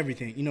mama mean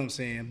everything. You know what I'm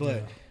saying?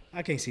 But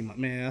I can't see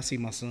I see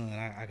my son.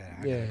 I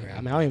gotta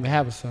grab I don't even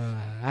have a son.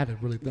 I had to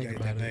really think that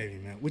about it. baby,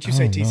 man. What you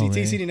say, don't TC? know, TC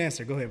man. didn't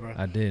answer. Go ahead, bro.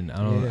 I didn't. I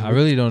don't. Yeah, I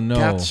really don't know.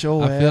 got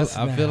your ass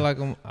I feel now. like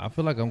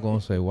I'm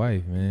gonna say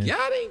wife, man.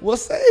 Well,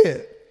 say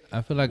it.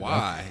 I feel like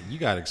Why? You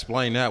gotta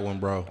explain that one,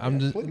 bro. I'm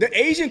just. The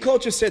Asian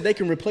culture said they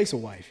can replace a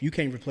wife. You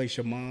can't replace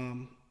your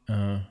mom.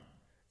 Uh,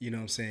 You know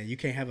what I'm saying? You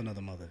can't have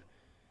another mother.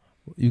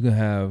 you can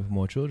have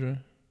more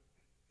children.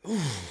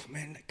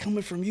 Man,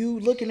 coming from you,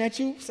 looking at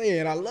you,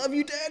 saying "I love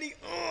you, Daddy."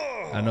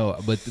 Oh. I know,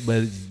 but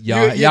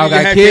y'all you got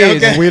have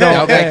kids. kids. We don't Y'all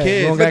have- got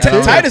kids. we don't I got don't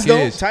have Titus don't.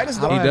 kids. Titus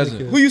I don't. don't He have doesn't.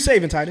 kids. Who you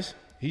saving, Titus?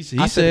 He I said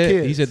the said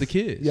kids. he said the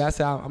kids. Yeah, I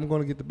said I'm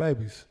going to get the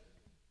babies.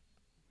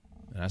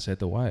 And I said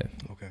the wife.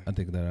 Okay. I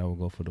think that I would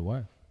go for the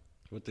wife.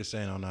 What they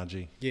saying on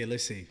IG? Yeah,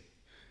 let's see.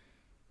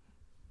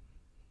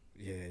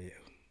 Yeah.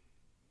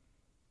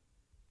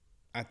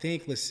 I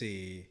think, let's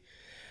see.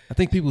 I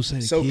think people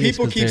say So kids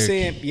people keep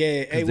saying,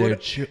 yeah, hey,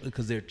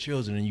 because they're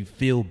children and you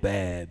feel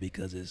bad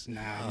because it's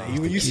nah,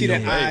 man. When you see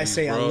that eyes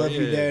say, "I love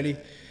you, daddy."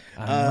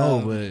 I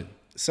know, but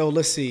So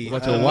let's see.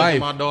 But your wife,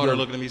 My daughter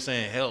looking at me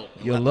saying help.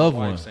 your Not loved my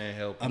wife one. saying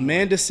help.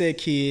 Amanda said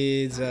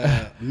kids.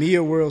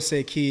 Mia World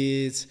said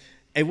kids.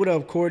 Hey, what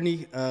up,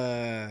 Courtney?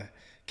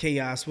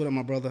 Chaos. What up,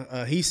 my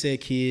brother? He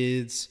said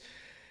kids.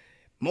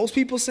 Most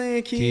people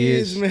saying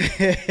kids, man.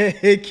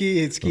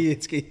 kids.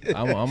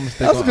 I'm gonna stick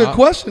That's a on, good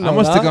question, I'm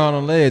though, gonna stick dog.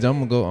 on the ledge. I'm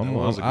gonna go.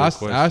 was a good I'll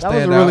question. stand That was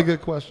a out. really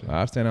good question.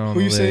 I'll stand out on Who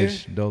the you saying?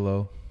 ledge.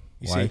 Dolo.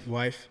 You Wife. see,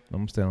 wife. I'm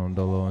gonna stand on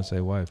Dolo and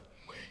say wife.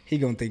 He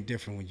gonna think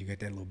different when you get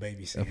that little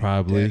baby saying,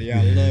 Probably. "Daddy,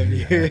 I love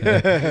you."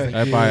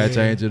 I probably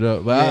change it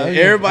up. But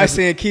Everybody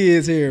saying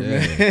kids here,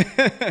 man.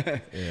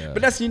 Yeah.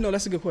 But that's a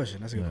good question.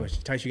 That's a good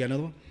question. Tice, you got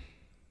another one?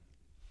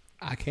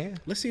 I can.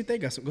 Let's see if they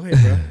got some. Go ahead,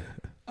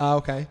 bro.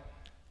 Okay.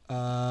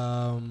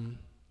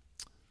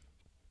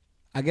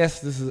 I guess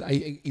this is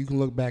you can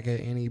look back at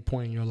any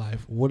point in your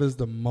life. What is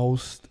the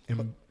most? Go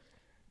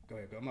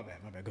ahead. My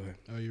bad. Go ahead.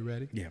 Are you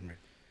ready? Yeah, I'm ready.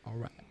 All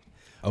right.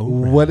 Oh,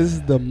 What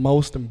is the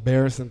most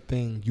embarrassing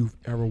thing you've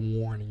ever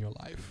worn in your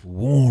life?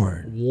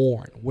 Worn.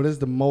 What is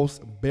the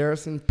most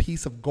embarrassing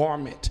piece of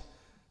garment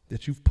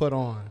that you've put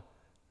on?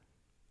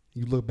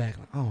 You look back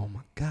like, oh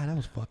my God, that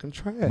was fucking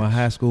trash. My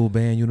high school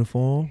band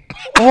uniform.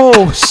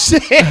 Oh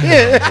shit!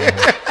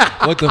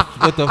 With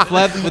the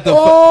flat with the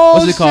Oh,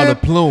 what's it called,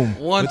 shit. the plume.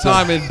 One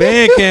time in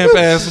band camp,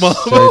 ass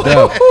motherfucker. Straight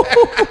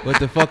up. With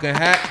the fucking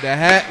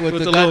hat with,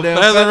 With the the little goddamn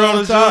feather on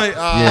the top. joint.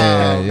 Oh,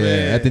 Yeah.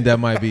 man. I think that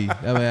might be.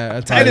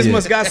 That's Titus probably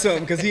must it. got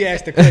something because he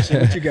asked the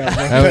question. What you got,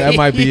 bro? That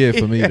might be it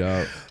for me,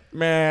 dog.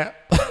 Man,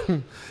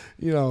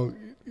 you know,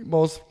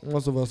 most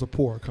of us are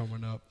poor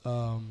coming up.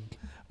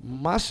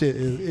 My shit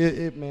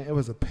is man. It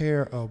was a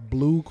pair of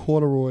blue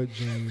corduroy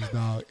jeans,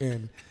 dog,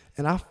 and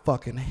I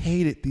fucking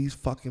hated these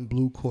fucking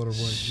blue corduroy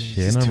jeans.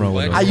 Yeah, nothing wrong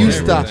with late. those I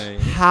used to Everything.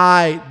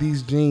 hide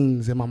these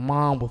jeans, and my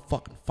mom would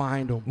fucking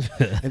find them,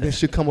 and then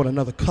she'd come with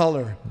another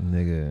color.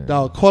 Nigga.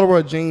 Dog,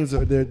 corduroy jeans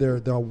are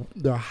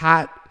they're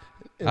hot.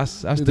 I They're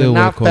still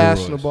wear not corduroys.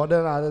 fashionable.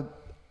 They're not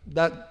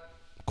that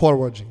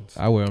corduroy jeans.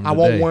 I wear them I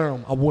won't today. wear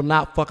them. I will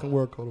not fucking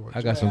wear corduroy.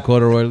 I got some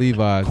corduroy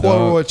Levi's,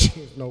 corduroy dog.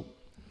 jeans.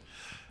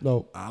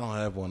 Nope. I don't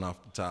have one off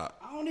the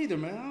top. I don't either,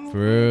 man. I don't For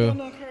real? do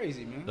nothing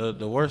crazy, man.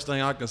 The worst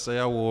thing I can say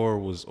I wore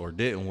was or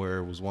didn't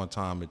wear was one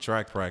time at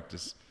track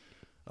practice.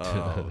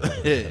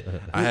 I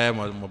had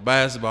my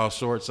basketball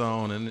shorts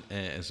on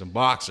and some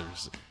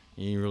boxers.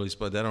 You ain't really,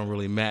 but that don't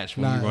really match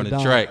when you run the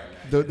track.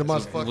 The So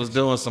motherfuckers. was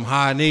doing some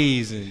high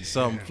knees and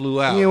something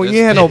flew out. You ain't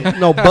had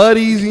no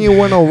buddies. You ain't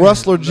wear no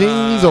Rustler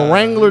jeans or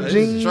Wrangler It's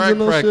jeans. Track and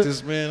no shit.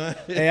 practice, man.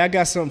 Hey, I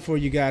got something for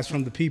you guys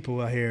from the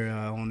people out here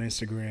on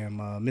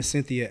Instagram. Miss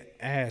Cynthia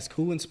asked,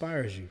 "Who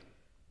inspires you?"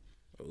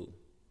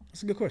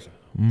 That's a good question.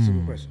 That's a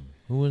good question.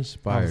 Who I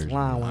inspires was you?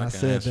 lying when I I can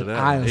said answer that that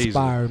I one easily.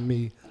 inspired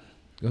me.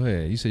 Go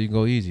ahead. You said you can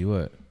go easy.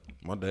 What?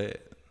 My dad.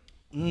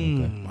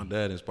 My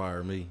dad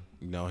inspired me.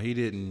 You know, he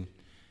didn't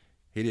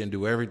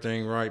do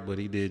everything right, but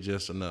he did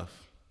just enough.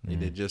 He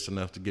did just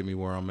enough to get me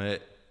where I'm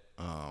at.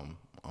 I'm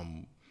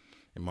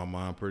in my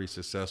mind pretty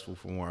successful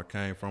from where I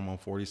came from on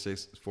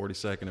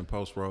 42nd and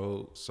Post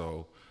Road.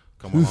 So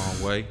come a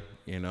long way.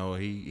 You know,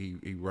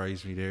 he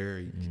raised me there.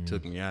 He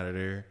took me out of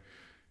there,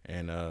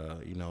 and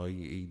you know,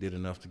 he did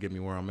enough to get me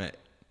where I'm at.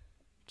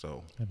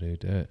 So I did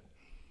that.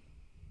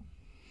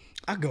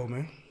 I go,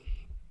 man.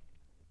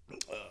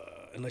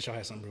 Unless y'all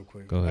have something real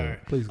quick. Go ahead. All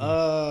right. Please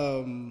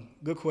go.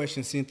 Good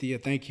question, Cynthia.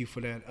 Thank you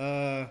for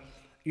that.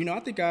 You know, I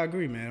think I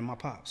agree, man. My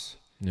pops.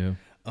 Yeah.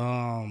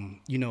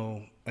 You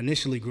know,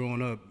 initially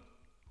growing up,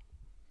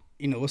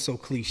 you know, it's so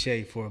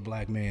cliche for a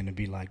black man to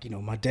be like, you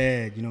know, my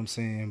dad, you know what I'm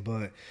saying?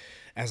 But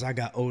as I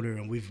got older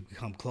and we've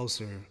become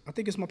closer, I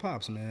think it's my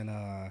pops,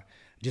 man.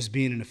 Just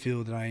being in the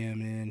field that I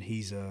am in,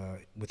 he's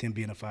with him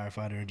being a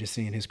firefighter and just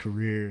seeing his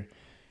career.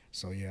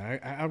 So yeah,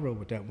 I rode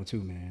with that one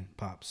too, man.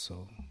 Pops.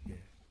 So yeah.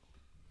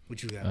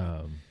 What you got?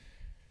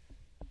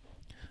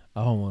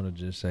 I don't want to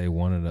just say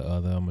one or the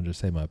other. I'm gonna just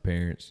say my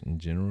parents in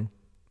general.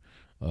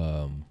 You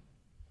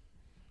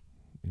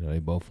know, they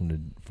both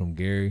from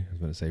Gary. I was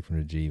gonna say from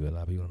the G, but a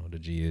lot of people don't know what the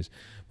G is.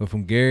 But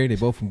from Gary, they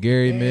both from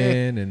Gary,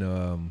 man.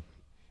 And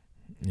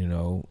you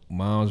know,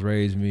 mom's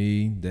raised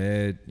me.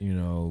 Dad, you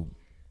know,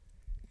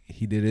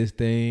 he did his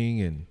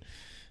thing, and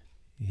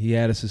he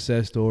had a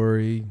success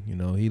story. You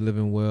know, he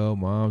living well.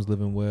 Mom's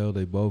living well.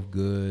 They both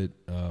good.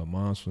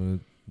 Mom's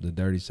from the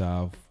dirty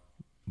South,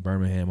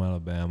 Birmingham,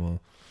 Alabama.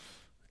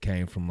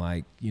 Came from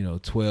like, you know,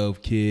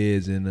 12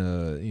 kids in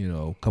a, you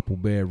know, couple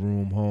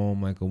bedroom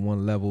home, like a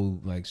one level,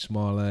 like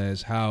small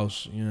ass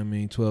house, you know what I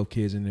mean? 12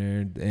 kids in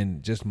there,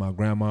 and just my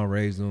grandma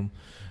raised them.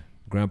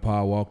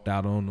 Grandpa walked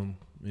out on them,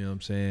 you know what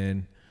I'm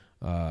saying?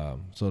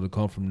 So to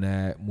come from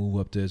that, move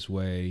up this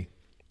way,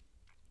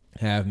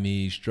 have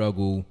me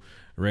struggle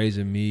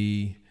raising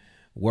me,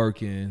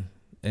 working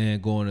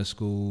and going to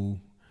school,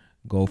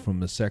 go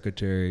from a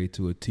secretary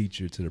to a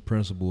teacher to the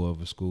principal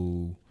of a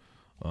school.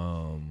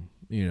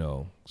 You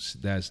know,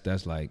 that's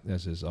just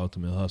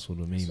ultimate hustle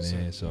to me,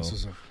 man. So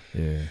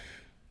yeah.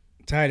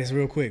 Titus,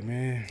 real quick,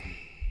 man.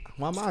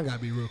 My mind gotta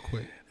be real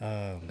quick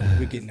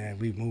We're getting that.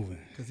 We moving.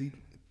 because he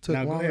took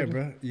Now go longer. ahead,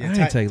 bro. I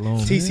ain't take long,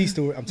 TC man.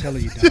 story. I'm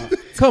telling you, dog.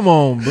 Come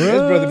on, This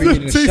bro. brother be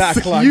needing a shot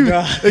clock, You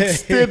dog.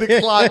 extend the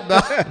clock,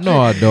 dog. No,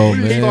 I don't,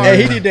 man.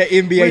 Hey, he did that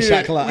NBA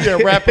shot clock. We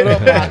gotta wrap it up.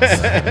 Wrap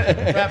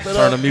it Turn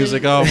up. the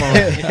music off on.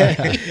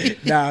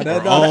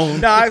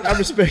 I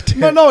respect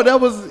that. No, that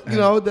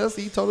was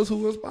he told us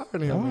who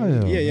inspired him.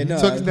 man. Yeah, no.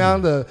 He took us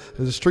down the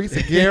streets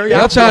of Gary.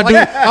 Y'all trying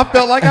to I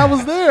felt like I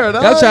was there.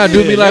 Y'all trying to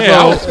do me like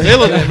I was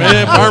feeling it,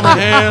 man.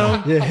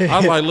 Birmingham. I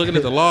was like looking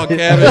at the log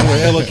cabin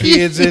with hella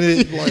kids in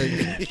it.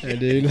 Like, And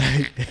dude,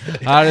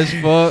 like, hot as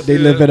fuck. they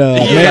live at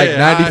like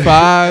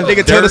 95.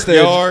 nigga told us Dirt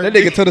their yard. that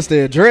nigga told us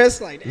their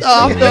address. Like, No,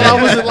 I felt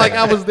I was like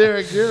I was there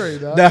at Gary.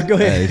 Dog. nah, go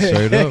Hey, ahead.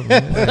 straight up.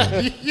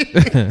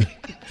 Man.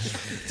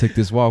 Take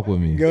this walk with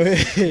me. Go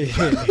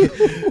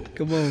ahead.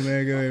 Come on,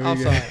 man. Go ahead. I'm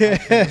Go sorry.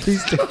 ahead.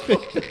 Please stop.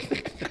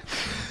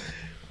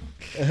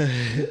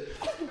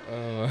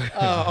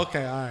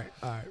 Okay, all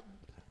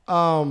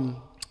right.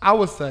 I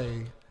would say,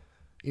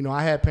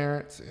 I had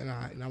parents, and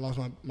I lost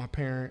my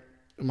parent,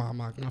 my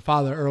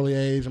father at an early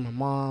age, and my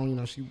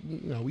mom. She,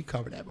 we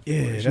covered that before.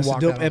 Yeah, She that's a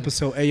walked dope out on me.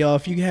 episode. Hey, y'all,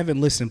 if you haven't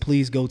listened,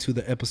 please go to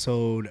the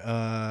episode.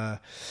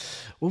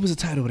 What was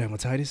the title of that one,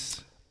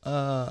 Titus?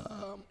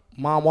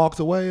 Mom walks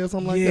away or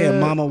something like that. Yeah,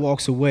 Mama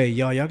Walks Away.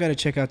 Y'all got to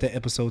check out that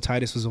episode.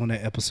 Titus was on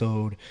that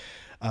episode.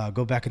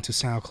 Go back into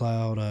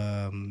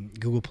SoundCloud,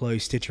 Google Play,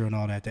 Stitcher, and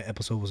all that. That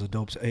episode was a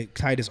dope.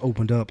 Titus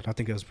opened up, and I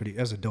think that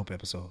was a dope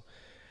episode.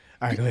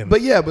 All right, go ahead. But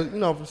yeah,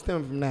 from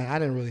stemming from that, I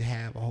didn't really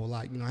have a whole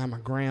lot. I had my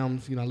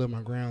grams, I lived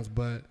my grams.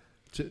 But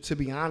to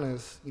be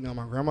honest,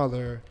 my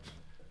grandmother,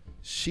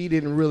 she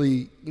didn't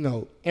really,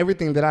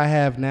 everything that I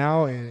have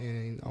now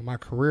and on my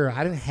career,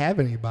 I didn't have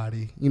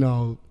anybody,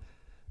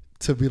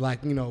 to be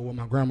like, what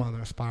my grandmother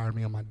inspired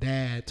me or my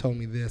dad told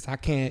me this. I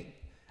can't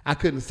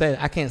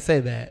say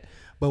that.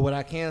 But what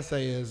I can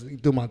say is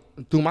through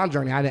my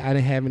journey, I didn't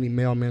have any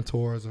male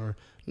mentors or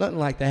nothing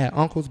like that. I had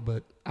uncles,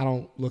 but I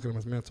don't look at them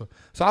as mentor.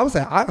 So I would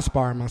say I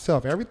inspire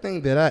myself.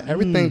 Everything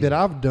that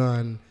I've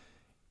done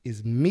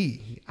is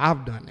me.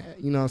 I've done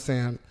that. You know what I'm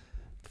saying?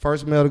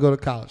 First male to go to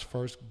college.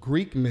 First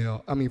Greek in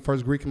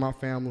my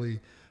family.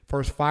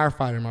 First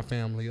firefighter in my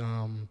family.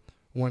 One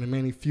of the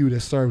many few that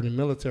served in the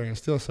military and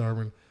still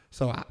serving.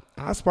 So I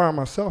inspire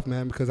myself,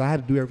 man, because I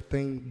had to do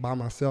everything by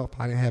myself.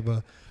 I didn't have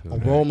a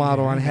role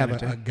model. I didn't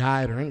have a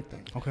guide or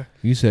anything. Okay.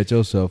 You set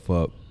yourself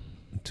up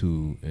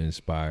to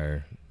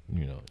inspire,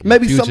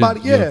 Maybe future, somebody,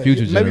 your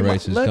future maybe my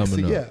generations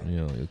legacy, coming up.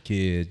 yeah. Your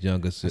kids,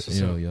 younger folks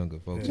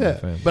in the Yeah,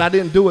 family. but I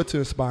didn't do it to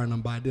inspire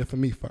them, but I did it for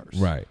me first.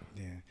 Right.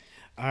 Yeah.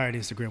 All right,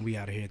 Instagram, we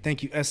out of here.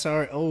 Thank you,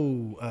 SR.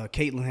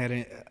 Caitlin had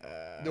it.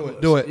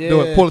 Do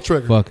it. Pull the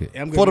trigger. Fuck it.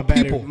 I'm good. For the My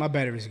battery- people. My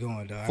battery's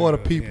going, dog. For the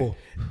people.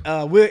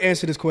 We'll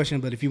answer this question,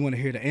 but if you want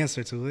to hear the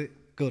answer to it,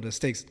 go to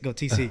Stakes. Go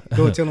TC.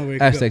 Go and tell them where you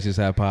can go. Stakes is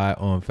High Pie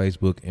on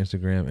Facebook,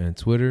 Instagram, and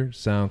Twitter,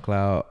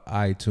 SoundCloud,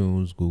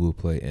 iTunes, Google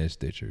Play, and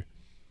Stitcher.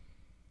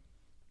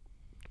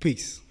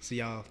 Peace. See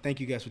y'all. Thank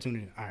you guys for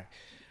tuning in.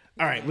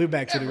 All right. We're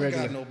back to the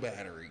regular. no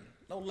battery.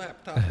 No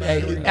laptop Hey,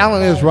 battery.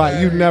 Alan is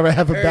right. You never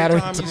have a battery.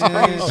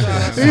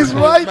 He's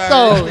right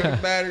though.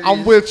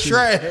 I'm with you.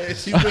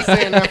 trash. He's been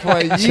saying that for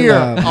a year.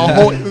 out, man. A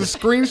whole the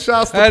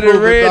screenshots to Had a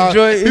prove it, red dog.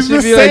 joint, it He's should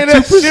been be saying like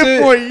that 2%.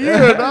 shit for a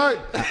year,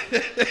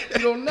 dog.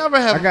 You'll never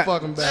have a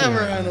fucking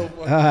battery.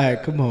 All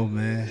right. Come on,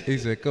 man. He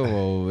said, come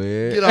on,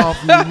 man. Get off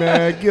me,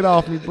 man. Get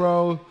off me,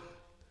 bro.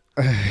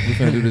 We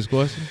finna do this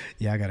question?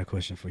 Yeah, I got a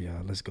question for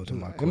y'all. Let's go to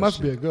my question. It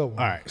must be a good one.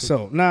 All right.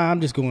 So,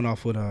 I'm just going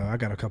off with, I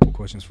got a couple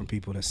questions from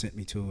people that sent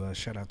me to,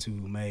 shout out to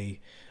May.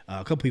 A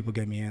couple people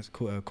gave me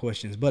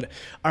questions. But,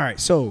 all right.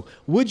 So,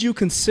 would you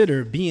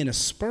consider being a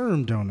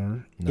sperm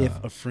donor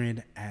if a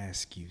friend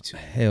asked you to?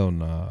 Hell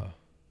nah.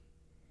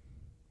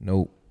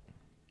 Nope.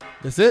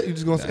 That's it? You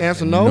just gonna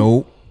answer no?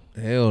 Nope.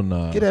 Hell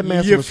nah. Get that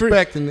man some You're free.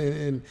 respect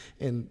and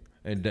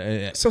So Yeah. check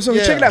it out. So check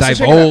it out.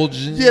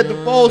 divulging.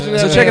 divulging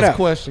So that check it man's out.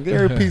 question. Get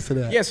every piece of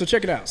that. Yeah, so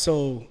check it out.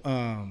 So,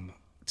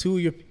 two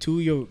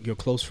of your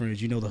close friends,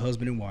 the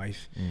husband and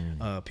wife,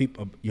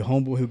 people, your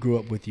homeboy who grew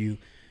up with you,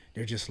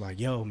 they're just like,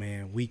 yo,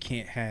 man, we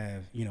can't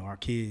have, our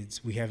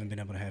kids. We haven't been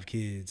able to have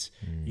kids.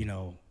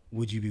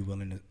 Would you be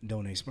willing to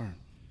donate sperm?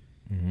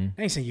 I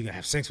ain't saying you gotta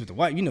have sex with the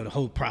wife. The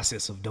whole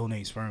process of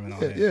donating sperm and all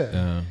that.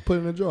 Yeah. Put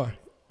it in a jar.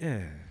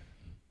 Yeah.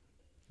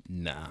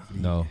 Nah.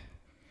 No.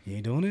 You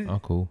ain't doing it? I'm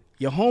cool.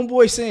 Your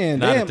homeboy saying,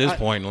 Not damn, at this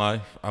point in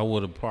life. I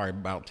would have probably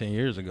about 10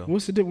 years ago.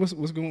 What's the difference?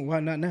 What's going? Why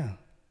not now?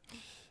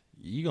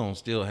 You're going to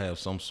still have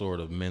some sort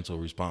of mental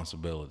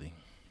responsibility.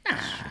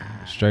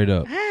 Straight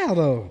up. How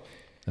though?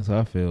 That's how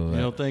I feel. You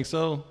don't think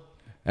so?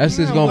 That's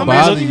just gonna I mean,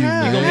 bother look, you,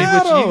 yeah. You're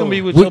man. gonna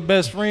be with your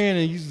best friend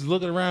and you just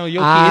looking around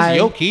your kid. It's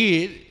your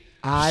kid.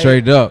 I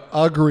Straight up.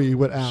 agree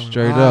with Alan.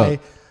 Straight up.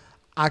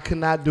 I could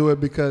not do it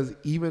because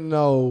even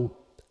though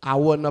I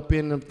wasn't up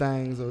in them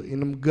things or in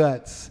them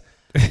guts,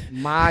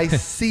 my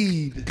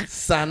seed,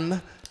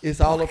 son, is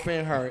all up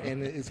in her,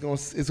 and it's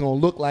gonna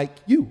look like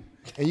you,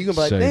 and you're gonna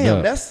be like, Straight damn,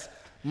 up.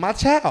 My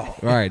child.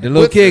 Right, the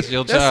little kid.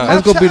 your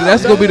That's child.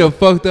 gonna be the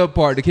fucked up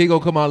part. The kid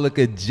gonna come out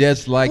looking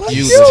just like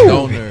you, you. the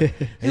stoner. And He's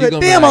you like, gonna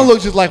be damn, like, I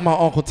look just like my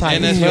Uncle Titus.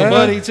 And that's man. your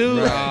buddy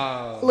too.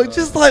 I look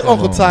just like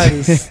Uncle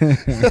Titus.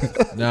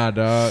 Nah,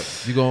 dog.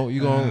 You gon',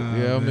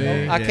 yeah, I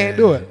mean. I can't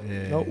do it.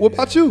 No, what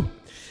about you?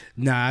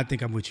 Nah, I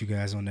think I'm with you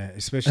guys on that,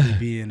 especially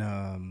being,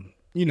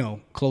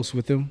 close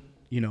with them.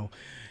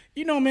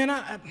 Man,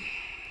 I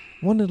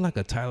Wanted like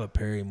a Tyler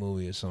Perry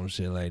movie or some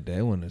shit like that.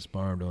 It wasn't a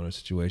sparmed on a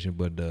situation,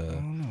 but I know what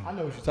you're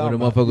when the talking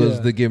about.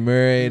 motherfuckers to get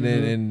married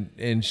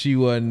and she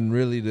wasn't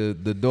really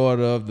the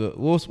daughter of the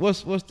what's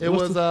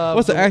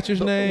the actress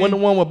name? When the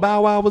one with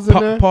Bow Wow was in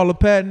there? Paula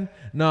Patton?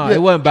 No, Yeah.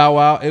 it wasn't Bow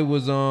Wow. It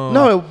was No,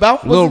 Bow Wow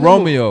was Little in the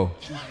movie. Romeo.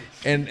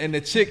 And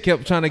the chick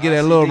kept trying to get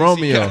at Little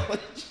Romeo.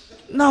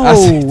 No,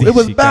 ICDC it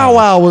was Bow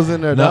Wow was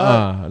in there.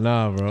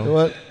 Nah, bro.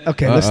 What?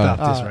 okay, let's stop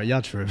this, right?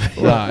 Y'all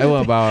tripping. Nah, it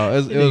wasn't Bow Wow. It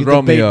was Debate-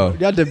 Romeo.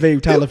 Y'all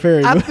debate Tyler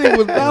Perry. I think it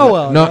was Bow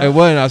Wow. No, it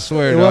wasn't. I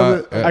swear, It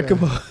dog. wasn't? I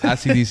come on.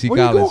 ICDC Where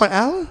you college. going,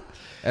 Alan?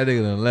 That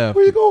nigga done left.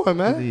 Where you going,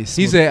 man? He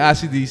said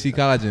ICDC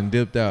college and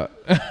dipped out.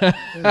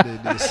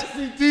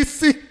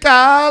 DC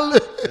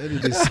College.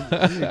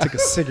 He took a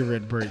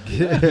cigarette break.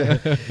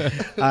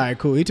 All right,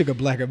 cool. He took a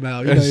black and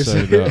mild. You know That's what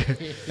I'm so saying? dope.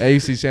 Hey, you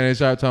see Shannon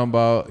Sharp talking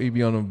about he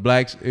be on the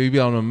blacks, he be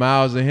on the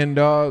Miles and Hen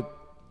Dog.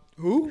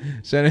 Who?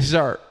 Shannon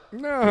Sharp.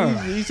 No.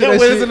 He said That that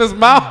was shit. in his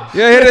mouth.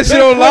 Yeah, hit that shit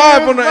on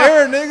live on the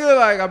air, nigga.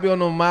 Like I be on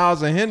the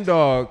Miles and Hen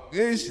Dog.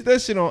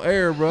 That shit on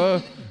air,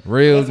 bro.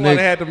 Real That's why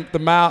they nigga. had the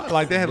mouth,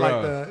 like they had like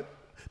Bruh.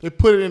 they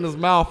put it in his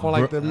mouth on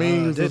like the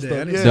memes did and they? stuff.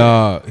 I didn't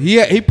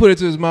Yeah. Dog. He put it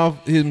to his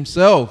mouth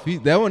himself.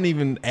 That wasn't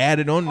even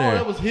added on Oh, there.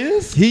 that was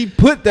his? He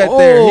put that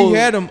there. Oh. He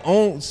had him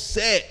on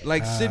set,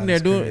 like sitting there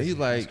that's doing. crazy. He's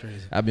like, That's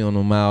crazy. I be on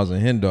the Miles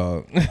and Hen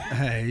Dog.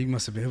 Hey, he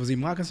must have been. Was he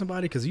mocking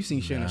somebody? Because you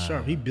seen Shannon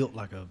Sharp. He built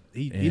like a.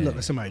 He looked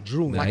like somebody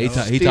drew him. Nah, Like he a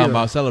talking steer.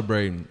 about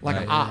celebrating, Like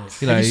an ox.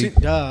 He Have like, you seen, it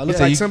looks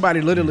Yeah, like you-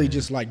 somebody literally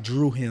just like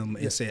drew him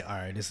and said, "All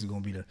right, this is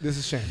gonna be the." This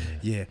is Shane.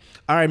 Yeah.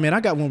 All right, man. I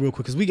got one real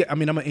quick because we get. I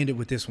mean, I'm gonna end it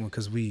with this one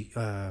because we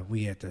got got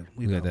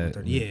about that.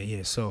 1:30.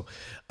 Yeah. So,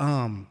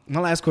 my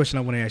last question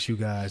I want to ask you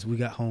guys. We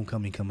got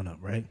homecoming coming up,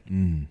 right?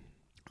 And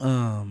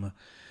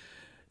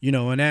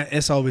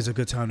it's always a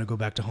good time to go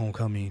back to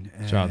homecoming.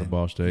 And, Shout out to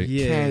Ball State.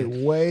 Yeah. Can't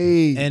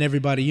wait. And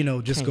everybody,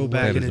 just go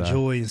back and wait.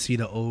 enjoy and see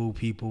the old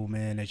people,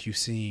 man, that you've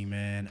seen,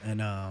 man.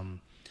 And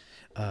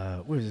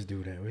where's this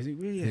dude at? Where's he?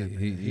 Where he at?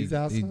 He's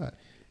outside.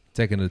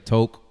 Taking a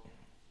toke.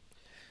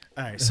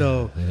 All right,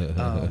 so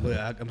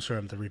well, I'm sure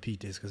I'm to repeat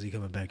this because he's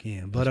coming back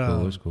in. But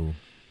It's cool.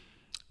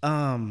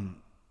 man,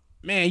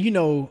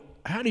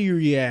 how do you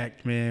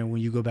react, man,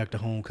 when you go back to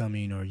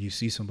homecoming or you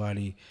see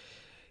somebody,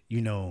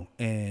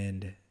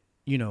 and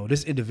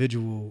this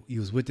individual,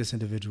 you was with this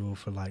individual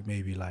for like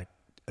maybe like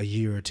a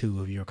year or two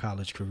of your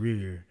college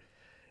career,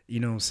 you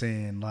know what I'm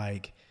saying?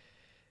 Like,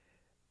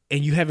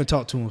 and you haven't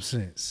talked to him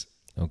since.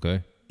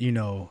 Okay.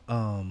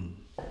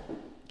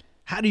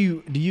 How are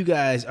you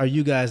guys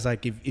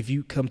like, if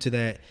you come to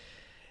that,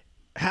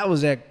 how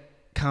was that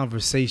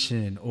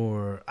conversation?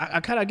 Or I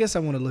guess I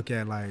want to look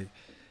at, like,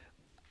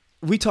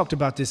 we talked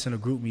about this in a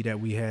group meet that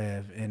we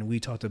have, and we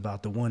talked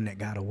about the one that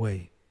got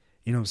away,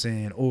 you know what I'm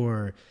saying?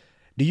 Or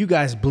do you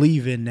guys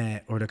believe in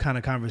that, or the kind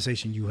of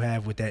conversation you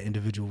have with that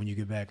individual when you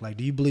get back? Like,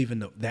 do you believe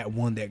in that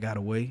one that got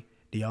away?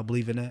 Do y'all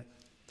believe in that?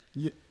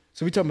 Yeah.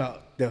 So we talking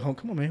about the home.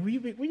 Come on, man. Where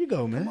you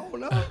go, man? Oh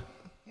no.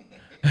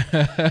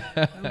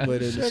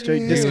 But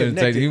straight He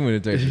disconnected.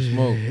 went to take the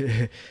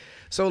smoke.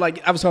 So,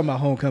 like, I was talking about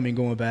homecoming,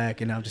 going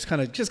back, and I'm just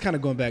kind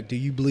of going back. Do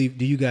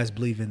you guys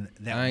believe in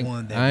that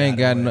one? That I ain't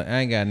got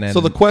away? nothing. So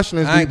the question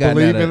is, I do you ain't got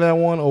believe nothing. in that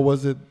one, or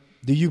was it?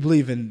 Do you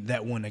believe in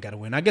that one that got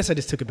away? And I guess I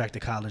just took it back to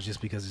college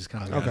just because it's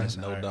kind of Okay. There's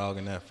no dog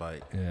in that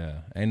fight. Yeah,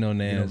 ain't no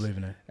nans. believe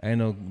in that? Ain't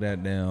no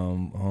that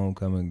damn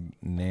homecoming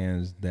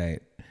nans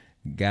that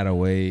got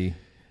away.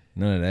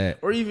 None of that.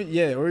 Or even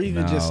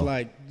just No.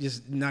 like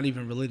just not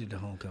even related to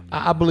homecoming.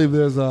 I believe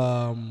there's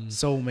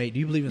Soulmate. Do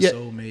you believe in Yeah,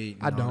 soulmate?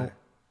 and I all don't. that?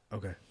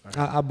 Okay. All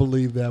right. I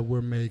believe that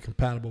we're made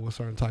compatible with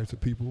certain types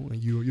of people,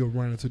 and you'll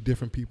run into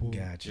different people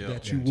Gotcha. that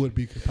Gotcha. you would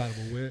be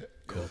compatible with.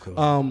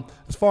 Cool.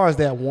 As far as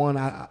that one,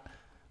 I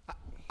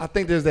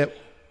think there's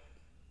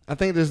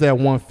that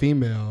one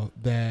female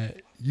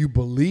that you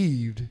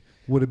believed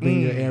would have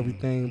been your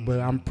everything, but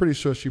I'm pretty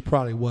sure she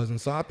probably wasn't.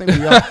 So I think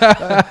we all.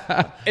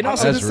 And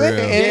also, I'm That's just saying,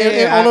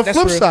 real. and on the that's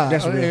flip real. side,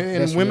 That's real.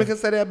 and That's women real. can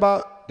say that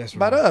about That's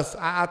about real. us.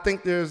 I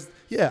think there's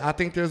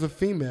a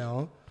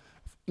female,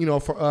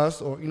 for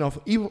us, or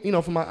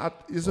for my,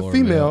 it's a Or a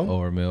female male,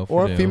 or a male for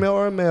or a them. female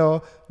or a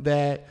male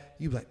that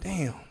you be like,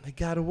 damn, they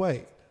got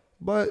away,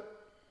 but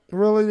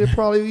really they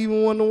probably even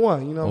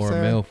 1-to-1. You know what Or I'm a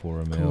saying? male for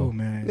a male. cool,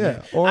 man.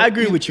 Yeah, or I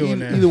agree with you on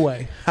either, that. Either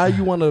way, how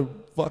you want to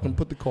fucking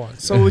put the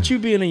cards. So with you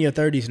being in your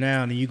 30s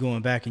now, and you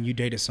going back and you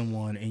dated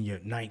someone in your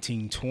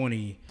 19,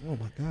 20, Oh my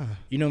god.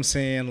 you know what I'm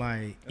saying?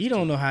 Like, you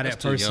don't know how that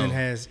that's too person young.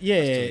 has. too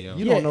Yeah, young.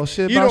 You don't know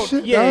shit you about don't-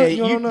 shit, Yeah, dog. You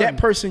don't know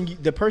that nothing.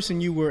 the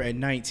person you were at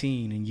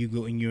 19, and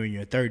you're in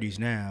your 30s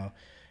now.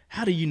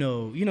 How do you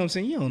know? You know what I'm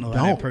saying? You don't know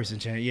how that don't. person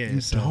changed. Yeah,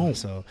 You so, don't.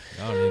 So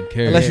I don't even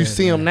care. Unless you Yeah,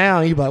 see him now,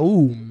 and you be like,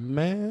 ooh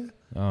man.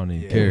 I don't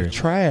even care.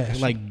 Trash.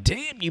 Like,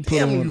 damn, you put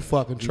damn, on. you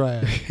fucking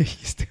trash. You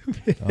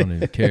stupid. I don't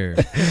even care.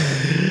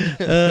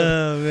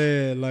 Oh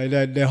man, like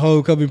that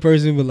homecoming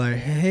person was like,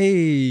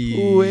 hey,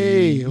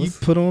 Ooh-wee. you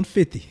put on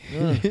 50.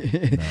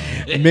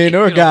 Men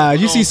or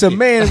guys, you see some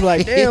man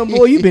like, damn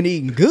boy, you been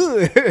eating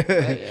good.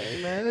 Hey,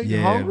 man, you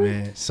Yeah, hungry?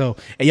 man. So,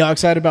 are y'all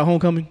excited about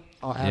homecoming?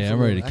 Oh, Yeah, I'm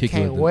ready absolutely. to kick I it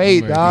can't with the-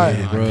 wait, I'm dog. ready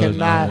to I kick it, bro.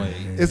 cannot. No way.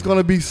 It's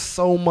gonna be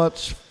so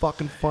much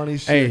fucking funny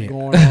shit Hey.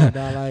 going on,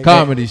 dog. Like,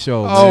 Comedy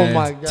show, oh man.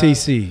 my god.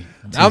 TC.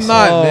 I'm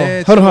not, Oh.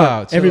 man. Hold Chill on,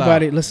 out, chill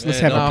everybody. out. Let's Man,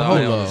 have don't a hold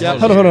on. on. Yeah,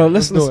 hold on.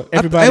 Let's do it.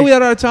 everybody. Ain't we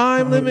at our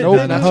time limit? Nope,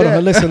 man? not Hold yet.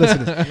 on. Listen. Not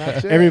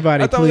yet.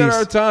 Everybody, I thought we got our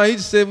please. time. He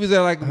just said we was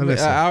at like an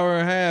Listen. hour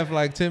and a half,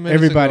 like 10 minutes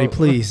Everybody, ago.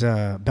 please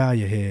bow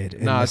your head.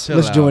 And Nah, let's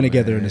chill join out,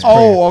 together man. in this prayer.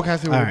 Oh, okay. I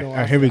see what All we're right, doing. all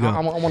right, here we go. I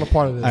want a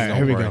part of this. All right,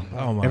 here we go. worry.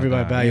 Oh, my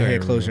Everybody, God. bow You your ain't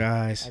head, close real. your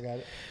eyes. I got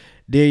it.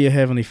 Dear your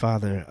Heavenly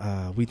Father,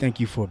 we thank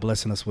you for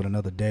blessing us with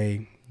another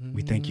day.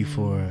 We thank you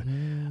for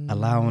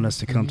allowing us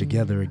to come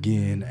together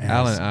again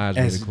Alan's eyes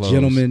really as closed.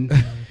 gentlemen.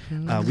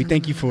 We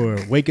thank you for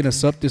waking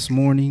us up this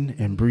morning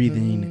and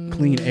breathing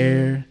clean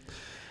air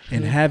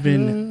and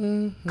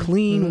having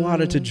clean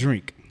water to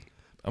drink.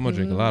 I'm going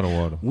to drink a lot of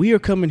water. We are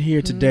coming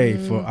here today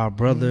for our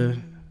brother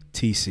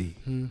TC.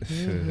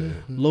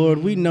 Lord,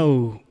 we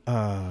know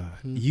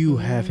you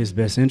have his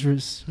best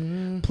interests.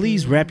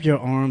 Please wrap your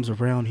arms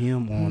around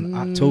him on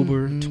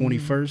October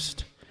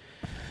 21st.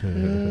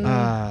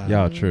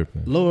 Y'all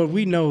tripping. Lord,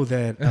 we know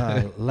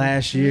that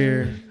last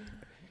year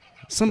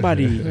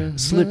somebody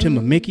slipped him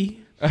a Mickey.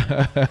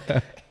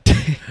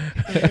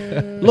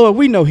 Lord,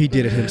 we know he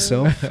did it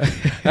himself.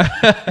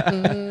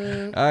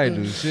 I ain't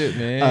do shit,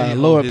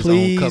 man. Lord, his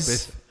own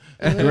please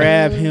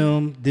grab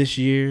him this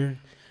year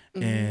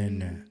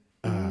and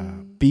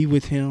be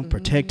with him,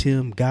 protect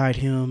him, guide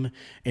him.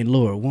 And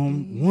Lord,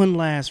 one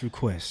last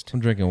request. I'm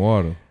drinking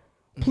water.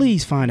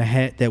 Please find a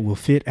hat that will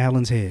fit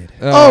Alan's head.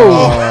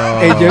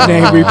 In your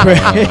name we pray.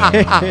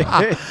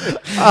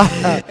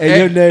 In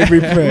your name we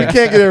pray. We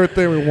can't get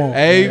everything we want.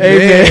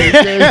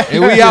 Amen.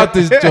 And we out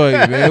this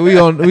joint, man.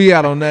 We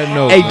out on that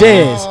note. Hey,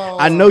 Dez,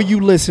 I know you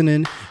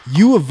listening.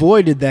 You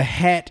avoided the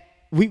hat.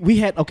 We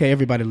had, okay,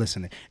 everybody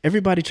listening.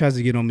 Everybody tries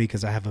to get on me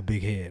because I have a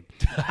big head.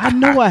 I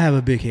know I have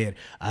a big head.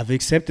 I've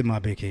accepted my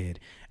big head.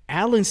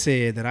 Alan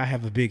said that I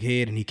have a big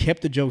head, and he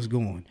kept the jokes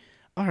going.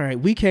 All right,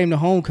 we came to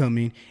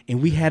homecoming,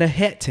 and we had a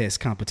hat test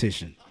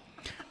competition.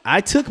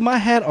 I took my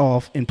hat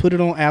off and put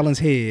it on Alan's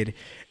head.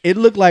 It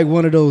looked like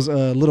one of those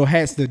little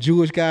hats the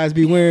Jewish guys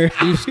be wearing.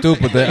 You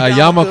stupid. A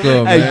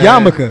yarmulke, A man.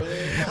 yarmulke.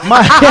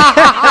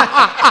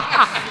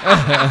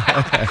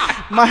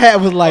 My hat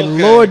was like,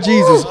 Lord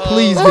Jesus,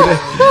 please get it.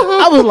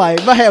 I was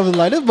like, my hat was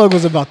like, this bug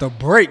was about to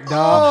break,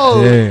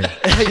 dog. Yeah.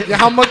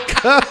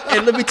 Yarmulke.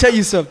 And let me tell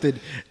you something.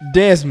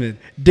 Desmond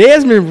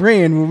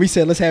ran when we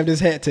said, let's have this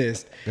hat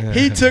test.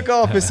 He took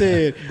off and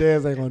said,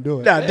 Dez ain't gonna do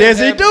it. nah,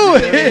 Des ain't do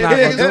He's not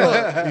it. gonna do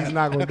it. He's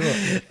not gonna do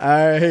it. All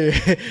right.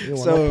 He want no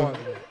So, part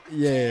of it.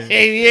 yeah.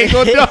 He ain't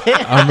gonna do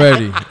it.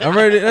 I'm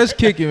ready. Let's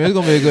kick it, man. It's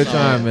going to be a good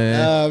time,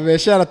 man. Man,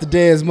 shout out to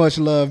Dez. Much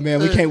love, man.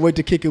 We can't wait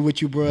to kick it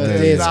with you, bro.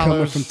 Dez coming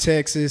dollars. from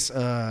Texas.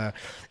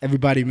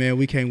 Everybody, man,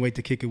 we can't wait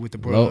to kick it with the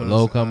bros.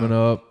 Low coming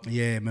up.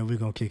 Yeah, man, we're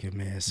going to kick it,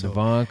 man. So,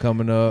 Devon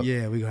coming up.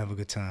 yeah, we're going to have a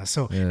good time.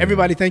 So, Yeah.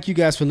 everybody, thank you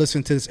guys for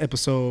listening to this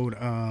episode.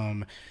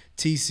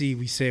 TC,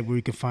 we said where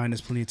you can find us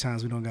plenty of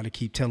times. We don't got to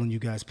keep telling you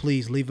guys.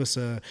 Please leave us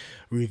a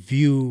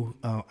review,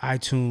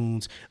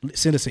 iTunes.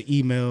 Send us an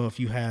email if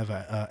you have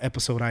an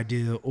episode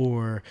idea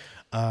or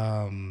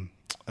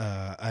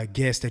a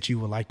guest that you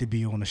would like to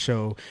be on the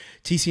show.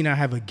 TC and I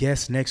have a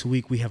guest next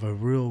week. We have a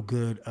real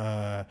good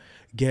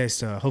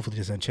guest. Hopefully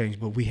this doesn't change,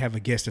 but we have a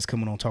guest that's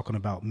coming on talking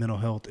about mental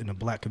health in the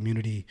Black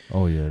community.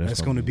 Oh, yeah.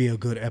 That's going to be a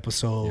good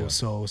episode.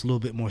 So it's a little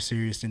bit more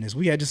serious than this.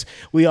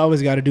 We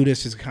always got to do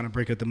this just to kind of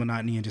break up the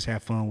monotony and just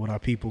have fun with our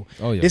people.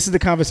 Oh, yeah. This is the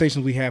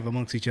conversations we have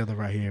amongst each other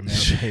right here, man.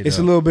 Straight It's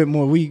up. a little bit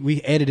more.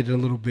 We edited it a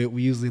little bit.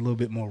 We usually a little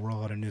bit more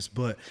raw than this,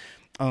 but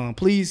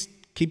please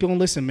keep on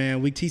listening,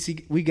 man. We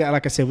got,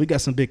 like I said, we got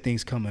some big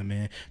things coming,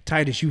 man.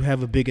 Titus, you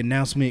have a big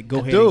announcement. Go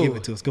ahead and give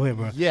it to us. Go ahead,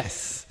 bro.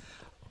 Yes.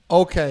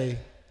 Okay,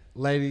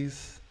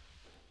 ladies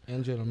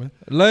and gentlemen.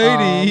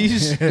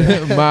 Ladies,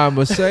 my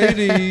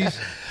Mercedes.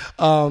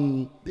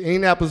 The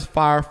Indianapolis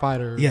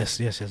firefighters. Yes.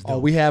 Oh,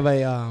 we have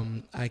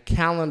a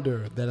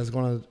calendar that is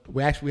going to.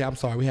 We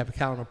have a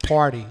calendar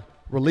party,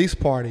 release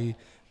party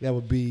that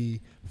would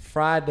be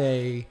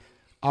Friday,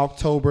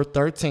 October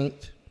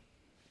 13th.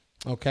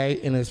 Okay,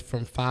 and it's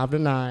from 5 to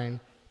 9,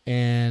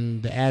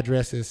 and the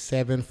address is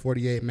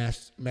 748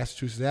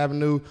 Massachusetts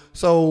Avenue.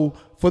 So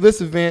for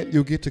this event,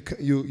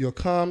 you'll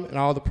come, and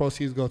all the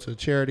proceeds go to the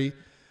charity.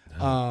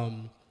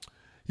 You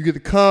get to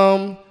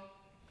come,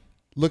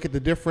 look at the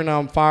different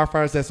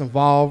firefighters that's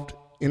involved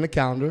in the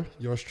calendar.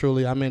 Yours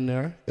truly, I'm in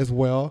there as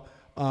well.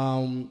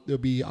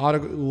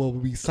 We'll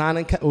be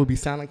signing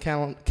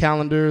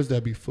calendars.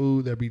 There'll be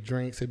food. There'll be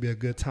drinks. It'll be a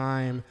good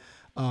time.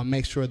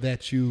 Make sure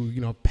that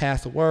you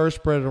pass the word,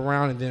 spread it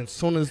around, and then as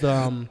soon as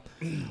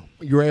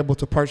you're able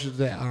to purchase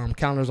the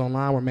calendars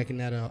online, we're making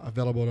that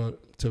available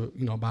to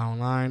buy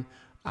online.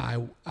 I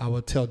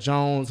will tell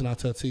Jones and I'll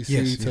tell TC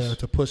Yes.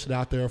 to push it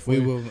out there for We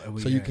you, will-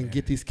 so you can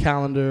get these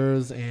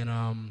calendars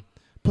and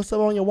put stuff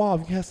on your wall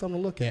if you have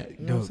something to look at.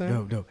 You know what I'm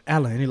saying? Dope.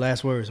 Alan, any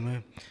last words,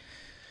 man?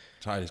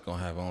 Titus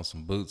gonna have on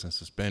some boots and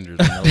suspenders.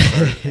 And no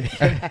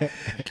shirt.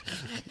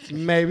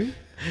 Maybe.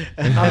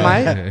 I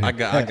might. I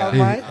got.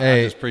 might.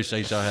 I just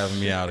appreciate y'all having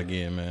me out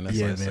again, man. That's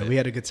Yeah, what I man, said. we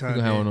had a good You time.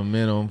 gonna have man. one of them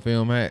men on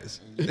film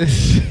hats.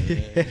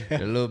 A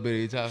little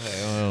bitty top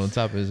hat on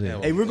top of his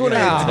head. Hey, we're gonna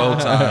bow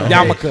tie.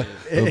 Yarmulke.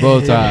 The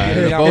bow tie.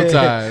 The bow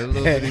tie. A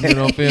little bitty men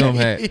on film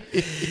hat.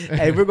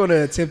 hey, we're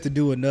gonna attempt to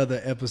do another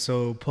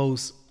episode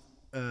post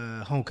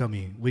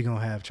homecoming. We're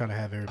gonna try to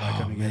have everybody Oh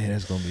coming man, in.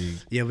 that's gonna be.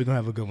 Yeah, we're gonna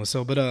have a good one.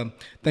 So, but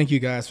thank you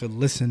guys for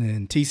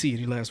listening. TC,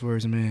 any last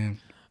words, man?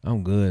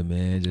 I'm good,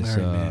 man. Just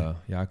All right,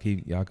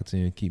 man. y'all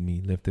continue to keep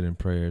me lifted in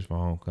prayers for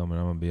homecoming.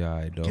 I'm gonna be all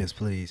right, though. Yes,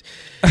 please.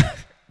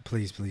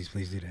 Please do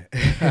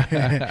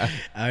that.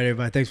 All right,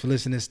 everybody. Thanks for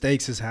listening.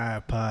 Stakes is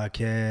High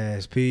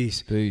podcast.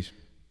 Peace. Peace.